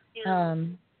to,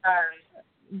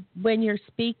 when you're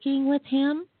speaking with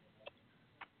him,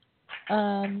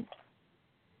 I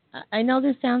know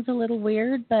this sounds a little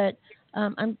weird, but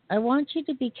I want you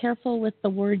to be careful with the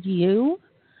word you.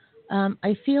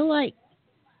 I feel like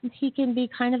he can be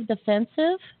kind of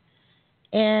defensive,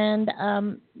 and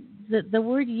the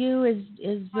word you is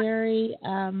very,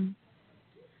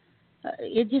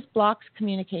 it just blocks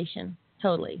communication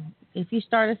totally. If you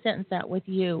start a sentence out with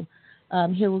you,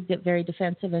 he will get very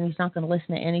defensive, and he's not going to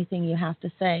listen to anything you have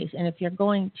to say. And if you're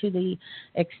going to the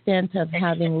extent of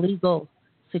having legal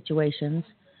situations,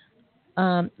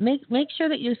 make sure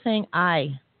that you're saying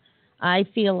I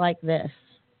feel like this.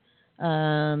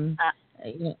 I'm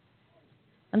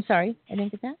sorry, I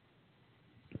didn't get that.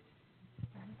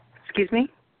 Excuse me?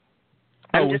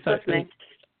 I'm just without listening.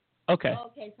 Okay.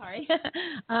 Okay, sorry.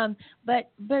 But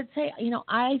say,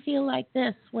 I feel like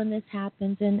this when this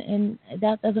happens, and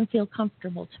that doesn't feel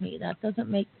comfortable to me. That doesn't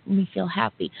make me feel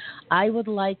happy. I would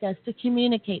like us to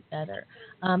communicate better.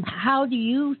 How do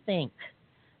you think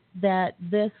that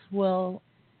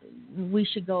we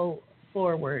should go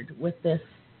forward with this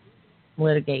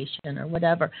litigation or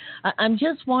whatever? I'm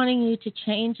just wanting you to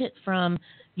change it from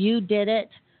you did it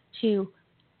to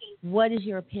what is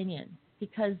your opinion,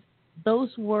 because those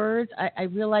words, I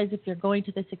realize if you're going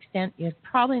to this extent, you're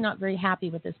probably not very happy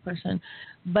with this person.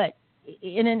 But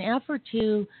in an effort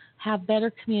to have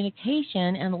better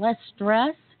communication and less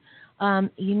stress,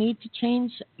 you need to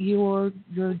change your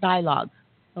dialogue,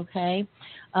 okay?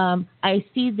 I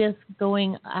see this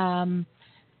going a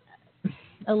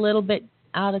little bit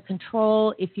out of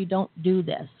control if you don't do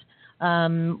this.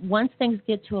 Once things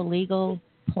get to a legal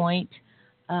point,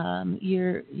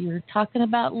 you're talking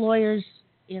about lawyers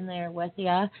in there with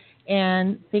you,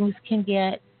 and things can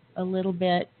get a little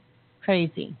bit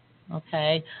crazy.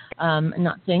 Okay, I'm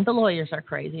not saying the lawyers are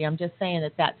crazy. I'm just saying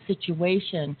that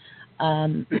situation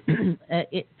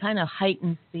it kind of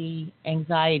heightens the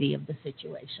anxiety of the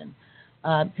situation,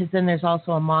 because then there's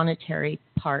also a monetary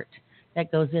part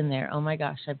that goes in there. Oh my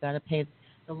gosh, I've got to pay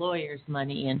the lawyers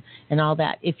money and all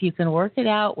that. If you can work it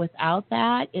out without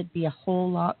that, it'd be a whole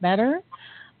lot better.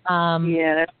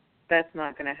 Yeah, that's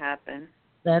not going to happen.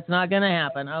 That's not going to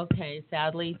happen. Okay,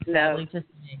 sadly to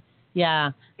say.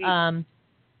 Yeah. He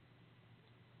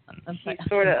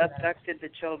sort of abducted the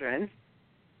children.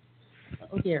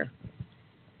 Oh dear.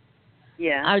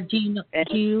 Yeah. Do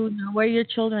you know where your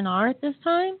children are at this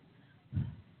time?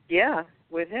 Yeah,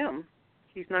 with him.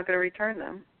 He's not going to return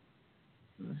them.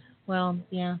 Well,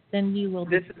 yeah. Then you will.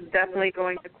 This is definitely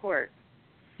going to court.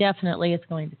 Definitely, it's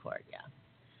going to court. Yeah.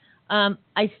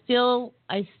 I still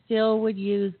would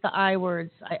use the I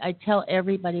words. I tell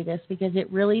everybody this because it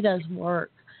really does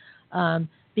work.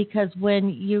 Because when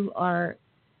you are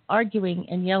arguing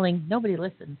and yelling, nobody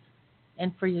listens.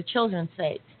 And for your children's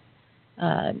sake.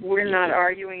 We're not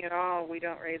arguing at all. We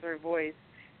don't raise our voice.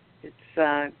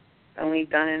 It's only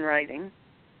done in writing.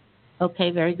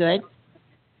 Okay, very good.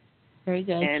 Very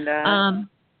good. And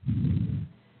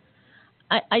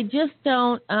I just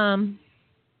don't.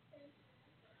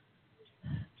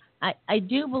 I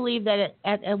do believe that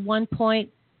at one point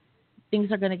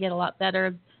things are going to get a lot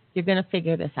better. You're going to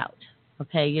figure this out.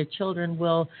 Okay, your children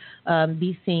will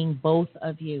be seeing both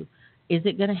of you. Is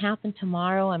it going to happen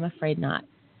tomorrow? I'm afraid not.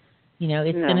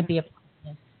 It's going to be a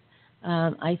process.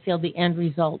 I feel the end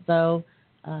result, though,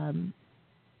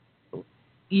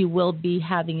 you will be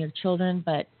having your children,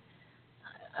 but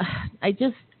I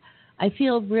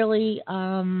feel really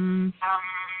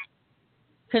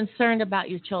concerned about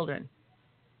your children.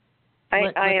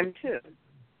 I am too.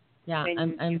 Yeah,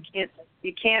 and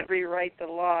you can't rewrite the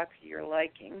law to your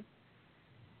liking.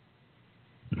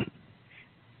 It's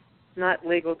not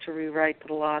legal to rewrite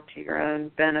the law to your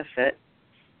own benefit.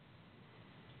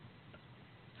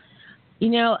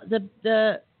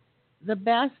 The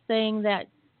best thing that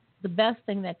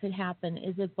could happen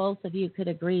is if both of you could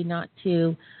agree not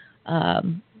to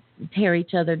tear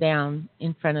each other down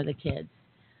in front of the kids.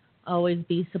 Always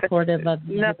be supportive of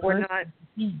the other person.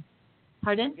 We're not.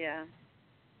 Pardon? Yeah.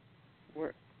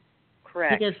 We're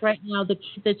correct. Because right now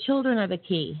the children are the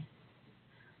key.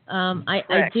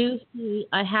 I do see.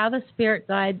 I have a spirit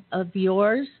guide of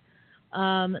yours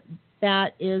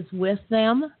that is with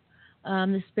them.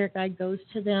 The spirit guide goes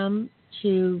to them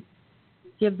to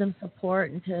give them support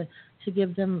and to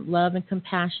give them love and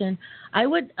compassion. I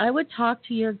would talk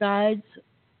to your guides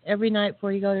every night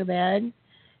before you go to bed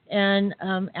and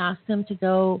ask them to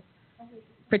go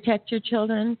protect your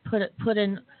children. Put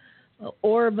an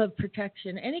orb of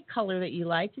protection, any color that you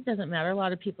like. It doesn't matter. A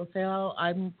lot of people say, "Oh,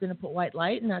 I'm going to put white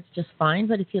light," and that's just fine.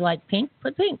 But if you like pink,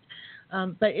 put pink.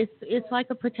 But it's like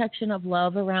a protection of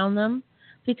love around them,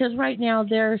 because right now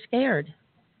they're scared,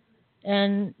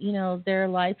 and their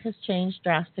life has changed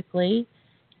drastically,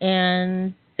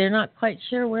 and they're not quite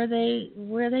sure where they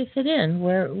fit in.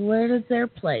 Where is their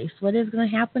place? What is going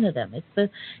to happen to them?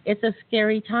 It's a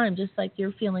scary time, just like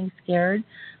you're feeling scared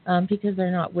because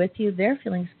they're not with you. They're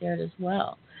feeling scared as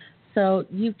well. So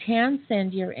you can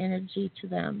send your energy to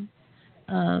them,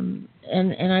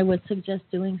 and I would suggest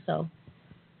doing so.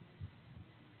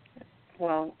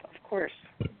 Well, of course.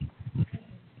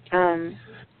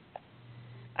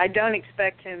 I don't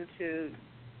expect him to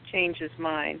change his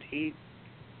mind.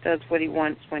 does what he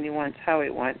wants, when he wants, how he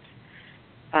wants.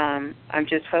 I'm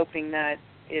just hoping that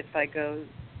if I go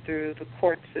through the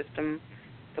court system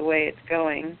the way it's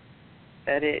going,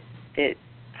 that it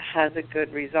has a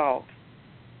good result.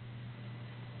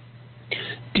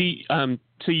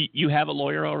 So you have a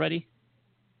lawyer already?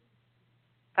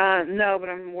 No, but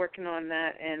I'm working on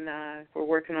that, and we're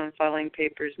working on filing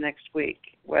papers next week.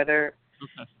 Whether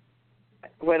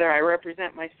I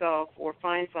represent myself or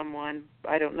find someone,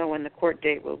 I don't know when the court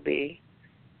date will be.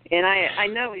 And I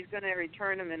know he's going to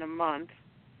return them in a month,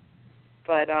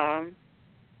 but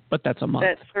that's a month.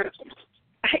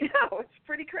 I know, it's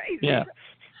pretty crazy. Yeah.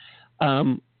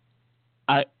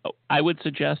 I would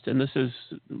suggest, and this is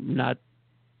not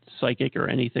psychic or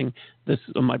anything.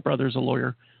 My brother's a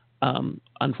lawyer.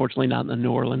 Unfortunately, not in the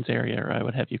New Orleans area, or I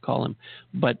would have you call him.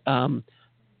 But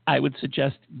I would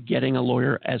suggest getting a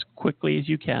lawyer as quickly as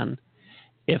you can.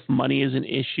 If money is an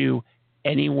issue,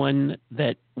 anyone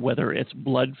that, whether it's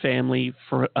blood family,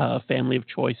 for family of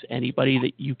choice, anybody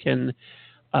that you can,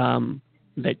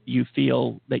 that you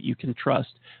feel that you can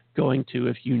trust, going to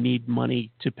if you need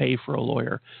money to pay for a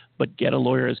lawyer. But get a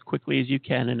lawyer as quickly as you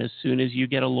can, and as soon as you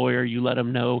get a lawyer, you let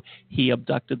him know he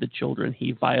abducted the children,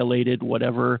 he violated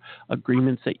whatever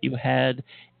agreements that you had,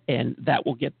 and that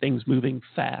will get things moving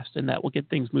fast, and that will get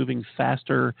things moving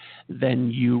faster than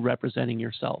you representing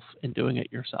yourself and doing it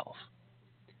yourself.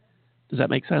 Does that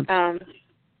make sense?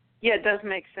 Yeah, it does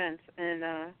make sense. And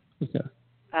okay.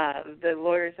 The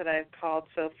lawyers that I've called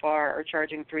so far are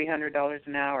charging $300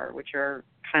 an hour, which are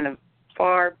kind of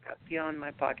far beyond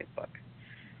my pocketbook.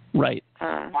 Right.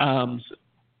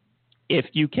 If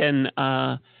you can,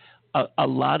 a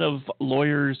lot of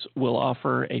lawyers will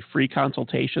offer a free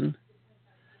consultation.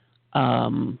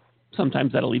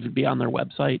 Sometimes that'll even be on their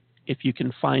website. If you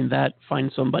can find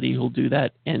somebody who'll do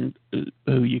that and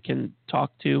who you can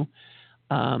talk to.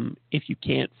 If you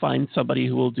can't find somebody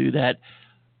who will do that,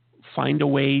 find a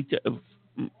way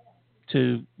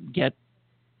to get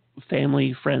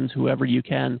family, friends, whoever you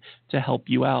can to help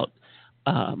you out.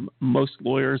 Most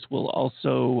lawyers will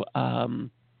also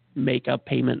make a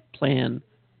payment plan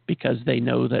because they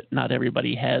know that not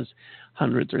everybody has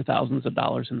hundreds or thousands of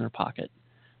dollars in their pocket.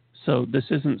 So this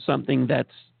isn't something that's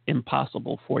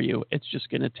impossible for you. It's just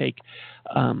going to take.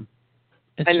 I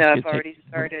know I've already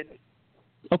started.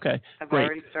 Okay, I've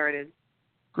already started.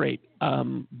 Great.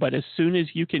 But as soon as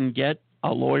you can get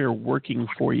a lawyer working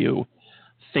for you,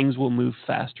 things will move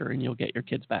faster and you'll get your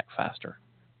kids back faster.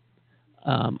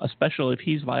 Especially if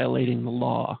he's violating the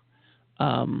law.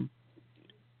 And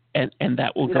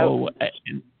that will go,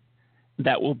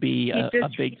 that will be a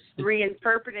big...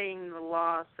 reinterpreting the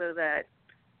law so that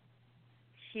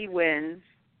he wins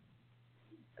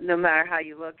no matter how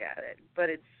you look at it. But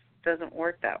it doesn't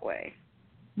work that way.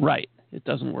 Right. It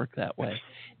doesn't work that way.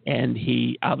 And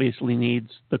he obviously needs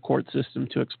the court system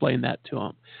to explain that to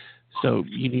him. So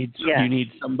you need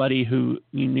somebody who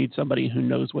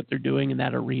knows what they're doing in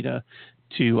that arena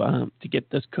to get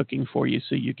this cooking for you,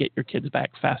 so you get your kids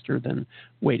back faster than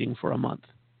waiting for a month.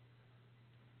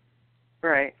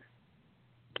 Right.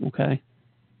 Okay.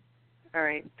 All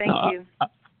right. Thank you.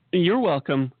 You're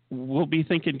welcome. We'll be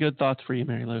thinking good thoughts for you,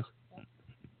 Mary Lou.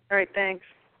 All right. Thanks.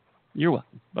 You're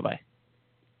welcome. Bye-bye.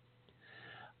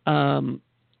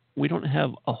 We don't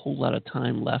have a whole lot of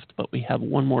time left, but we have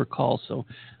one more call, so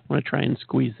I want to try and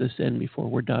squeeze this in before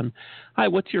we're done. Hi,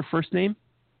 what's your first name?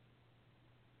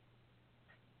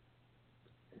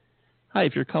 Hi,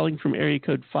 if you're calling from area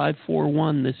code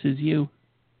 541, this is you.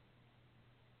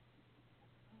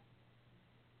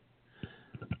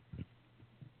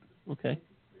 Okay,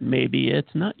 maybe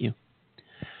it's not you.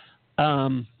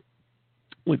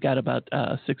 We've got about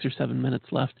 6 or 7 minutes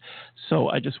left, so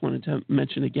I just wanted to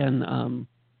mention again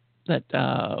that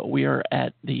we are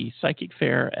at the Psychic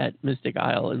Fair at Mystic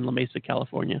Isle in La Mesa,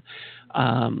 California.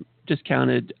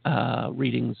 Discounted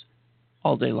readings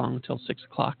all day long until 6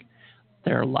 o'clock.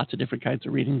 There are lots of different kinds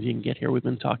of readings you can get here. We've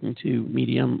been talking to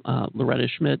medium Loretta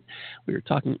Schmidt. We were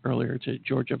talking earlier to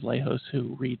Georgia Vlahos,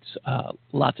 who reads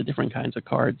lots of different kinds of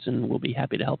cards, and we'll be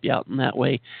happy to help you out in that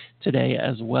way today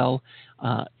as well.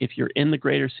 If you're in the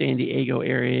greater San Diego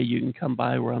area, you can come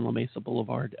by. We're on La Mesa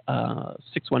Boulevard.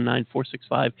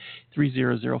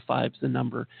 619-465-3005 is the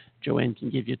number. Joanne can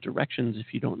give you directions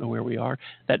if you don't know where we are.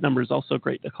 That number is also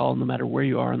great to call no matter where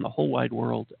you are in the whole wide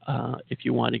world. If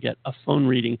you want to get a phone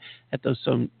reading at those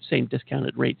same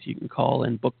discounted rates, you can call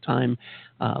and book time.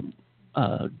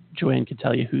 Joanne can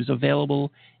tell you who's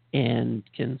available and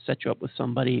can set you up with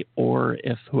somebody, or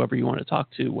if whoever you want to talk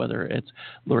to, whether it's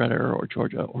Loretta or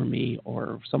Georgia or me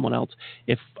or someone else,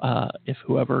 if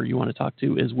whoever you want to talk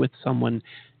to is with someone,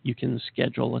 you can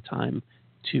schedule a time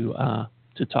to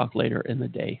talk later in the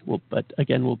day. But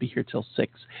again, we'll be here till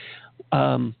 6.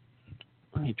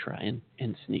 Let me try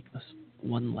and sneak this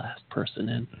one last person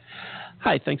in.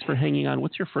 Hi, thanks for hanging on.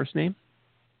 What's your first name?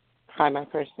 Hi, my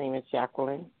first name is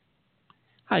Jacqueline.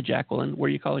 Hi, Jacqueline. Where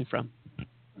are you calling from?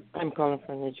 I'm calling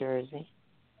from New Jersey.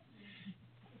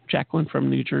 Jacqueline from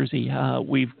New Jersey.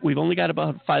 We've only got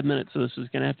about 5 minutes, so this is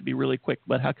going to have to be really quick.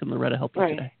 But how can Loretta help you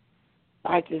today?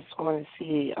 I just want to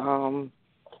see,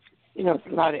 it's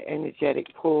a lot of energetic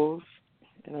pulls,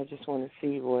 and I just want to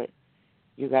see what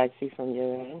you guys see from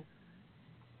your end.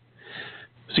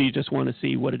 So you just want to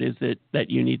see what it is that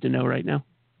you need to know right now?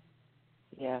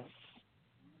 Yes.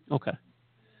 Okay.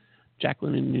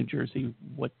 Jacqueline in New Jersey,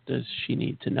 what does she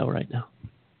need to know right now?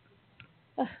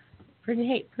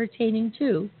 Pertaining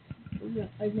to.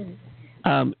 5 minutes.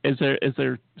 Is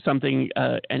there something,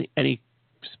 any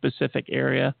specific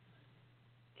area?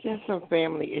 Just some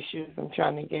family issues I'm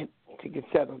trying to get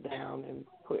settled down and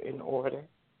put in order.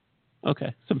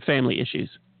 Okay, some family issues.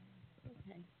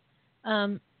 Okay.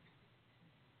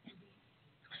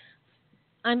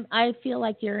 I feel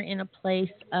like you're in a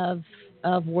place of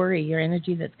worry. Your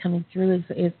energy that's coming through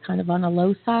is kind of on a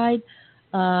low side.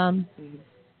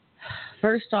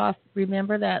 First off,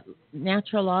 remember that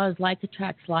natural law is like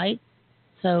attracts like.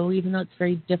 So even though it's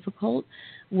very difficult,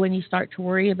 when you start to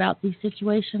worry about these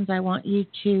situations, I want you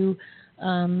to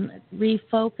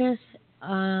refocus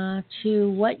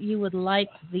to what you would like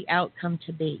the outcome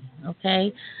to be.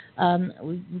 Okay,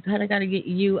 we kind of got to get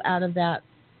you out of that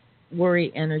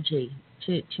worry energy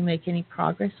to make any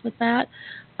progress with that.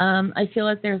 I feel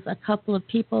like there's a couple of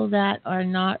people that are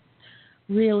not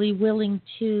really willing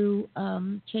to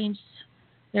change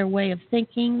their way of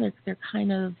thinking. They're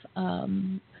kind of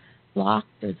blocked.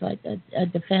 There's like a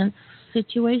defense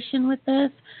situation with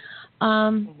this.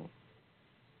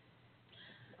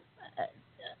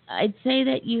 I'd say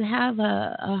that you have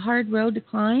a hard road to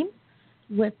climb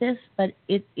with this, but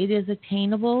it is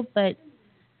attainable. But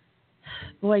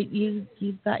boy,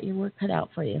 you've got your work cut out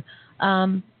for you.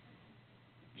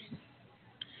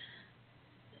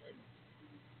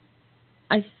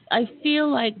 I feel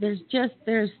like there's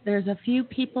a few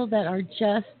people that are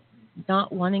just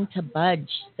not wanting to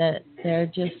budge, that they're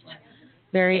just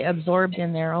very absorbed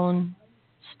in their own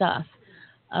stuff.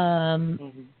 Try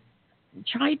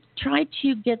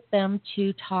to get them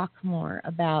to talk more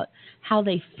about how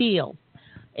they feel,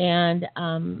 and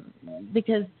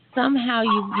because somehow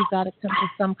you've got to come to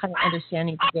some kind of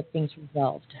understanding to get things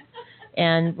resolved.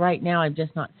 And right now, I'm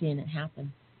just not seeing it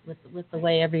happen with the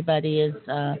way everybody is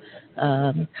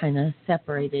kind of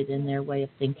separated in their way of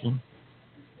thinking.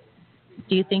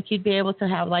 Do you think you'd be able to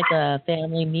have like a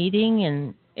family meeting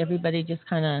and everybody just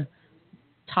kind of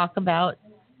talk about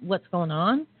what's going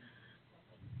on?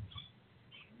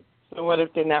 So what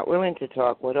if they're not willing to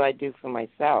talk? What do I do for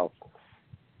myself?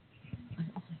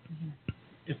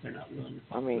 If they're not willing to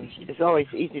talk. I mean, it's always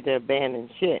easy to abandon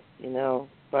shit,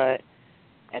 but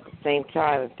at the same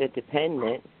time, if they're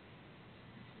dependent.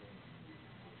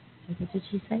 What did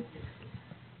she say?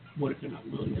 What if they're not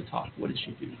willing to talk? What does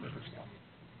she do for herself?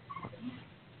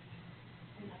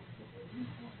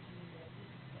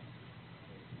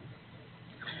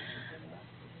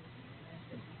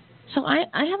 So I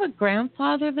have a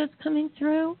grandfather that's coming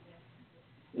through.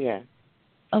 Yeah.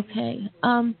 Okay.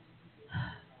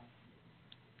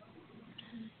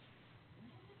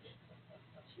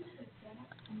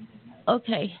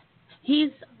 Okay.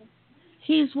 He's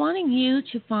wanting you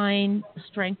to find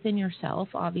strength in yourself.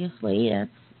 Obviously,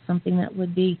 it's something that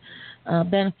would be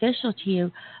beneficial to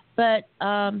you. But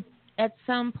at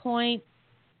some point,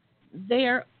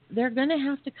 they're going to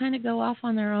have to kind of go off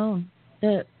on their own.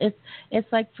 It's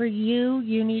like for you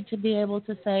need to be able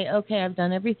to say, okay, I've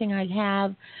done everything I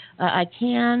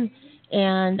can,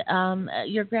 and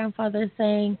your grandfather is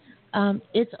saying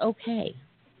it's okay.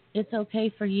 It's okay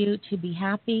for you to be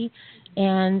happy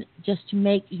and just to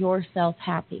make yourself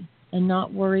happy and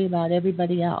not worry about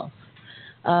everybody else.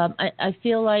 I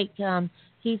feel like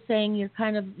he's saying you're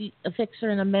kind of a fixer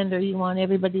and a mender. You want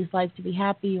everybody's life to be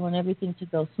happy. You want everything to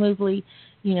go smoothly.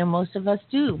 Most of us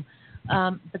do.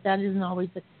 But that isn't always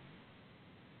the...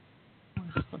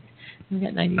 We've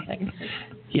got 90 seconds.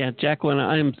 Yeah, Jacqueline,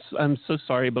 I'm so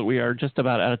sorry, but we are just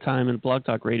about out of time, and Blog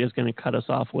Talk Radio is going to cut us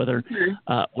off whether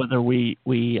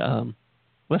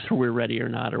we're ready or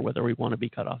not, or whether we want to be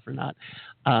cut off or not.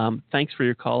 Thanks for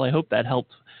your call. I hope that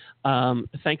helped.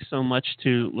 Thanks so much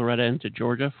to Loretta and to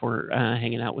Georgia for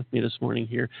hanging out with me this morning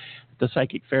here at the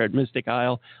Psychic Fair at Mystic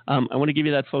Isle. I want to give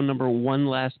you that phone number one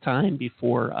last time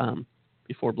before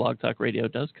Blog Talk Radio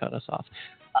does cut us off.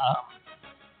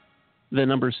 The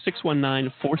number is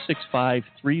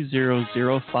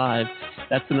 619-465-3005.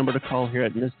 That's the number to call here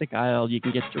at Mystic Isle. You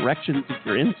can get directions if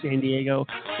you're in San Diego,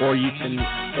 or you can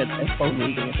get a phone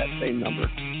reading at that same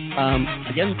number.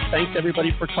 Again, thanks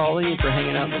everybody for calling and for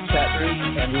hanging out in the chat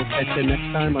room, and we'll catch you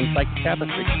next time on Psychic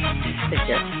Tapestry. Take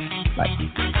care. Bye.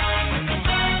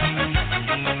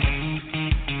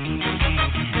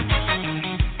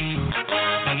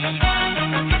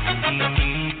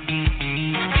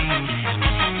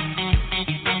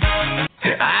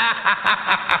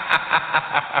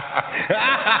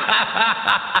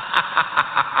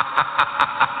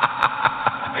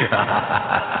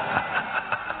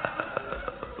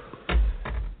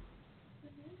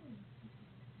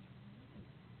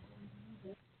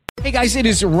 Hey guys, it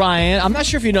is Ryan. I'm not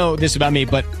sure if you know this about me,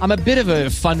 but I'm a bit of a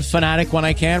fun fanatic when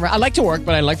I can. I like to work,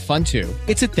 but I like fun too.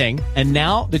 It's a thing. And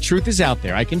now the truth is out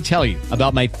there. I can tell you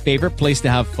about my favorite place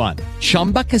to have fun.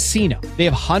 Chumba Casino. They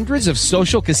have hundreds of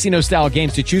social casino style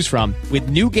games to choose from with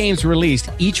new games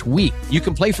released each week. You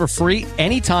can play for free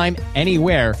anytime,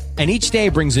 anywhere. And each day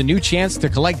brings a new chance to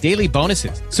collect daily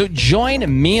bonuses. So join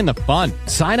me in the fun.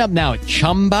 Sign up now at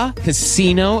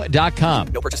ChumbaCasino.com.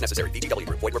 No purchase necessary. VGW.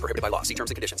 Void where prohibited by law. See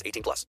terms and conditions. 18+.